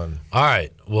D1. All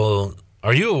right. Well,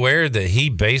 are you aware that he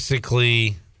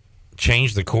basically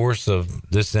changed the course of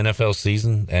this NFL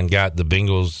season and got the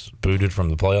Bengals booted from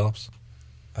the playoffs?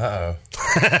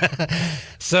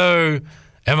 So,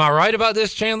 am I right about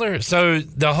this, Chandler? So,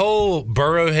 the whole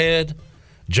Burrowhead,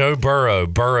 Joe Burrow,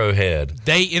 Burrowhead.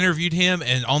 They interviewed him,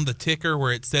 and on the ticker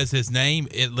where it says his name,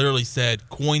 it literally said,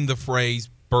 coined the phrase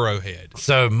Burrowhead.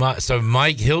 So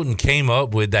Mike Hilton came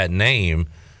up with that name.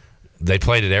 They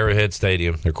played at Arrowhead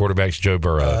Stadium. Their quarterback's Joe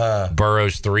Burrow.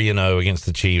 Burrow's 3-0 against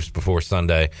the Chiefs before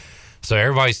Sunday. So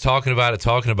everybody's talking about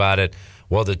it.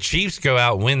 Well, the Chiefs go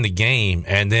out, win the game,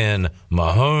 and then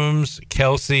Mahomes,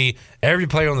 Kelsey, every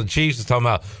player on the Chiefs is talking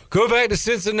about, go back to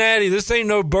Cincinnati. This ain't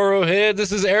no Burrowhead.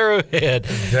 This is Arrowhead.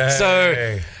 Dang.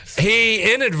 So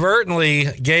he inadvertently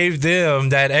gave them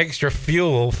that extra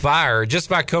fire just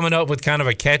by coming up with kind of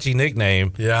a catchy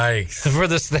nickname. Yikes. For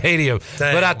the stadium.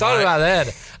 Dang, but I thought Mike. about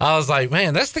that. I was like,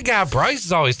 man, that's the guy Bryce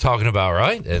is always talking about,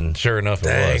 right? And sure enough, it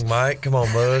was. Dang, Mike. Come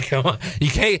on, bud. Come on. You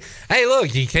can't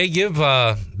give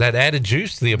that added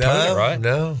juice to the opponent, right?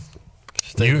 No.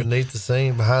 Stay beneath the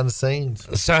scene, behind the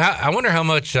scenes. So I wonder how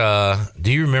much,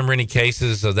 do you remember any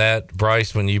cases of that,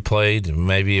 Bryce, when you played?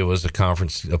 Maybe it was a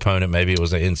conference opponent, maybe it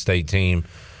was an in-state team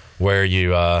where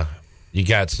you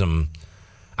got some,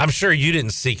 I'm sure you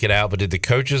didn't seek it out, but did the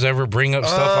coaches ever bring up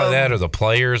stuff like that, or the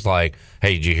players like,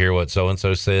 hey, did you hear what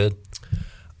so-and-so said?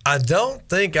 I don't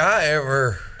think I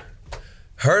ever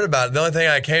heard about it. The only thing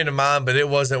that came to mind, but it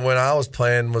wasn't when I was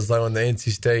playing, was like when the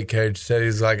NC State coach said he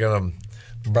was like going to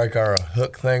break our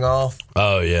hook thing off.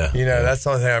 Oh, yeah. That's the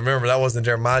only thing I remember. That wasn't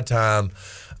during my time.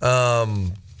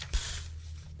 Nothing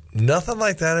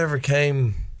like that ever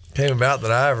came about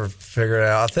that I ever figured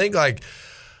out. I think I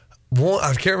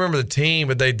can't remember the team,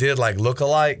 but they did like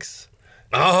lookalikes.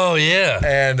 Oh, yeah.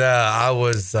 And I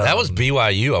was... that was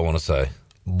BYU, I want to say.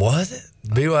 Was it?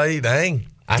 BYU? Dang.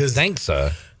 I think so.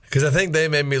 Because I think they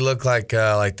made me look like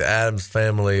the Addams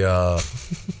Family...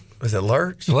 was it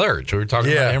Lurch? Lurch. We were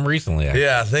talking about him recently. Actually.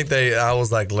 Yeah, I think I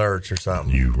was like Lurch or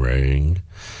something. You rang.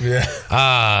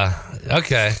 Yeah.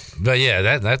 Okay. But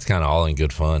yeah, that's kind of all in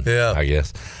good fun. Yeah. I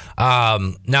guess.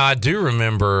 Now I do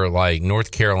remember like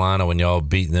North Carolina when y'all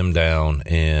beat them down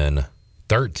in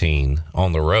 13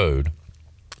 on the road.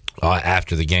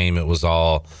 After the game, it was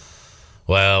all,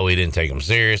 well, we didn't take them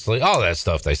seriously. All that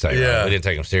stuff they say. Yeah. Right? We didn't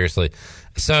take them seriously.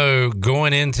 So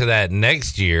going into that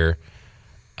next year,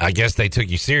 I guess they took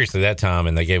you seriously that time,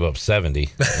 and they gave up 70 in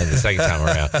the second time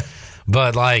around.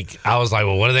 But, I was like,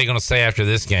 well, what are they going to say after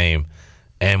this game?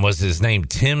 And was his name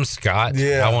Tim Scott,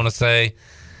 I want to say?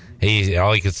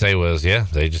 All he could say was,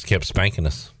 they just kept spanking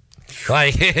us.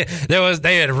 They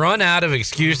had run out of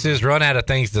excuses, run out of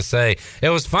things to say. It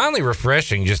was finally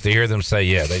refreshing just to hear them say,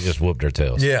 they just whooped their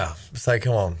tails. Yeah. It's like,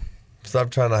 come on.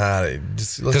 Stop trying to hide it.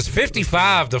 Because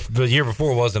 55 the year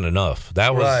before wasn't enough.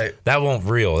 That was right. That wasn't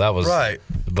real. That was right.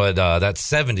 But that's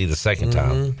 70 the second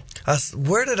time.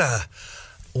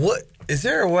 What is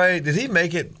there a way? Did he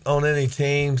make it on any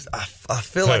teams? I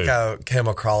feel like I came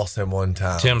across him one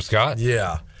time. Tim Scott.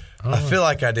 Yeah, I feel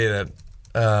like I did it.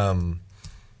 I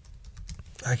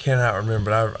cannot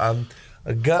remember. I'm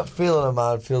a gut feeling of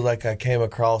mine feels like I came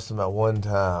across him at one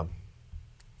time.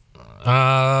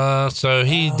 So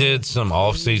he did some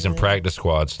off-season practice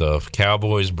squad stuff.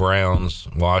 Cowboys, Browns,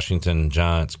 Washington,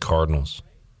 Giants, Cardinals.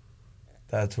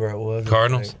 That's where it was.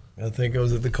 Cardinals? I think it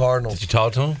was at the Cardinals. Did you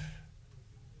talk to him?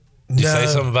 Did you say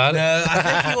something about it? No, I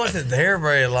think he wasn't there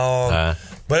very long.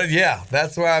 But yeah,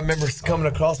 that's where I remember coming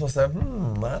across myself.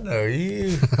 I know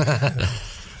you.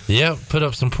 Yeah, put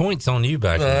up some points on you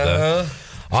back in the day.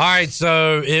 All right,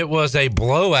 so it was a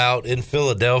blowout in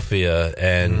Philadelphia,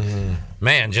 and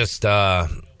man, just a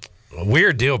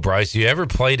weird deal, Bryce. You ever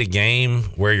played a game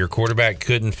where your quarterback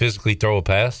couldn't physically throw a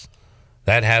pass?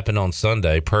 That happened on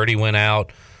Sunday. Purdy went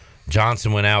out.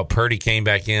 Johnson went out. Purdy came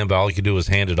back in, but all he could do was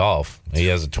hand it off. He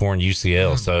has a torn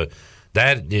UCL, so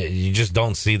that you just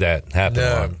don't see that happen.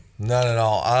 No, not at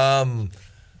all.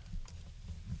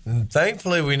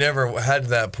 Thankfully, we never had to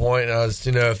that point. I was,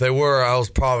 if they were, I was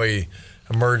probably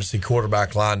emergency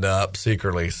quarterback lined up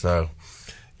secretly. So,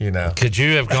 could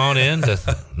you have gone in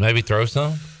to maybe throw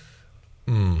some?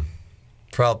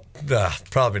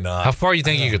 Probably not. How far do you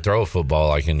think you could throw a football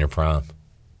like in your prime?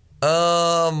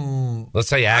 Let's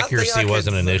say accuracy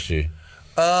wasn't an issue.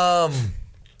 I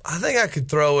think I could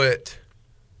throw it.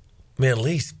 I mean, at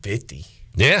least 50.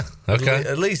 Yeah, okay.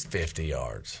 At least 50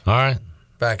 yards. All right.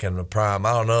 Back in the prime.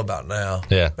 I don't know about now.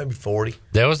 Yeah. Maybe 40.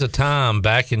 There was a time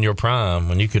back in your prime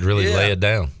when you could really lay it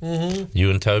down. Mm-hmm. You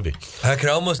and Toby. I could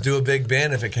almost do a Big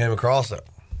Ben if it came across it.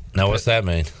 Now, what's that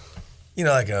mean? You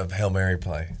know, like a Hail Mary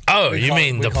play. Oh, you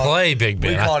mean the play Big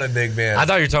Ben. We called it Big Ben. I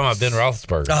thought you were talking about Ben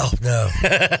Roethlisberger. Oh,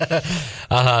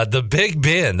 no. The Big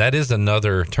Ben, that is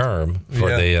another term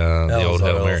for the old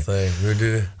Hail Mary. Thing. We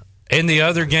do. In the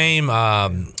other game,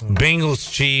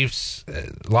 Bengals, Chiefs,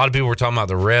 a lot of people were talking about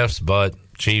the refs, but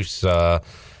Chiefs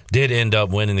did end up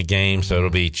winning the game, so it'll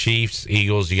be Chiefs,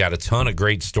 Eagles. You got a ton of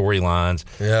great storylines.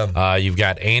 Yeah. You've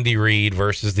got Andy Reid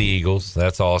versus the Eagles.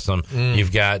 That's awesome.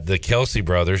 You've got the Kelsey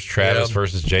brothers, Travis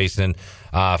versus Jason.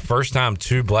 First time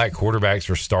two black quarterbacks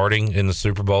are starting in the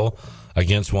Super Bowl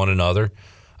against one another.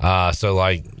 So,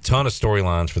 ton of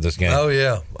storylines for this game. Oh,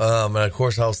 yeah. And, of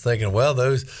course, I was thinking, well,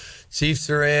 those Chiefs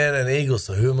are in and Eagles,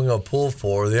 so who am I going to pull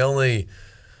for? The only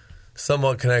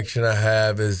somewhat connection I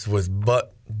have is with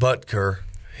Butker.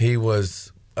 He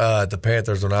was at the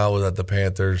Panthers when I was at the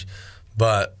Panthers,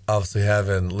 but obviously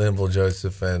having Linval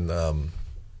Joseph and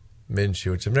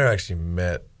Minshew, which I've never actually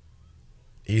met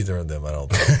either of them, I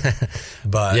don't think.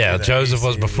 But yeah, Joseph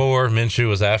was before, Minshew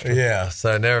was after. Yeah,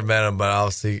 so I never met him, but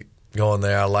obviously going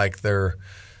there, I like their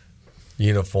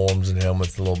uniforms and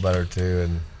helmets a little better too,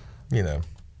 and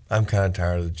I'm kind of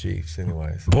tired of the Chiefs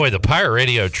anyways. Boy, the Pirate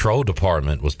Radio troll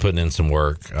department was putting in some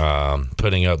work,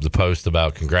 putting up the post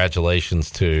about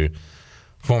congratulations to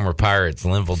former Pirates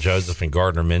Linval Joseph and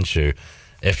Gardner Minshew.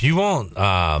 If you want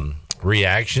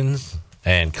reactions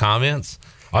and comments,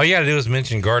 all you got to do is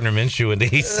mention Gardner Minshew and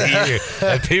ECU,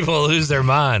 and people will lose their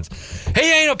minds. He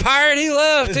ain't a Pirate. He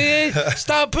left. He ain't.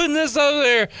 Stop putting this over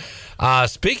there.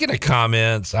 Speaking of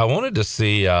comments, I wanted to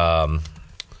see...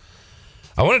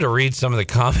 I wanted to read some of the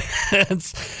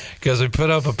comments because we put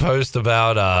up a post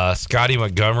about Scotty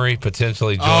Montgomery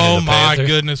potentially joining the Panthers. Oh, my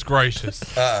goodness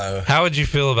gracious. Uh-oh. How would you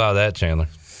feel about that, Chandler?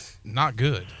 Not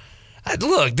good.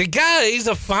 Look, the guy, he's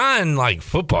a fine,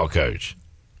 football coach.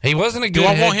 He wasn't a good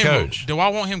head coach. Do I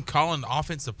want him calling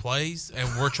offensive plays and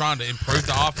we're trying to improve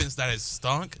the offense that has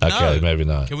stunk? Okay, no. maybe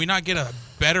not. Can we not get a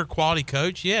better quality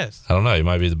coach? Yes. I don't know. He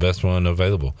might be the best one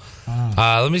available.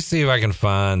 Let me see if I can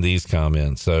find these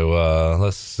comments. So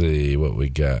let's see what we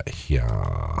got here.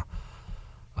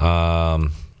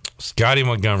 Scotty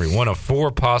Montgomery, one of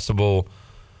four possible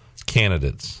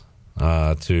candidates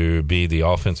to be the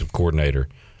offensive coordinator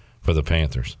for the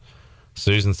Panthers.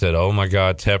 Susan said, "Oh my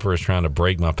God, Tepper is trying to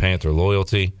break my Panther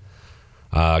loyalty."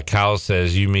 Kyle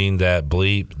says, "You mean that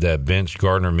bleep that benched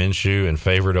Gardner Minshew in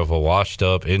favor of a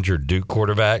washed-up, injured Duke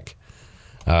quarterback?"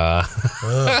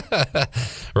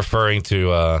 Referring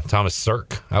to Thomas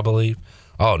Sirk, I believe.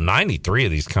 Oh, 93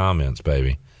 of these comments,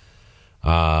 baby.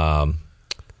 Mike,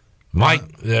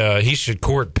 he should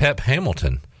court Pep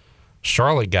Hamilton,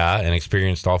 Charlotte guy and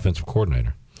experienced offensive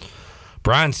coordinator.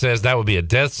 Brian says that would be a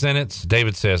death sentence.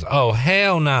 David says, "Oh,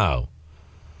 hell no."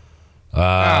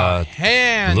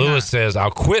 Lewis says,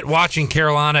 "I'll quit watching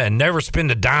Carolina and never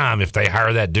spend a dime if they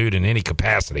hire that dude in any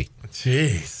capacity."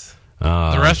 Jeez.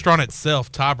 The restaurant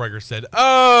itself, Tiebreaker, said,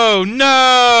 "Oh,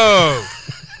 no."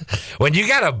 When you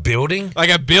got a building,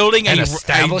 an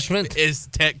establishment is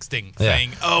texting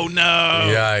saying, "Oh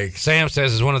no!" Yikes. Sam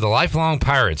says, "As one of the lifelong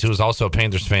Pirates who is also a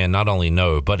Panthers fan, not only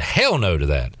no, but hell no to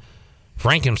that.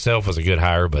 Frank himself was a good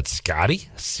hire, but Scotty,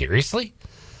 seriously?"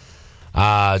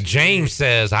 James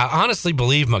says, "I honestly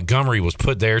believe Montgomery was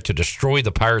put there to destroy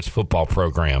the Pirates football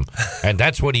program, and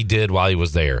that's what he did while he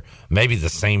was there. Maybe the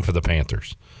same for the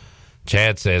Panthers."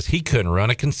 Chad says he couldn't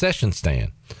run a concession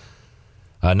stand.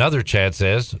 Another Chad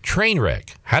says, "Train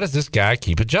wreck. How does this guy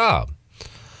keep a job?"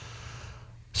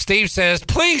 Steve says,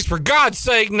 "Please, for God's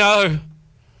sake, no."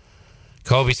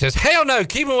 Colby says, "Hell no.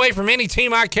 Keep him away from any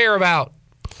team I care about."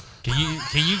 Can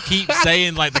you keep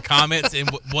saying the comments and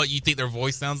what you think their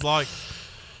voice sounds like?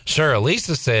 Sure.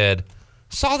 Lisa said,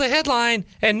 "Saw the headline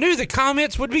and knew the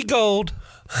comments would be gold."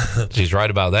 She's right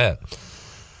about that.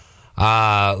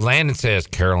 Landon says,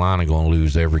 "Carolina going to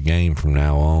lose every game from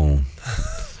now on."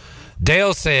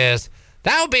 Dale says,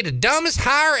 "That would be the dumbest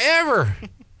hire ever."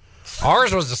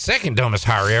 Ours was the second dumbest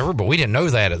hire ever, but we didn't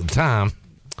know that at the time.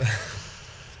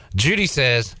 Judy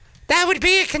says, "That would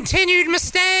be a continued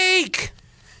mistake."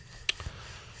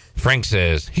 Frank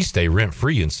says, "He stay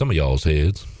rent-free in some of y'all's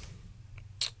heads."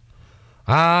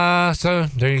 So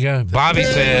there you go. Bobby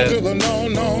says, "To the no,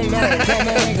 no, no, come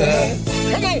on,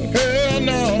 hell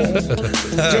no, to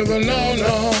the no,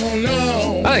 no,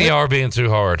 no." I think y'all are being too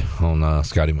hard on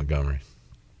Scotty Montgomery.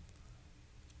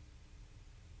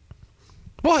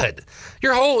 What?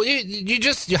 Your whole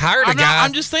you hired a guy.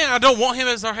 I'm just saying I don't want him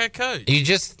as our head coach.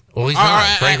 He's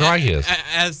not. Frank Reich is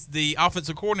as the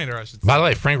offensive coordinator. I should say. By the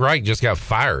way, Frank Reich just got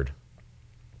fired.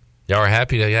 Y'all are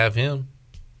happy to have him.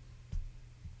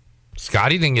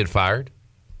 Scotty didn't get fired.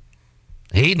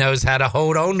 He knows how to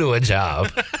hold on to a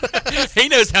job. He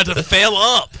knows how to fail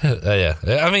up. Yeah,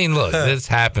 I mean, look, this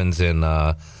happens in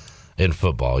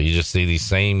football. You just see these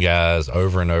same guys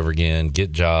over and over again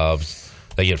get jobs.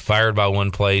 They get fired by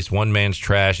one place. One man's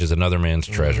trash is another man's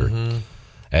treasure. Mm-hmm.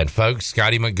 And folks,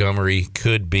 Scotty Montgomery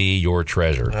could be your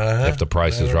treasure if the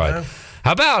price is right.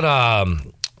 How about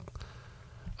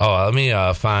let me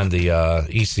find the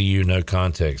ECU No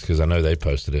Context, because I know they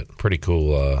posted it. Pretty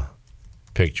cool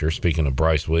picture. Speaking of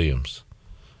Bryce Williams,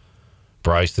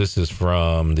 Bryce, this is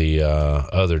from the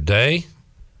other day.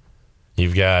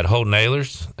 You've got Holton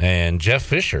Ahlers and Jeff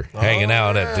Fisher hanging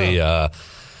out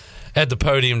at the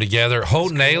podium together.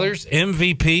 Holton Ahlers,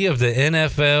 MVP of the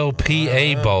NFL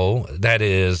PA Bowl. That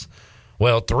is,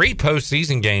 3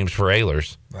 postseason games for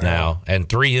Ahlers now, and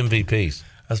 3 MVPs.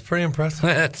 That's pretty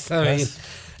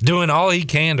impressive. Doing all he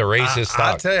can to raise his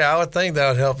stock. I tell you, I would think that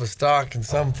would help his stock in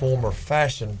some form or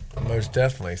fashion, most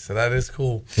definitely. So that is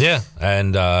cool. Yeah,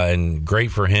 and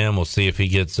great for him. We'll see if he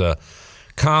gets a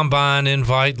combine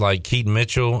invite like Keaton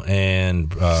Mitchell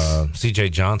and C.J.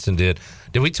 Johnson did.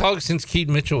 Did we talk since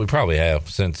Keaton Mitchell? We probably have,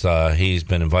 since he's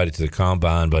been invited to the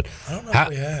combine. But I don't know if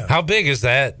we have. How big is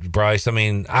that, Bryce? I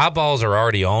mean, eyeballs are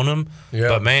already on him. Yeah.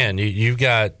 But, man, you've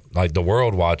got, like, the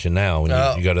world watching now when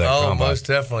you go to that combine. Most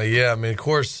definitely, yeah. I mean, of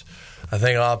course, I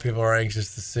think a lot of people are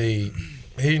anxious to see,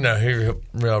 he run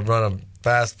a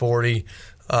fast 40,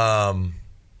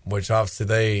 which obviously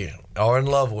they are in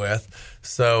love with.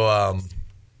 So,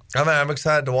 I'm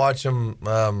excited to watch him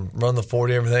run the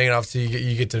 40 and everything. And obviously,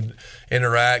 you get to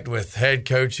interact with head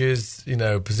coaches,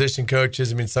 position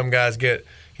coaches. I mean, some guys get,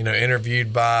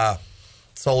 interviewed by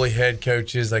solely head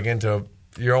coaches, like into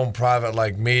your own private,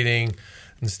 meeting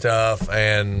and stuff.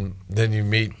 And then you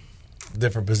meet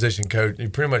different position coaches. You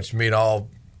pretty much meet all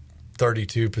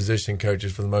 32 position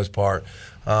coaches for the most part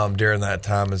during that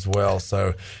time as well.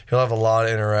 So he'll have a lot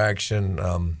of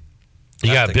interaction.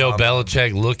 You got Bill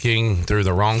Belichick looking through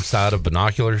the wrong side of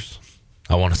binoculars.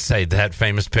 I want to say that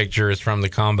famous picture is from the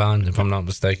combine, if I'm not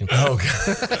mistaken. Oh,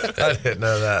 God. I didn't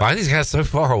know that. Why are these guys so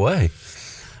far away?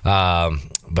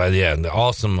 But, yeah,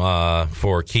 awesome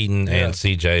for Keaton and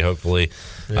CJ. Hopefully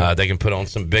they can put on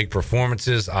some big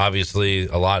performances. Obviously,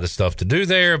 a lot of stuff to do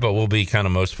there, but we'll be kind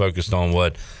of most focused on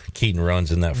what Keaton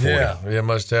runs in that 40. Yeah,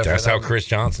 most definitely. That's how Chris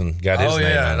Johnson got his name. Oh,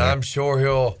 yeah, and I'm sure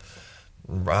he'll –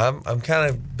 I'm kind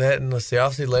of betting. Let's see.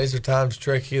 Obviously, laser time's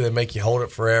tricky. They make you hold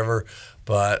it forever,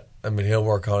 but I mean, he'll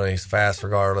work on it. He's fast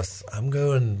regardless. I'm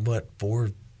going 4?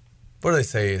 What do they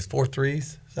say? Is 4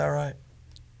 threes? Is that right?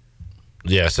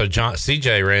 Yeah. So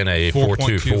CJ ran a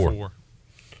 4.24.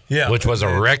 Yeah, which was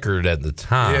a record at the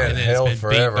time. Yeah, and it held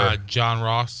forever. Beat by John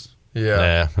Ross.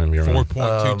 Yeah,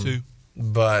 4.22.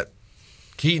 But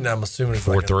Keaton, I'm assuming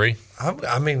 4.3.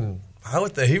 I mean, I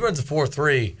would think he runs a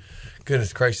 4.3.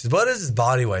 Goodness gracious. What is his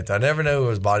body weight, though? I never know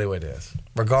what his body weight is.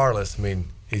 Regardless, I mean,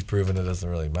 he's proven it doesn't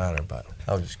really matter, but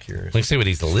I was just curious. Let's see what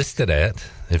he's listed at,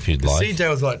 if you'd like. CJ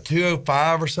was,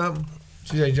 205 or something?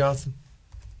 CJ Johnson?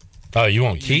 Oh, you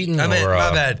want Keaton? My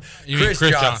bad. Chris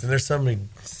Johnson. There's so many.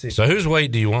 So whose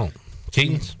weight do you want?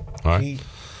 Keaton's? All right.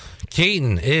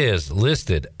 Keaton is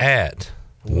listed at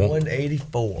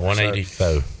 184.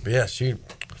 184. Yeah, shoot.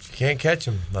 You can't catch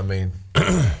him. I mean,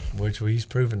 which he's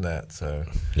proven that. So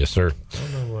yes, sir. I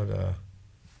don't know what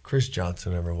Chris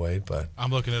Johnson ever weighed, but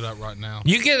I'm looking it up right now.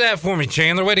 You get that for me,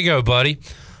 Chandler. Way to go, buddy.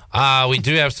 We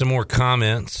do have some more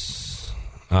comments.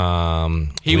 He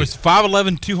was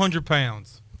 5'11", 200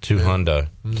 pounds. 200.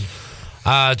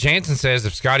 Jansen says,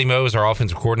 if Scotty Moe is our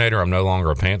offensive coordinator, I'm no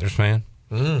longer a Panthers fan.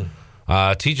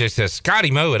 TJ says, Scotty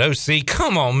Moe at OC.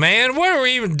 Come on, man. What are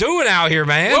we even doing out here,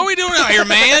 man? What are we doing out here,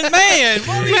 man? What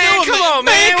are we doing? Come on,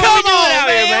 man. Come on,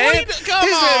 man. Come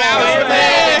on out here,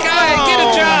 man. Get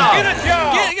a job.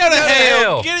 Go to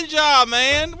hell. Get a job,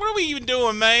 man. What are we even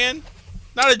doing, man?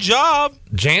 Not a job.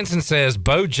 Jansen says,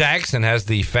 Bo Jackson has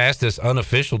the fastest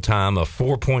unofficial time of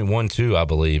 4.12, I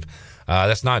believe.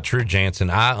 That's not true, Jansen.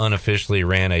 I unofficially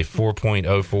ran a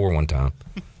 4.04 one time,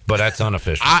 but that's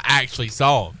unofficial. I actually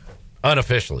saw him.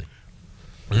 Unofficially.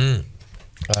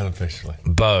 Unofficially.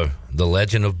 Bo, the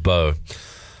legend of Bo.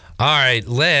 All right,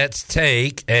 let's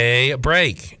take a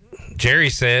break. Jerry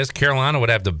says Carolina would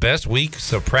have the best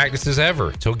weeks of practices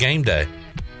ever till game day.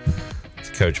 It's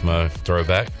Coach Mo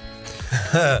throwback.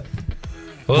 You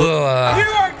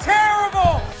are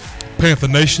terrible! Panther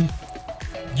Nation,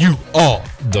 you are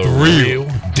the real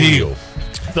deal.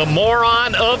 the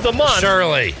moron of the month.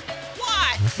 Shirley.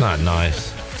 What? That's not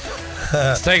nice.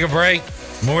 Let's take a break.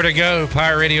 More to go.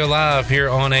 Pirate Radio Live here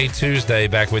on a Tuesday.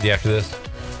 Back with you after this.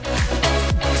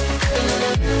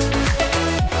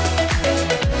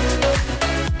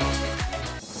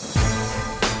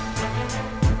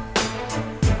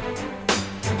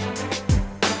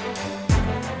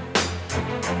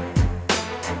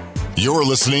 You're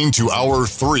listening to Hour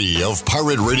 3 of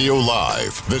Pirate Radio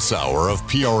Live. This hour of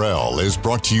PRL is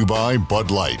brought to you by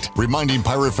Bud Light, reminding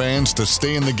Pirate fans to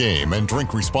stay in the game and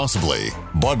drink responsibly.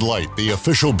 Bud Light, the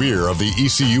official beer of the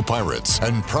ECU Pirates,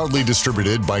 and proudly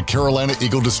distributed by Carolina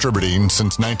Eagle Distributing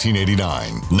since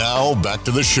 1989. Now, back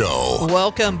to the show.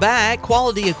 Welcome back.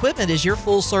 Quality Equipment is your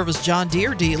full-service John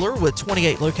Deere dealer with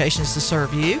 28 locations to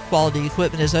serve you. Quality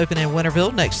Equipment is open in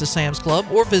Winterville next to Sam's Club,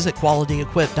 or visit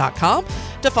qualityequip.com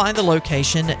to find the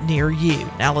location near you.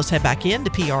 Now let's head back into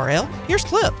PRL. Here's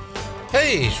Clip.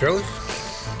 Hey, Shirley.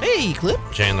 Hey, Clip.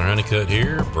 Chandler Honeycutt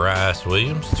here. Bryce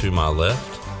Williams to my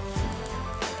left.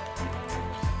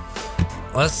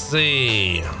 Let's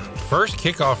see. First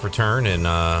kickoff return in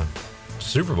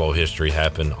Super Bowl history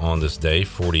happened on this day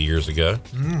 40 years ago.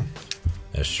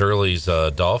 As Shirley's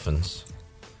Dolphins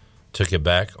took it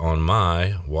back on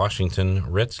my Washington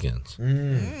Redskins.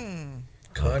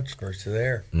 Controversy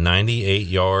there. 98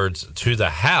 yards to the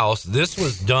house. This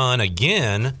was done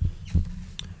again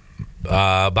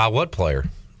by what player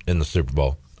in the Super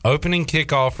Bowl? Opening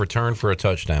kickoff return for a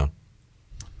touchdown.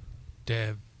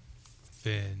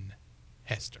 Devin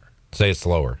Hester. Say it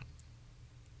slower.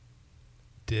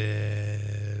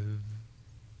 Devin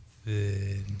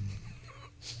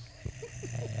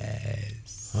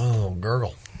Hester. Oh,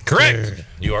 gurgle. Correct.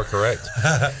 You are correct.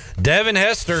 Devin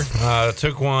Hester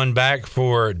took one back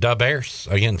for the Bears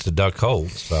against the Duck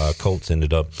Colts. Colts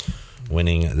ended up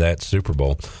winning that Super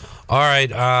Bowl. All right.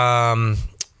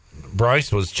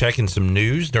 Bryce was checking some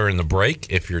news during the break.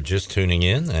 If you're just tuning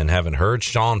in and haven't heard,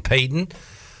 Sean Payton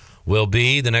will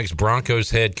be the next Broncos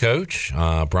head coach.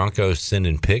 Broncos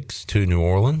sending picks to New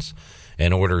Orleans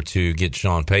in order to get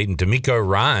Sean Payton. D'Amico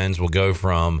Ryans will go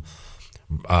from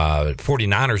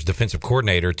 49ers defensive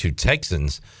coordinator to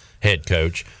Texans head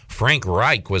coach. Frank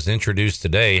Reich was introduced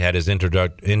today, had his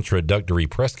introductory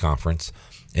press conference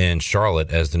in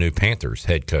Charlotte as the new Panthers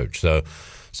head coach. So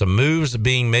some moves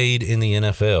being made in the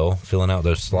NFL, filling out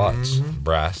those slots,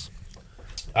 Bryce.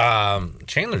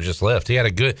 Chandler just left. He had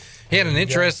an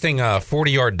interesting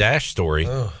 40-yard dash story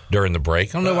during the break.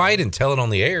 I don't know why he didn't tell it on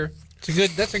the air.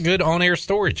 That's a good on-air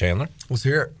story, Chandler. Let's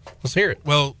hear it.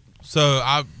 Well, so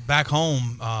I back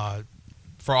home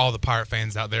for all the Pirate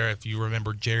fans out there. If you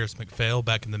remember Jairus McPhail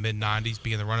back in the mid '90s,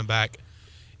 being the running back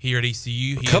here at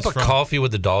ECU, a cup of coffee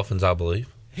with the Dolphins, I believe.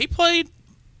 He played.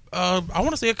 I want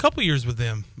to say a couple years with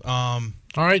them. All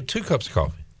right, 2 cups of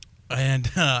coffee. And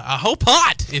a whole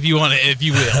pot, if you want to, if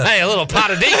you will. Hey, a little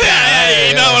pot of decaf. Hey,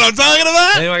 you know what I'm talking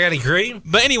about? Anybody got any cream?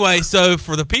 But anyway, so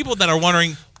for the people that are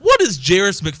wondering, what is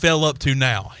Jairus McPhail up to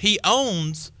now? He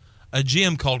owns a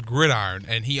gym called Gridiron,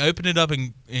 and he opened it up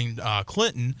in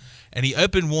Clinton, and he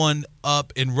opened one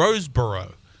up in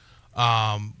Roseboro,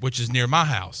 which is near my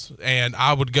house. And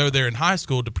I would go there in high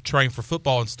school to train for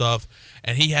football and stuff.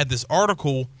 And he had this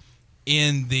article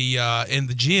in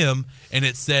the gym, and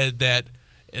it said that,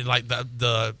 like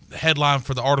the headline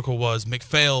for the article was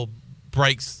McPhail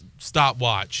breaks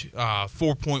stopwatch,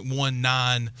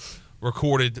 4.19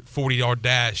 recorded 40-yard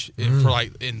dash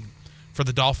for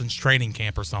the Dolphins training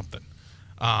camp or something.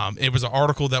 It was an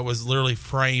article that was literally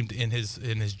framed in his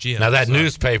gym. Now that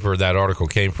newspaper that article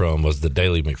came from was the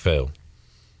Daily McPhail.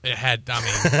 It had,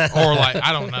 or like,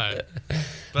 I don't know.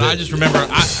 But I just remember,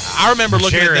 I remember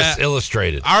looking at that.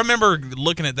 Illustrated. I remember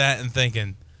looking at that and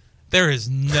thinking, there is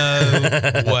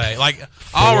no way. Like,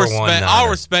 I'll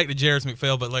respect to Jairus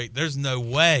McPhail, but like, there's no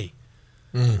way.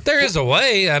 There is a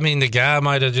way. I mean, the guy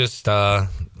might have just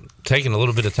taken a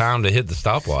little bit of time to hit the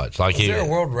stopwatch. Like, is there a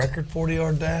world record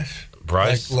 40-yard dash?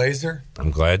 Bryce, like laser? I'm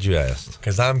glad you asked.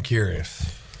 Because I'm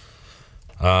curious.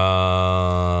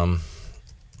 I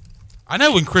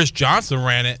know when Chris Johnson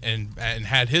ran it and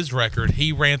had his record,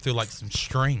 he ran through like some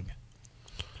string.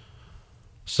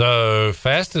 So,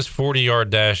 fastest 40-yard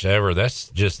dash ever, that's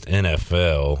just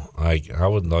NFL. I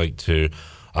would like to...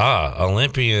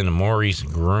 Olympian Maurice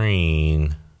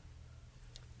Green.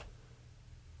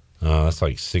 That's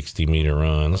like 60-meter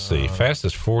run. Let's see.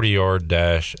 Fastest 40-yard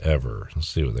dash ever. Let's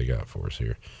see what they got for us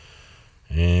here.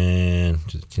 And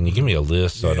can you give me a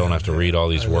list so I don't have to read all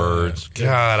these words?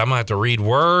 God, I'm going to have to read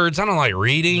words. I don't like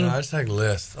reading. No, I just like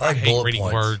lists. I hate reading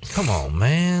points. words. Come on,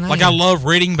 man. I love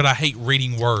reading, but I hate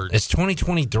reading words. It's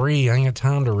 2023. I ain't got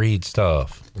time to read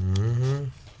stuff.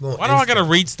 Why do I got to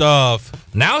read stuff?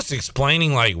 Now it's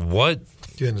explaining like what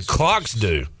clocks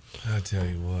do. I tell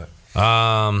you what.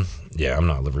 Yeah, I'm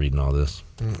not reading all this.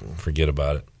 Forget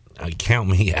about it. Count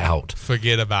me out.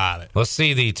 Forget about it. Let's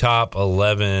see the top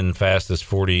 11 fastest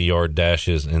 40-yard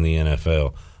dashes in the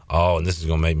NFL. Oh, and this is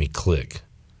going to make me click.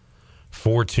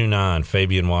 4.29,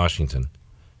 Fabian Washington.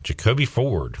 Jacoby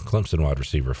Ford, Clemson wide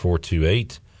receiver,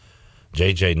 4.28.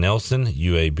 J.J. Nelson,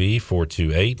 UAB,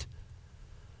 4.28.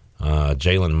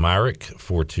 Jalen Myrick,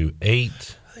 4.28. I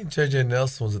think J.J.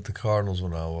 Nelson was at the Cardinals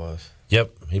when I was.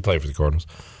 Yep, he played for the Cardinals.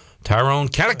 Tyrone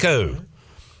Calico,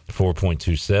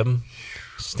 4.27.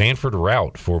 Stanford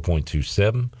Rout,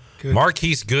 4.27.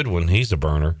 Marquise Goodwin, he's a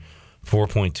burner,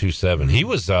 4.27. He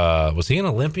was he an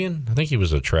Olympian? I think he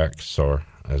was a track star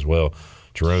as well.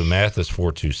 Jerome Mathis,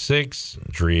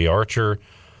 4.26. Dree Archer,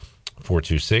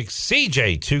 4.26.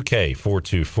 CJ 2K,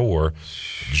 4.24.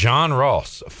 John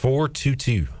Ross,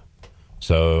 4.22.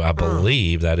 So I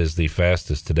believe that is the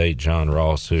fastest to date John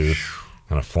Ross, who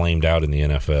kind of flamed out in the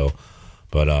NFL.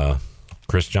 But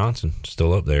Chris Johnson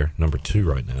still up there, number 2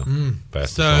 right now.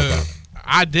 Fastest all time.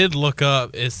 I did look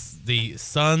up. It's the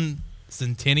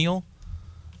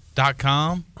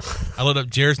SunCentennial.com. I looked up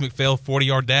Jarris McPhail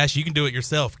 40-yard dash. You can do it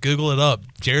yourself. Google it up.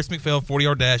 Jarris McPhail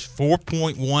 40-yard dash,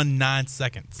 4.19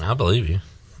 seconds. I believe you.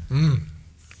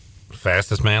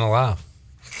 Fastest man alive.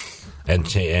 And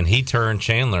he turned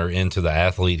Chandler into the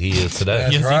athlete he is today.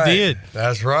 Yes, right. He did.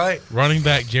 That's right. Running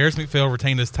back Jarris McPhail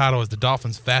retained his title as the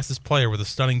Dolphins' fastest player with a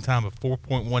stunning time of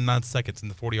 4.19 seconds in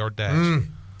the 40-yard dash.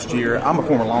 Year, I'm a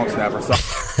former long snapper. So.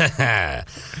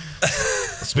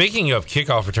 Speaking of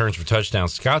kickoff returns for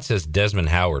touchdowns, Scott says Desmond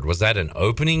Howard. Was that an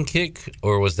opening kick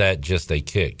or was that just a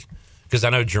kick? Because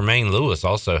I know Jermaine Lewis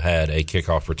also had a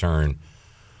kickoff return.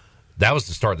 That was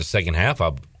to start the second half,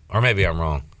 or maybe I'm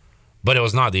wrong. But it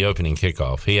was not the opening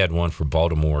kickoff. He had one for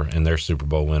Baltimore in their Super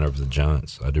Bowl win over the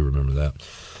Giants. I do remember that.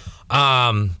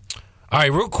 All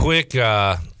right, real quick,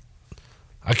 I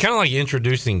kind of like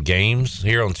introducing games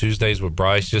here on Tuesdays with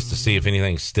Bryce just to see if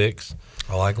anything sticks.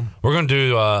 I like them. We're going to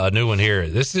do a new one here.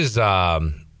 This is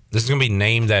going to be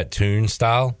Name That Tune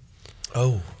style.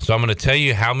 Oh. So I'm going to tell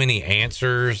you how many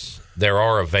answers there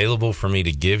are available for me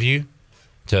to give you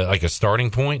to like a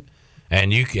starting point,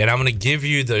 and I'm going to give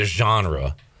you the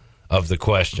genre of the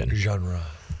question. Genre.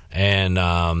 And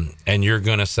you're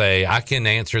going to say, I can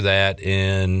answer that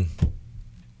in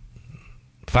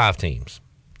 5 teams.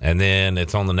 And then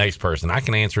it's on the next person. I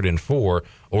can answer it in 4,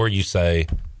 or you say,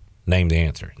 name the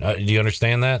answer. Do you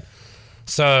understand that?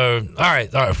 So, all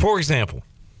right. For example,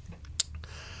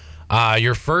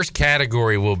 your first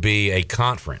category will be a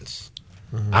conference.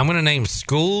 Mm-hmm. I'm going to name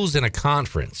schools in a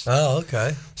conference. Oh,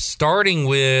 okay. Starting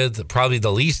with probably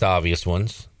the least obvious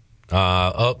ones.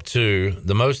 Up to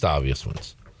the most obvious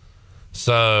ones.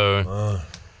 So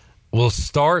we'll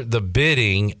start the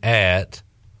bidding at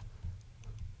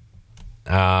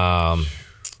let's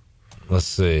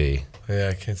see. Yeah,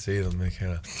 I can't see them. They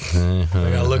kind of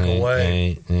I gotta look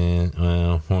away.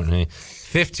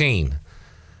 15.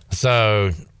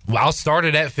 So I'll start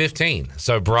it at 15.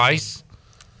 So Bryce,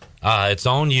 it's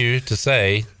on you to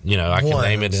say, I can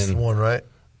name it in 1, right?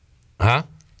 Huh?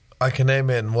 I can name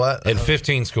it in what? In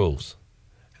 15 schools.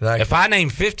 If I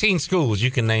name 15 schools, you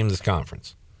can name this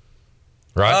conference.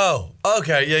 Right? Oh,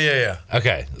 okay. Yeah.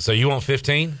 Okay. So you want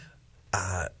 15?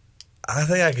 I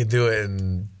think I could do it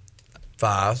in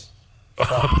 5.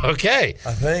 Okay.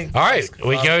 I think. All right.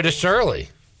 We go to Shirley.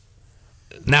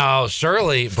 Now,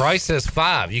 Shirley, Bryce says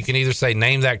 5. You can either say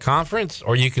name that conference,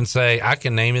 or you can say I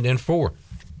can name it in 4.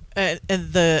 So I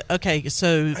could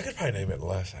probably name it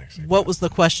less, actually. What was the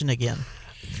question again?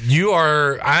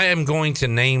 I am going to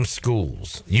name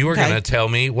schools. You are going to tell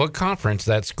me what conference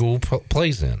that school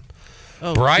plays in.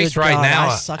 Oh, Bryce right God, now.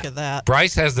 I suck at that.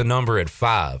 Bryce has the number at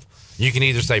 5. You can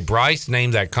either say, Bryce,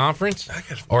 name that conference,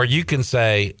 or you can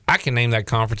say, I can name that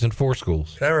conference in 4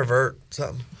 schools. Can I revert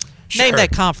something? Sure. Name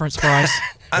that conference, Bryce.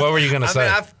 What were you going to say?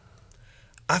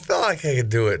 I feel like I could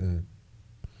do it in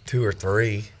 2 or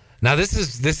 3. Now this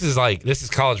is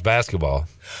college basketball.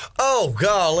 Oh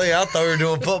golly! I thought we were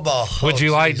doing football. Would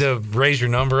you like to raise your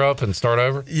number up and start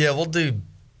over? Yeah, we'll do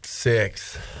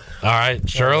 6. All right,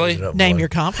 Shirley. Name your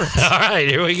conference. All right,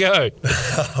 here we go.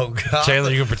 Oh God, Chandler,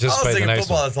 you can participate. I was thinking in the next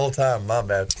football one. this whole time. My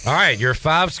bad. All right, your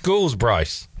 5 schools,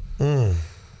 Bryce. I'm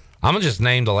gonna just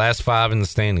name the last 5 in the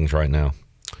standings right now.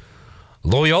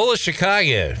 Loyola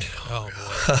Chicago. Oh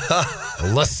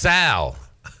boy. LaSalle.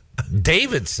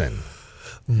 Davidson.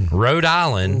 Rhode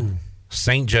Island,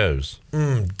 St. Joe's.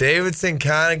 Davidson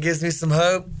kind of gives me some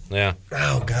hope. Yeah.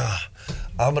 Oh, God.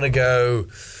 I'm going to go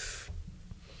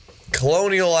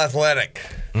Colonial Athletic.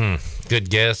 Good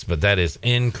guess, but that is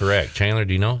incorrect. Chandler,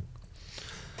 do you know it?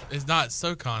 It's not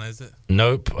SoCon, is it?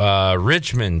 Nope.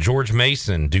 Richmond, George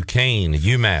Mason, Duquesne,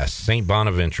 UMass, St.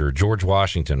 Bonaventure, George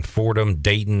Washington, Fordham,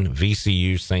 Dayton,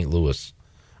 VCU, St. Louis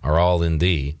are all in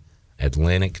the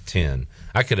Atlantic 10.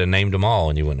 I could have named them all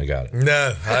and you wouldn't have got it.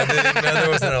 No, I didn't know there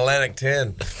was an Atlantic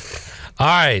 10. All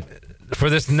right. For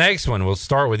this next one, we'll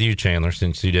start with you, Chandler,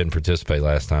 since you didn't participate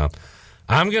last time.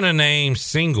 I'm going to name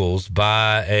singles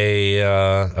by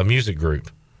a music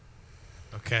group.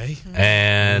 Okay.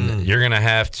 And you're going to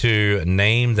have to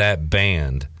name that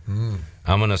band. I'm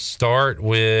going to start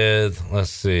with, let's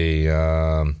see,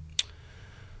 2,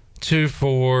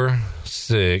 4,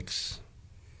 6,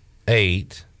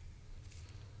 8,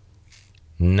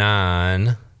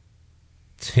 9,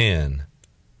 10,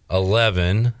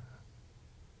 11.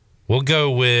 We'll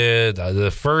go with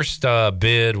the first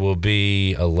bid will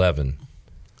be 11.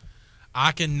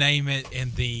 I can name it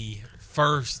in the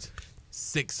first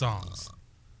 6 songs.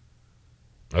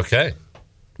 Okay.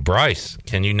 Bryce,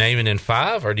 can you name it in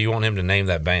 5, or do you want him to name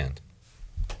that band?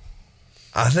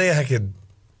 I think I could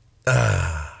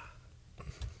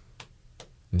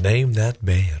name that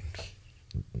band.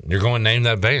 You're going to name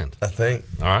that band? I think.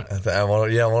 All right. I want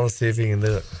to see if he can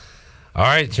do it. All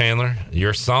right, Chandler.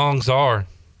 Your songs are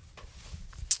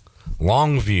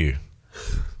Longview,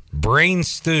 Brain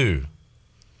Stew,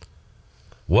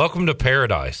 Welcome to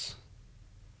Paradise,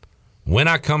 When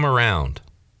I Come Around,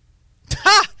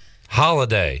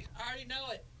 Holiday. I already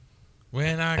know it.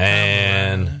 When I come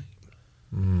and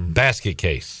around. Basket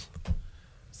Case.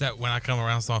 Is that When I Come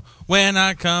Around song? When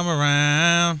I come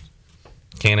around.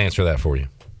 Can't answer that for you.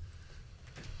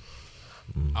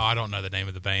 Oh, I don't know the name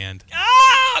of the band.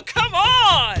 Oh, come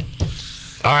on.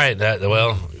 All right.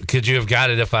 Well, could you have got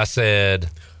it if I said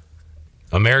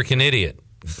American Idiot?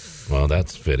 Well,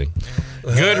 that's fitting.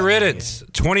 Good Riddance,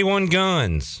 21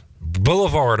 Guns,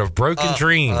 Boulevard of Broken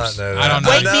Dreams. I don't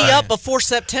know. Wake me up before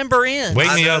September ends.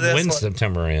 Wake me up when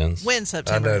September ends. When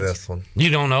September ends. I know this one. You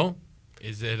don't know?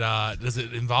 Is it? Does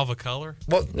it involve a color?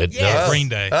 What? It Yes. does. Green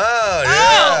Day. Oh,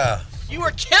 yeah. You were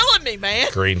killing me, man.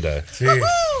 Green Day. Jeez.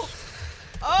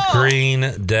 Oh. Green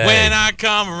Day. When I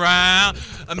come around,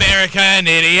 American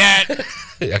Idiot.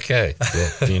 Okay.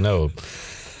 Yeah, you know.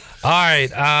 All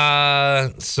right.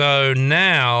 So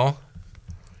now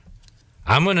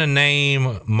I'm going to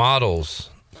name models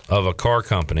of a car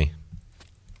company,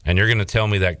 and you're going to tell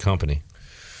me that company.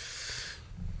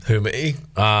 Who, me?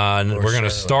 We're going to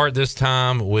start this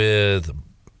time with,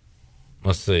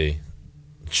 let's see,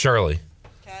 Shirley.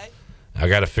 Okay. I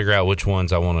got to figure out which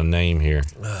ones I want to name here.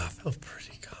 I feel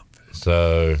pretty confident.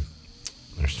 So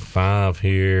there's 5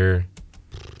 here.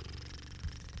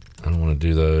 I don't want to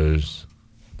do those.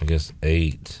 I guess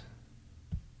 8.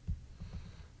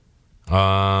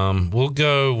 We'll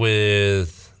go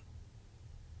with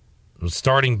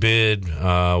starting bid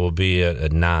will be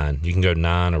at 9. You can go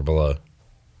 9 or below.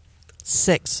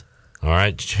 6. All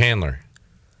right, Chandler.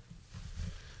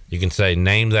 You can say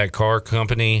name that car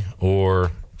company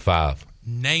or 5.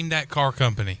 Name that car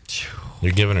company.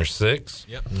 You're giving her 6?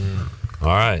 Yep. All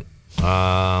right.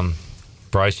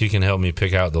 Bryce, you can help me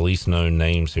pick out the least known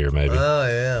names here, maybe. Oh,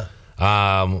 yeah.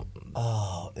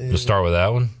 We'll start with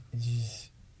that one.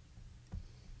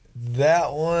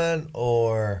 That one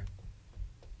or...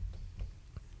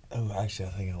 Oh, actually,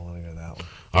 I think I want to go that one.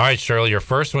 All right, Shirley, your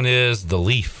first one is The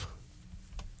Leaf.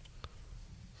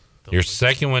 Your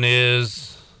second one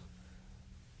is...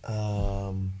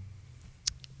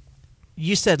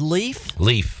 You said Leaf?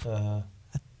 Leaf.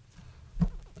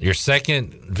 Your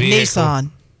second vehicle... Nissan.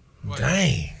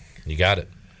 Dang. You got it.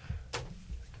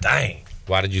 Dang.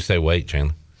 Why did you say wait,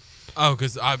 Chandler? Oh,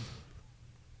 because I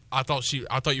thought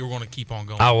you were going to keep on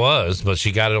going. I was, but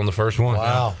she got it on the first one.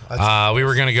 Wow. We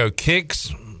were going to go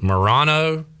Kicks,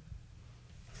 Murano.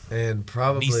 And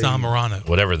probably... Nissan Murano.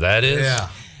 Whatever that is. Yeah.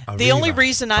 The only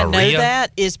reason I know Aria?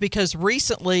 that is because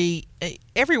recently,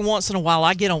 every once in a while,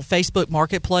 I get on Facebook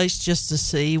Marketplace just to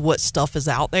see what stuff is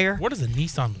out there. What is a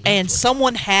Nissan Leaf? And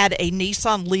someone had a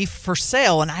Nissan Leaf for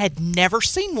sale, and I had never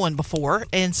seen one before.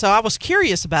 And so I was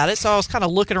curious about it. So I was kind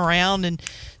of looking around and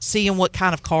seeing what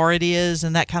kind of car it is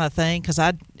and that kind of thing. Because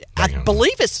I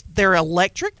believe it's their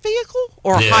electric vehicle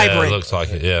or hybrid. It looks like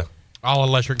it, yeah. All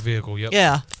electric vehicle, yep.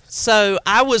 Yeah. So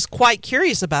I was quite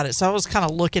curious about it. So I was kind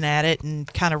of looking at it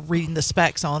and kind of reading the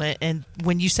specs on it. And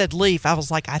when you said Leaf, I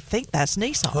was like, I think that's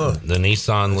Nissan. Huh. The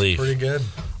Nissan Leaf. Pretty good.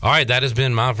 All right, that has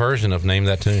been my version of Name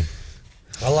That Tune.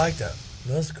 I like that.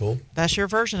 That's cool. That's your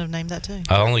version of Name That Tune.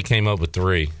 I only came up with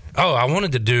 3. Oh, I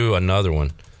wanted to do another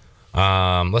one.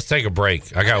 Let's take a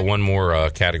break. I got one more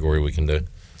category we can do.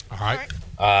 All right.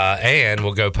 And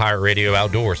we'll go Pirate Radio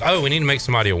Outdoors. Oh, we need to make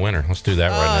somebody a winner. Let's do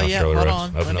that right now. Yeah, Shirley hold Rhodes.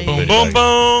 on. Open up the Boom, booty boom, bag.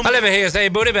 boom. Let me hear you say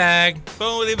booty bag.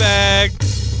 Booty bag.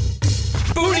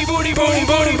 Booty, booty, booty,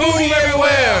 booty, booty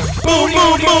everywhere. Boom,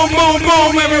 boom, boom, boom,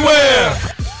 boom everywhere.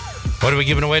 What are we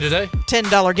giving away today?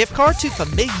 $10 gift card to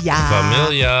Familia.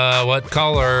 Familia. What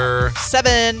caller?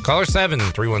 7. Caller 7,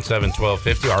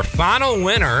 317-1250. Our final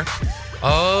winner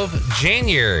of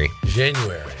January.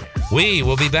 We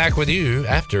will be back with you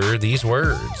after these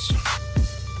words.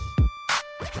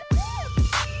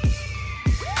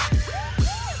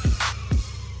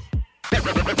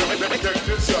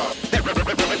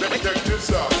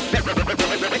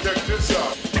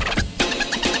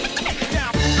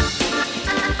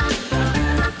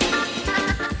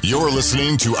 You're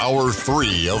listening to Hour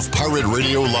 3 of Pirate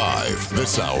Radio Live.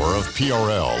 This hour of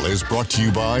PRL is brought to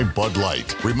you by Bud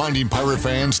Light, reminding Pirate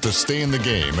fans to stay in the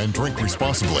game and drink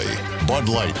responsibly. Bud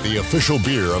Light, the official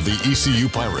beer of the ECU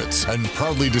Pirates, and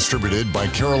proudly distributed by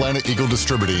Carolina Eagle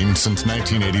Distributing since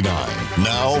 1989.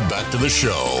 Now, back to the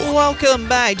show. Welcome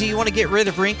back. Do you want to get rid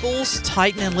of wrinkles,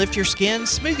 tighten and lift your skin,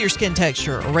 smooth your skin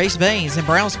texture, erase veins and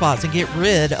brown spots, and get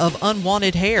rid of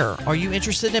unwanted hair? Are you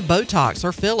interested in Botox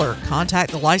or filler?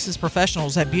 Contact the licensed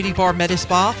professionals at Beauty Bar Medi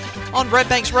Spa on Red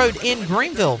Banks Road in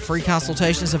Greenville. Free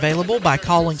consultations available by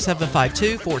calling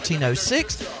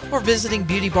 752-1406 or visiting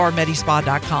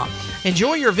beautybarmedispa.com.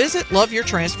 Enjoy your visit, love your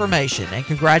transformation, and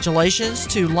congratulations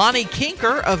to Lonnie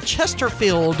Kinker of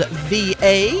Chesterfield,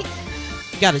 VA.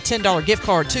 Got a $10 gift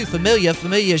card to Familia.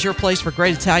 Familia is your place for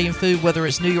great Italian food, whether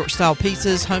it's New York-style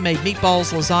pizzas, homemade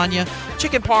meatballs, lasagna,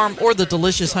 chicken parm, or the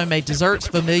delicious homemade desserts.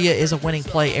 Familia is a winning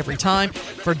play every time.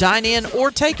 For dine-in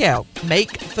or takeout,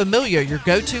 make Familia your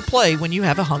go-to play when you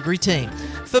have a hungry team.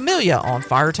 Familia on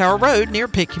Fire Tower Road near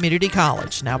Pitt Community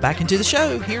College. Now back into the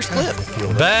show. Here's Clip.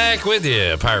 Back with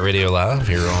you, Pirate Radio Live,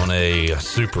 here on a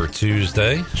Super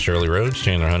Tuesday. Shirley Rhodes,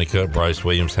 Chandler Honeycutt, Bryce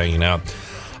Williams hanging out.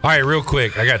 All right, real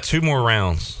quick. I got 2 more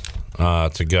rounds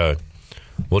to go.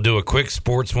 We'll do a quick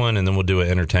sports one, and then we'll do an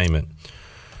entertainment.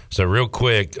 So real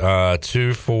quick,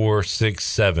 2, 4, 6,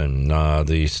 7.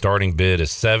 The starting bid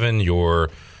is 7.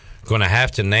 You're going to have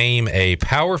to name a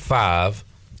Power 5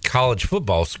 college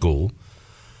football school,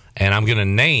 and I'm going to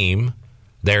name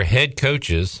their head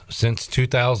coaches since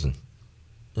 2000.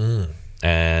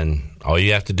 And all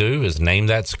you have to do is name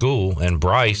that school. And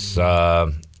Bryce,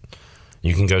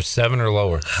 you can go 7 or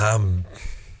lower. I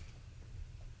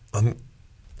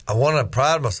want to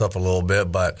pride myself a little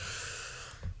bit, but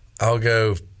I'll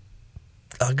go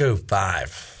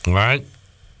 5. All right.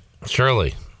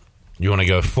 Shirley, you want to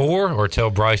go 4 or tell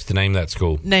Bryce to name that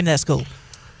school? Name that school.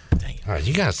 All right,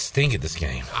 you guys stink at this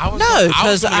game. No,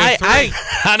 because I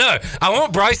know. I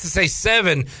want Bryce to say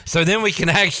 7 so then we can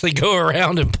actually go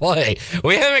around and play.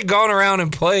 We haven't gone around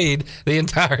and played the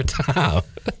entire time.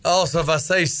 Oh, so if I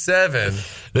say 7,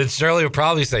 then Shirley will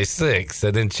probably say 6,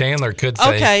 and then Chandler could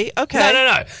say... Okay.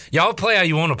 No. Y'all play how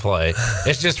you want to play.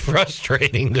 It's just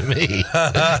frustrating to me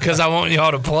because I want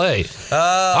y'all to play.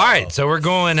 All right, so we're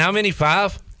going how many?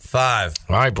 5? 5.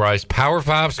 All right, Bryce. Power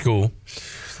 5 school.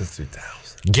 Since 2000.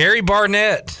 Gary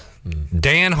Barnett,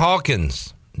 Dan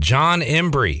Hawkins, John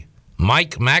Embry,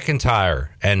 Mike McIntyre,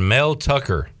 and Mel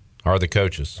Tucker are the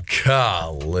coaches.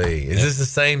 Golly. Is this the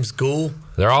same school?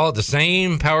 They're all at the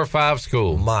same Power 5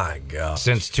 school. My God.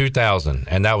 Since 2000.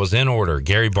 And that was in order.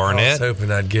 Gary Barnett. I was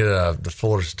hoping I'd get the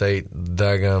Florida State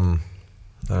daggum.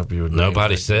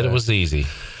 Nobody said it was easy.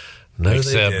 No,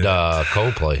 except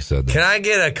Coldplay said that. Can I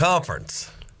get a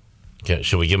conference? Okay,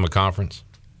 should we give him a conference?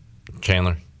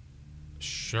 Chandler?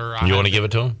 Sure. You want to give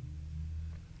it to him?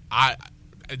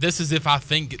 This is if I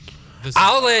think.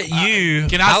 I'll let you.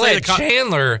 I'll let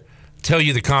Chandler tell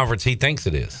you the conference he thinks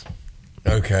it is.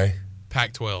 Okay.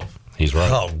 Pac-12. He's right.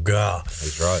 Oh, God.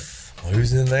 He's right.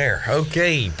 Who's in there?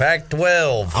 Okay,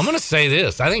 Pac-12. I'm going to say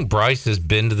this. I think Bryce has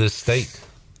been to this state.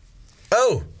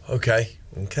 Oh, okay.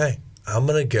 I'm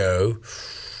going to go.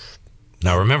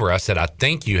 Now, remember, I said I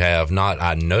think you have, not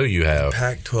I know you have.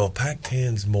 Pac-12.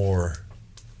 Pac-10's more.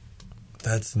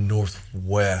 That's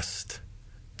Northwest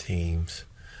teams.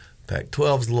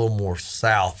 Pac-12 is a little more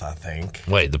south, I think.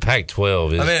 Wait, the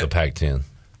Pac-12 is the Pac-10.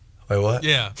 Wait, what?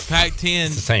 Yeah, Pac-10.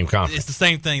 It's the same conference. It's the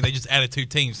same thing. They just added 2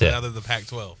 teams, so now they're the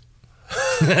Pac-12.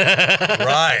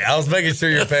 Right. I was making sure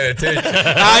you're paying attention.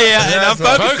 Yeah, and I'm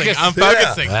focusing.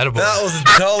 Yeah.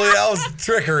 That was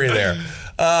trickery there.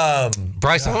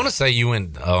 Bryce, I want to say you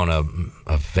went on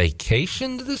a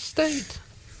vacation to this state.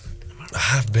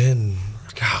 I've been.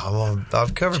 God,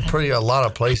 I've covered a lot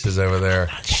of places over there.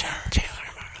 I'm not sure. Chandler,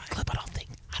 Clip, I don't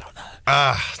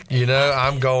know.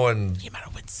 I'm going. You might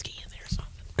have went skiing there or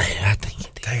something. I think you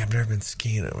did. Dang, I've never been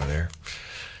skiing over there.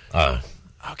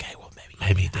 Okay, well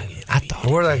maybe he didn't. I thought.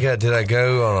 Where did I go? Did I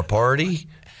go on a party?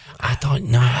 I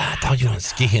thought you went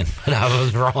skiing, but I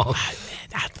was wrong.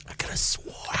 I could have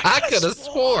swore. I could have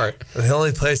swore. The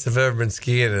only place I've ever been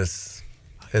skiing is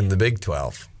in the Big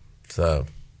 12. So,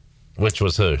 which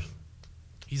was who?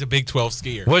 He's a Big 12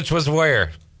 skier. Which was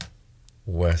where?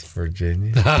 West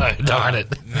Virginia. Darn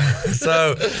it.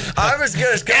 So I was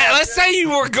going to. Yeah, let's say you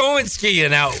were going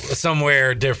skiing out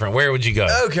somewhere different. Where would you go?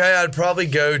 Okay, I'd probably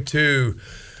go to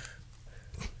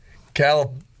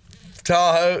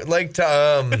Tahoe, Lake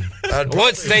Tahoe.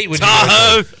 What state would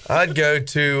Tahoe. you go to? I'd go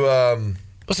to.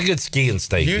 What's a good skiing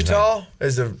state? Utah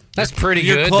is a. That's pretty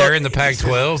good. They're in the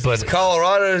Pac-12, but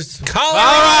Colorado's.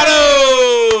 Colorado.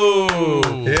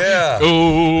 Yeah.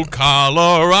 Oh,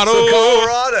 Colorado. So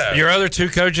Colorado. Your other two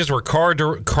coaches were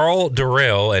Carl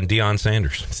Durrell and Deion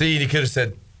Sanders. See, you could have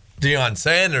said Deion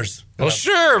Sanders. Well,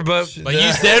 sure, but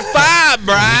you said 5,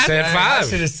 Brian. You said 5. I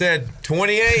should have said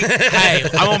 28. Hey,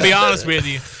 I'm gonna be honest with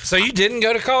you. So you didn't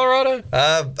go to Colorado?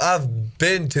 I've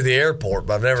been to the airport,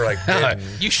 but I've never been.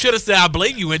 You should have said, I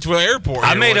believe you went to an airport.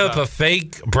 I made up a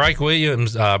fake Bryce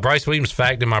Williams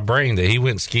fact in my brain that he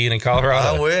went skiing in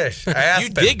Colorado. I wish. You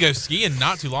did go skiing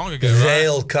not too long ago,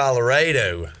 Vail, right?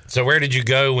 Colorado. So where did you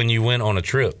go when you went on a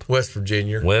trip? West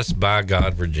Virginia. West by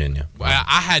God, Virginia. Well,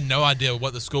 I had no idea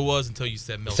what the school was until you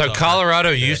said Mill. So Colorado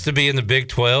used to be in the Big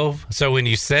 12. So when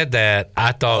you said that,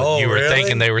 I thought you were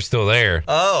thinking they were still there.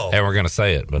 Oh. And we're going to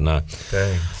say it, but no.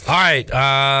 Dang. All right.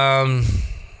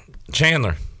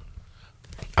 Chandler,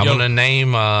 I'm going to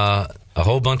name a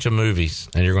whole bunch of movies,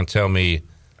 and you're going to tell me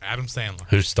Adam Sandler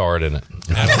who starred in it.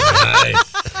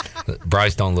 Nice.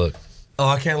 Bryce, don't look. Oh,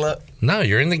 I can't look? No,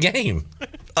 you're in the game.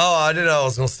 Oh, I didn't know I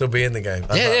was going to still be in the game.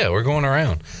 Yeah, we're going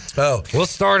around. Oh. We'll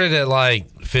start it at like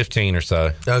 15 or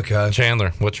so. Okay.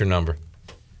 Chandler, what's your number?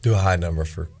 Do a high number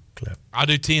for Clip. I'll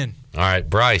do 10. All right,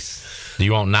 Bryce, do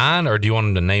you want 9 or do you want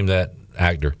him to name that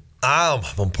actor? I'm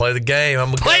going to play the game. I'm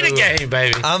gonna Play the game,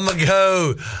 baby. I'm going to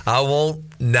go. I want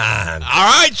 9. All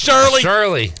right, Shirley.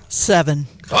 Shirley. 7.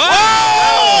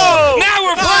 Oh! Now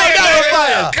we're playing.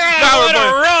 God, what a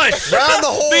rush. Round the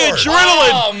horn. The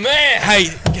adrenaline. Oh, man. Hey,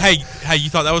 you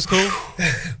thought that was cool?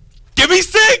 Give me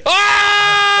 6.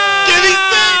 Oh! Give me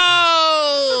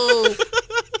 6.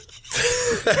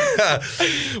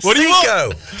 What do you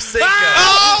want? Cinco.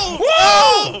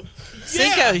 Oh!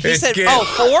 Cinco. He It's said, good.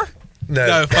 4?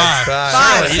 No, 5.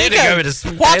 5. You need to go to the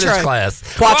Spanish Quattro.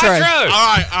 class. Quattro. All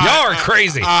right. Y'all are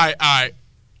crazy. All right.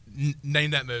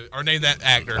 Name that movie or name that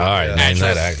actor. All right, name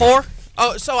that actor. 4?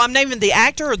 Oh, so I'm naming the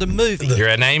actor or the movie?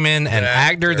 You're naming an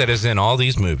actor that is in all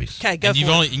these movies. Okay, go And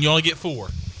for it. you only get 4. All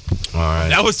right.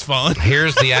 That was fun.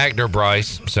 Here's the actor,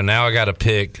 Bryce. So now I got to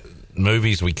pick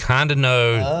movies we kind of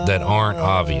know that aren't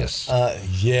obvious.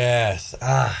 Yes.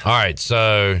 All right,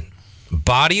 so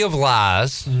Body of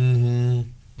Lies. Mm-hmm.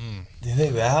 Do you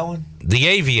think that one? The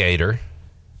Aviator.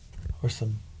 Or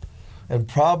some. And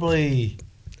probably.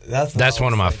 That's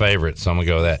one of my favorites, so I'm going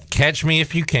to go with that. Catch Me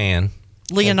If You Can.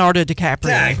 Leonardo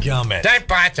DiCaprio. Dadgummit.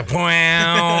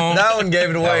 That one gave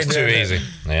it away. That was too didn't it? easy.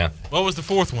 Yeah. What was the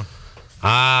 4th one?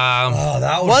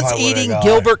 That was What's probably what I Eating got.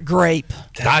 Gilbert Grape?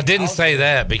 I didn't say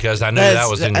that because I knew that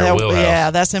was in your wheelhouse.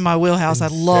 Yeah, that's in my wheelhouse. I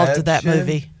loved that Inception?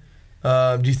 movie.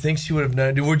 Do you think she would have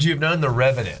known? Would you have known The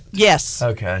Revenant? Yes.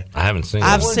 Okay. I haven't seen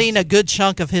I've that one. seen a good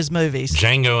chunk of his movies.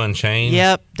 Django Unchained.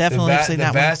 Yep, definitely seen the that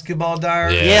one. Basketball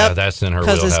Diary? Yeah, Yep, that's in her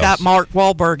because wheelhouse. it's got Mark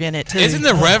Wahlberg in it too. Isn't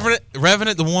the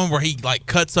Revenant the one where he like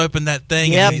cuts open that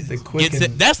thing? Yep. And The he Quick gets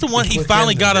it? and- That's the one the he Quick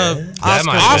finally and got the a Dead? That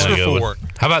might have been a Oscar good for. one.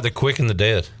 How about The Quick and the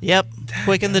Dead? Yep,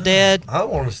 Quick and the Dead. I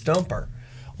want to stump her.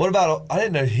 What about? I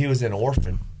didn't know he was an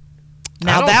orphan.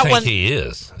 Now I don't that think one, he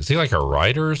is. Is he like a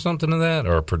writer or something of that,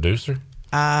 or a producer?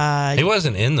 uh, He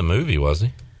wasn't in the movie, was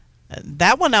he?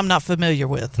 that one I'm not familiar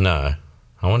with. No.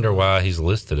 I wonder why he's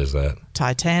listed as that.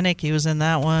 Titanic, he was in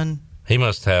that one. He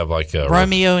must have like a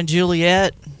Romeo and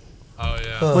Juliet Oh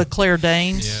yeah. with Claire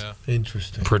Danes. Yeah.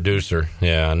 Interesting. producer.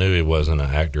 Yeah, I knew he wasn't an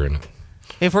actor in it.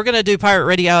 If we're gonna do Pirate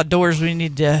Radio Outdoors, we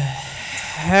need to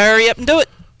hurry up and do it.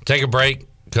 Take a break.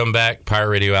 Come back, Pirate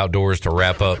Radio Outdoors, to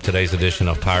wrap up today's edition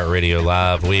of Pirate Radio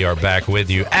Live. We are back with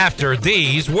you after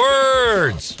these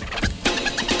words.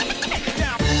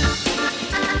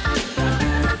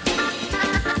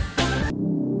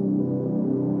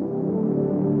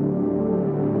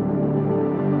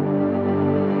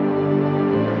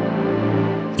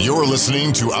 You're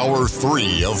listening to Hour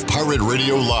 3 of Pirate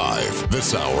Radio Live.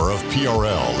 This hour of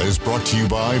PRL is brought to you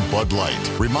by Bud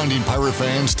Light, reminding Pirate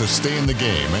fans to stay in the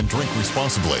game and drink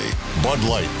responsibly. Bud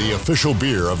Light, the official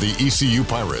beer of the ECU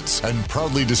Pirates, and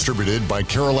proudly distributed by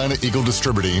Carolina Eagle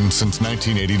Distributing since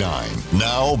 1989.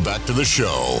 Now, back to the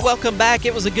show. Welcome back.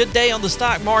 It was a good day on the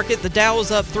stock market. The Dow was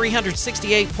up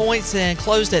 368 points and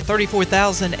closed at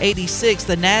 34,086.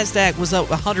 The NASDAQ was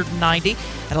up 190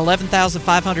 at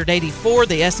 11,584.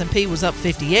 The S&P was up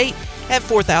 58 at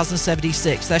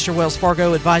 4,076. That's your Wells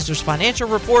Fargo Advisors financial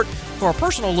report. For a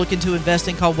personal look into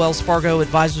investing, call Wells Fargo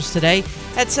Advisors today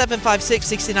at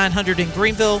 756-6900 in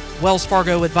Greenville. Wells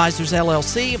Fargo Advisors,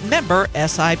 LLC, member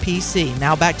SIPC.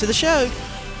 Now back to the show.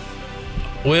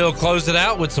 We'll close it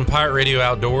out with some Pirate Radio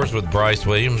Outdoors with Bryce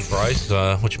Williams. Bryce,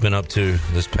 what you been up to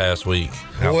this past week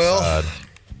outside? Well,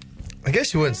 I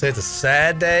guess you wouldn't say it's a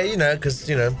sad day, because,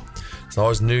 it's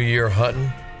always New Year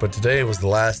hunting. But today was the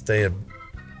last day of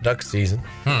duck season.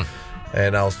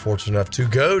 And I was fortunate enough to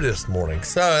go this morning.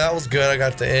 So that was good. I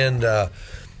got to end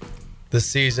the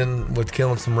season with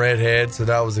killing some redheads. So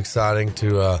that was exciting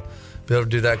to be able to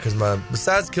do that because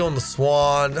besides killing the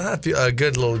swan, I feel a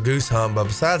good little goose hunt. But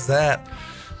besides that,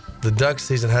 the duck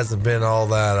season hasn't been all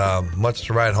that much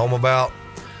to write home about.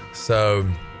 So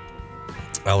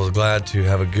I was glad to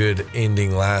have a good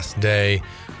ending last day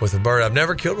with a bird I've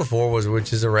never killed before,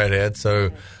 which is a redhead. So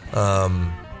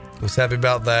was happy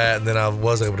about that. And then I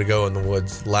was able to go in the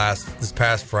woods this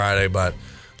past Friday. But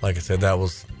like I said, that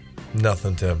was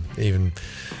nothing to even,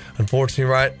 unfortunately,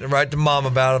 write to Mom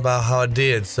about how I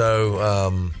did.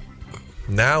 So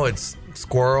now it's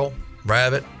squirrel,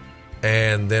 rabbit,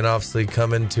 and then obviously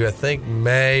come into, I think,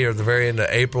 May or the very end of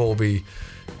April will be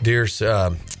deer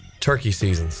turkey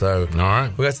season. So all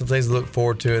right, we got some things to look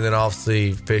forward to, and then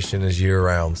obviously fishing is year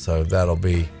round. So that'll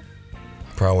be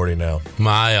priority now.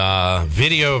 My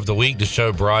video of the week to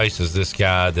show Bryce is this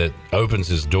guy that opens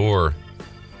his door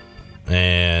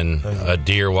and a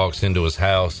deer walks into his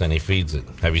house and he feeds it.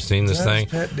 Have you seen this thing?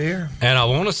 Pet deer. And I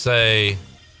want to say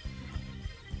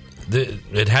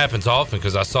it happens often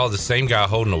because I saw the same guy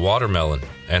holding a watermelon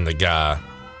and the guy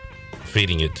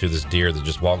feeding it to this deer that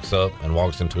just walks up and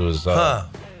walks into his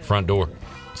front door.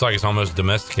 It's like it's almost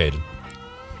domesticated.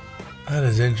 That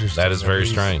is interesting. That is very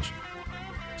strange.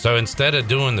 So instead of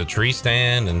doing the tree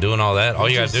stand and doing all that, all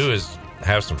you got to do is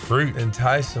have some fruit.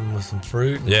 Entice them with some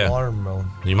fruit and watermelon.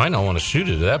 You might not want to shoot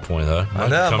it at that point, though. I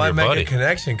know, it might make a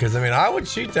connection because, I would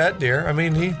shoot that deer.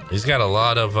 He's got a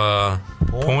lot of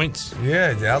points.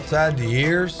 Yeah, outside the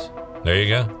ears. There you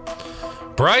go.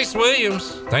 Bryce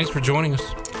Williams, thanks for joining us.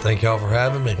 Thank y'all for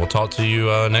having me. We'll talk to you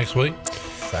next week.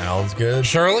 Sounds good.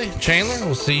 Shirley, Chandler,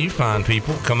 we'll see you fine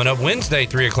people coming up Wednesday,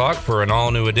 3 o'clock for an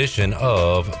all-new edition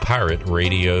of Pirate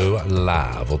Radio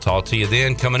Live. We'll talk to you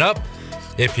then. Coming up,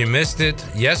 if you missed it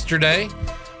yesterday,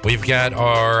 we've got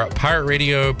our Pirate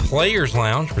Radio Players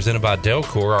Lounge presented by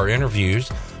Delcor, our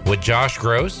interviews with Josh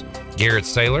Gross, Garrett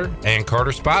Saylor, and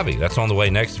Carter Spivey. That's on the way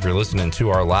next if you're listening to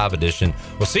our live edition.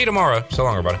 We'll see you tomorrow. So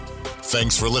long, everybody.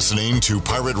 Thanks for listening to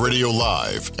Pirate Radio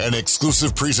Live, an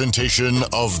exclusive presentation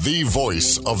of the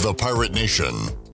voice of the Pirate Nation.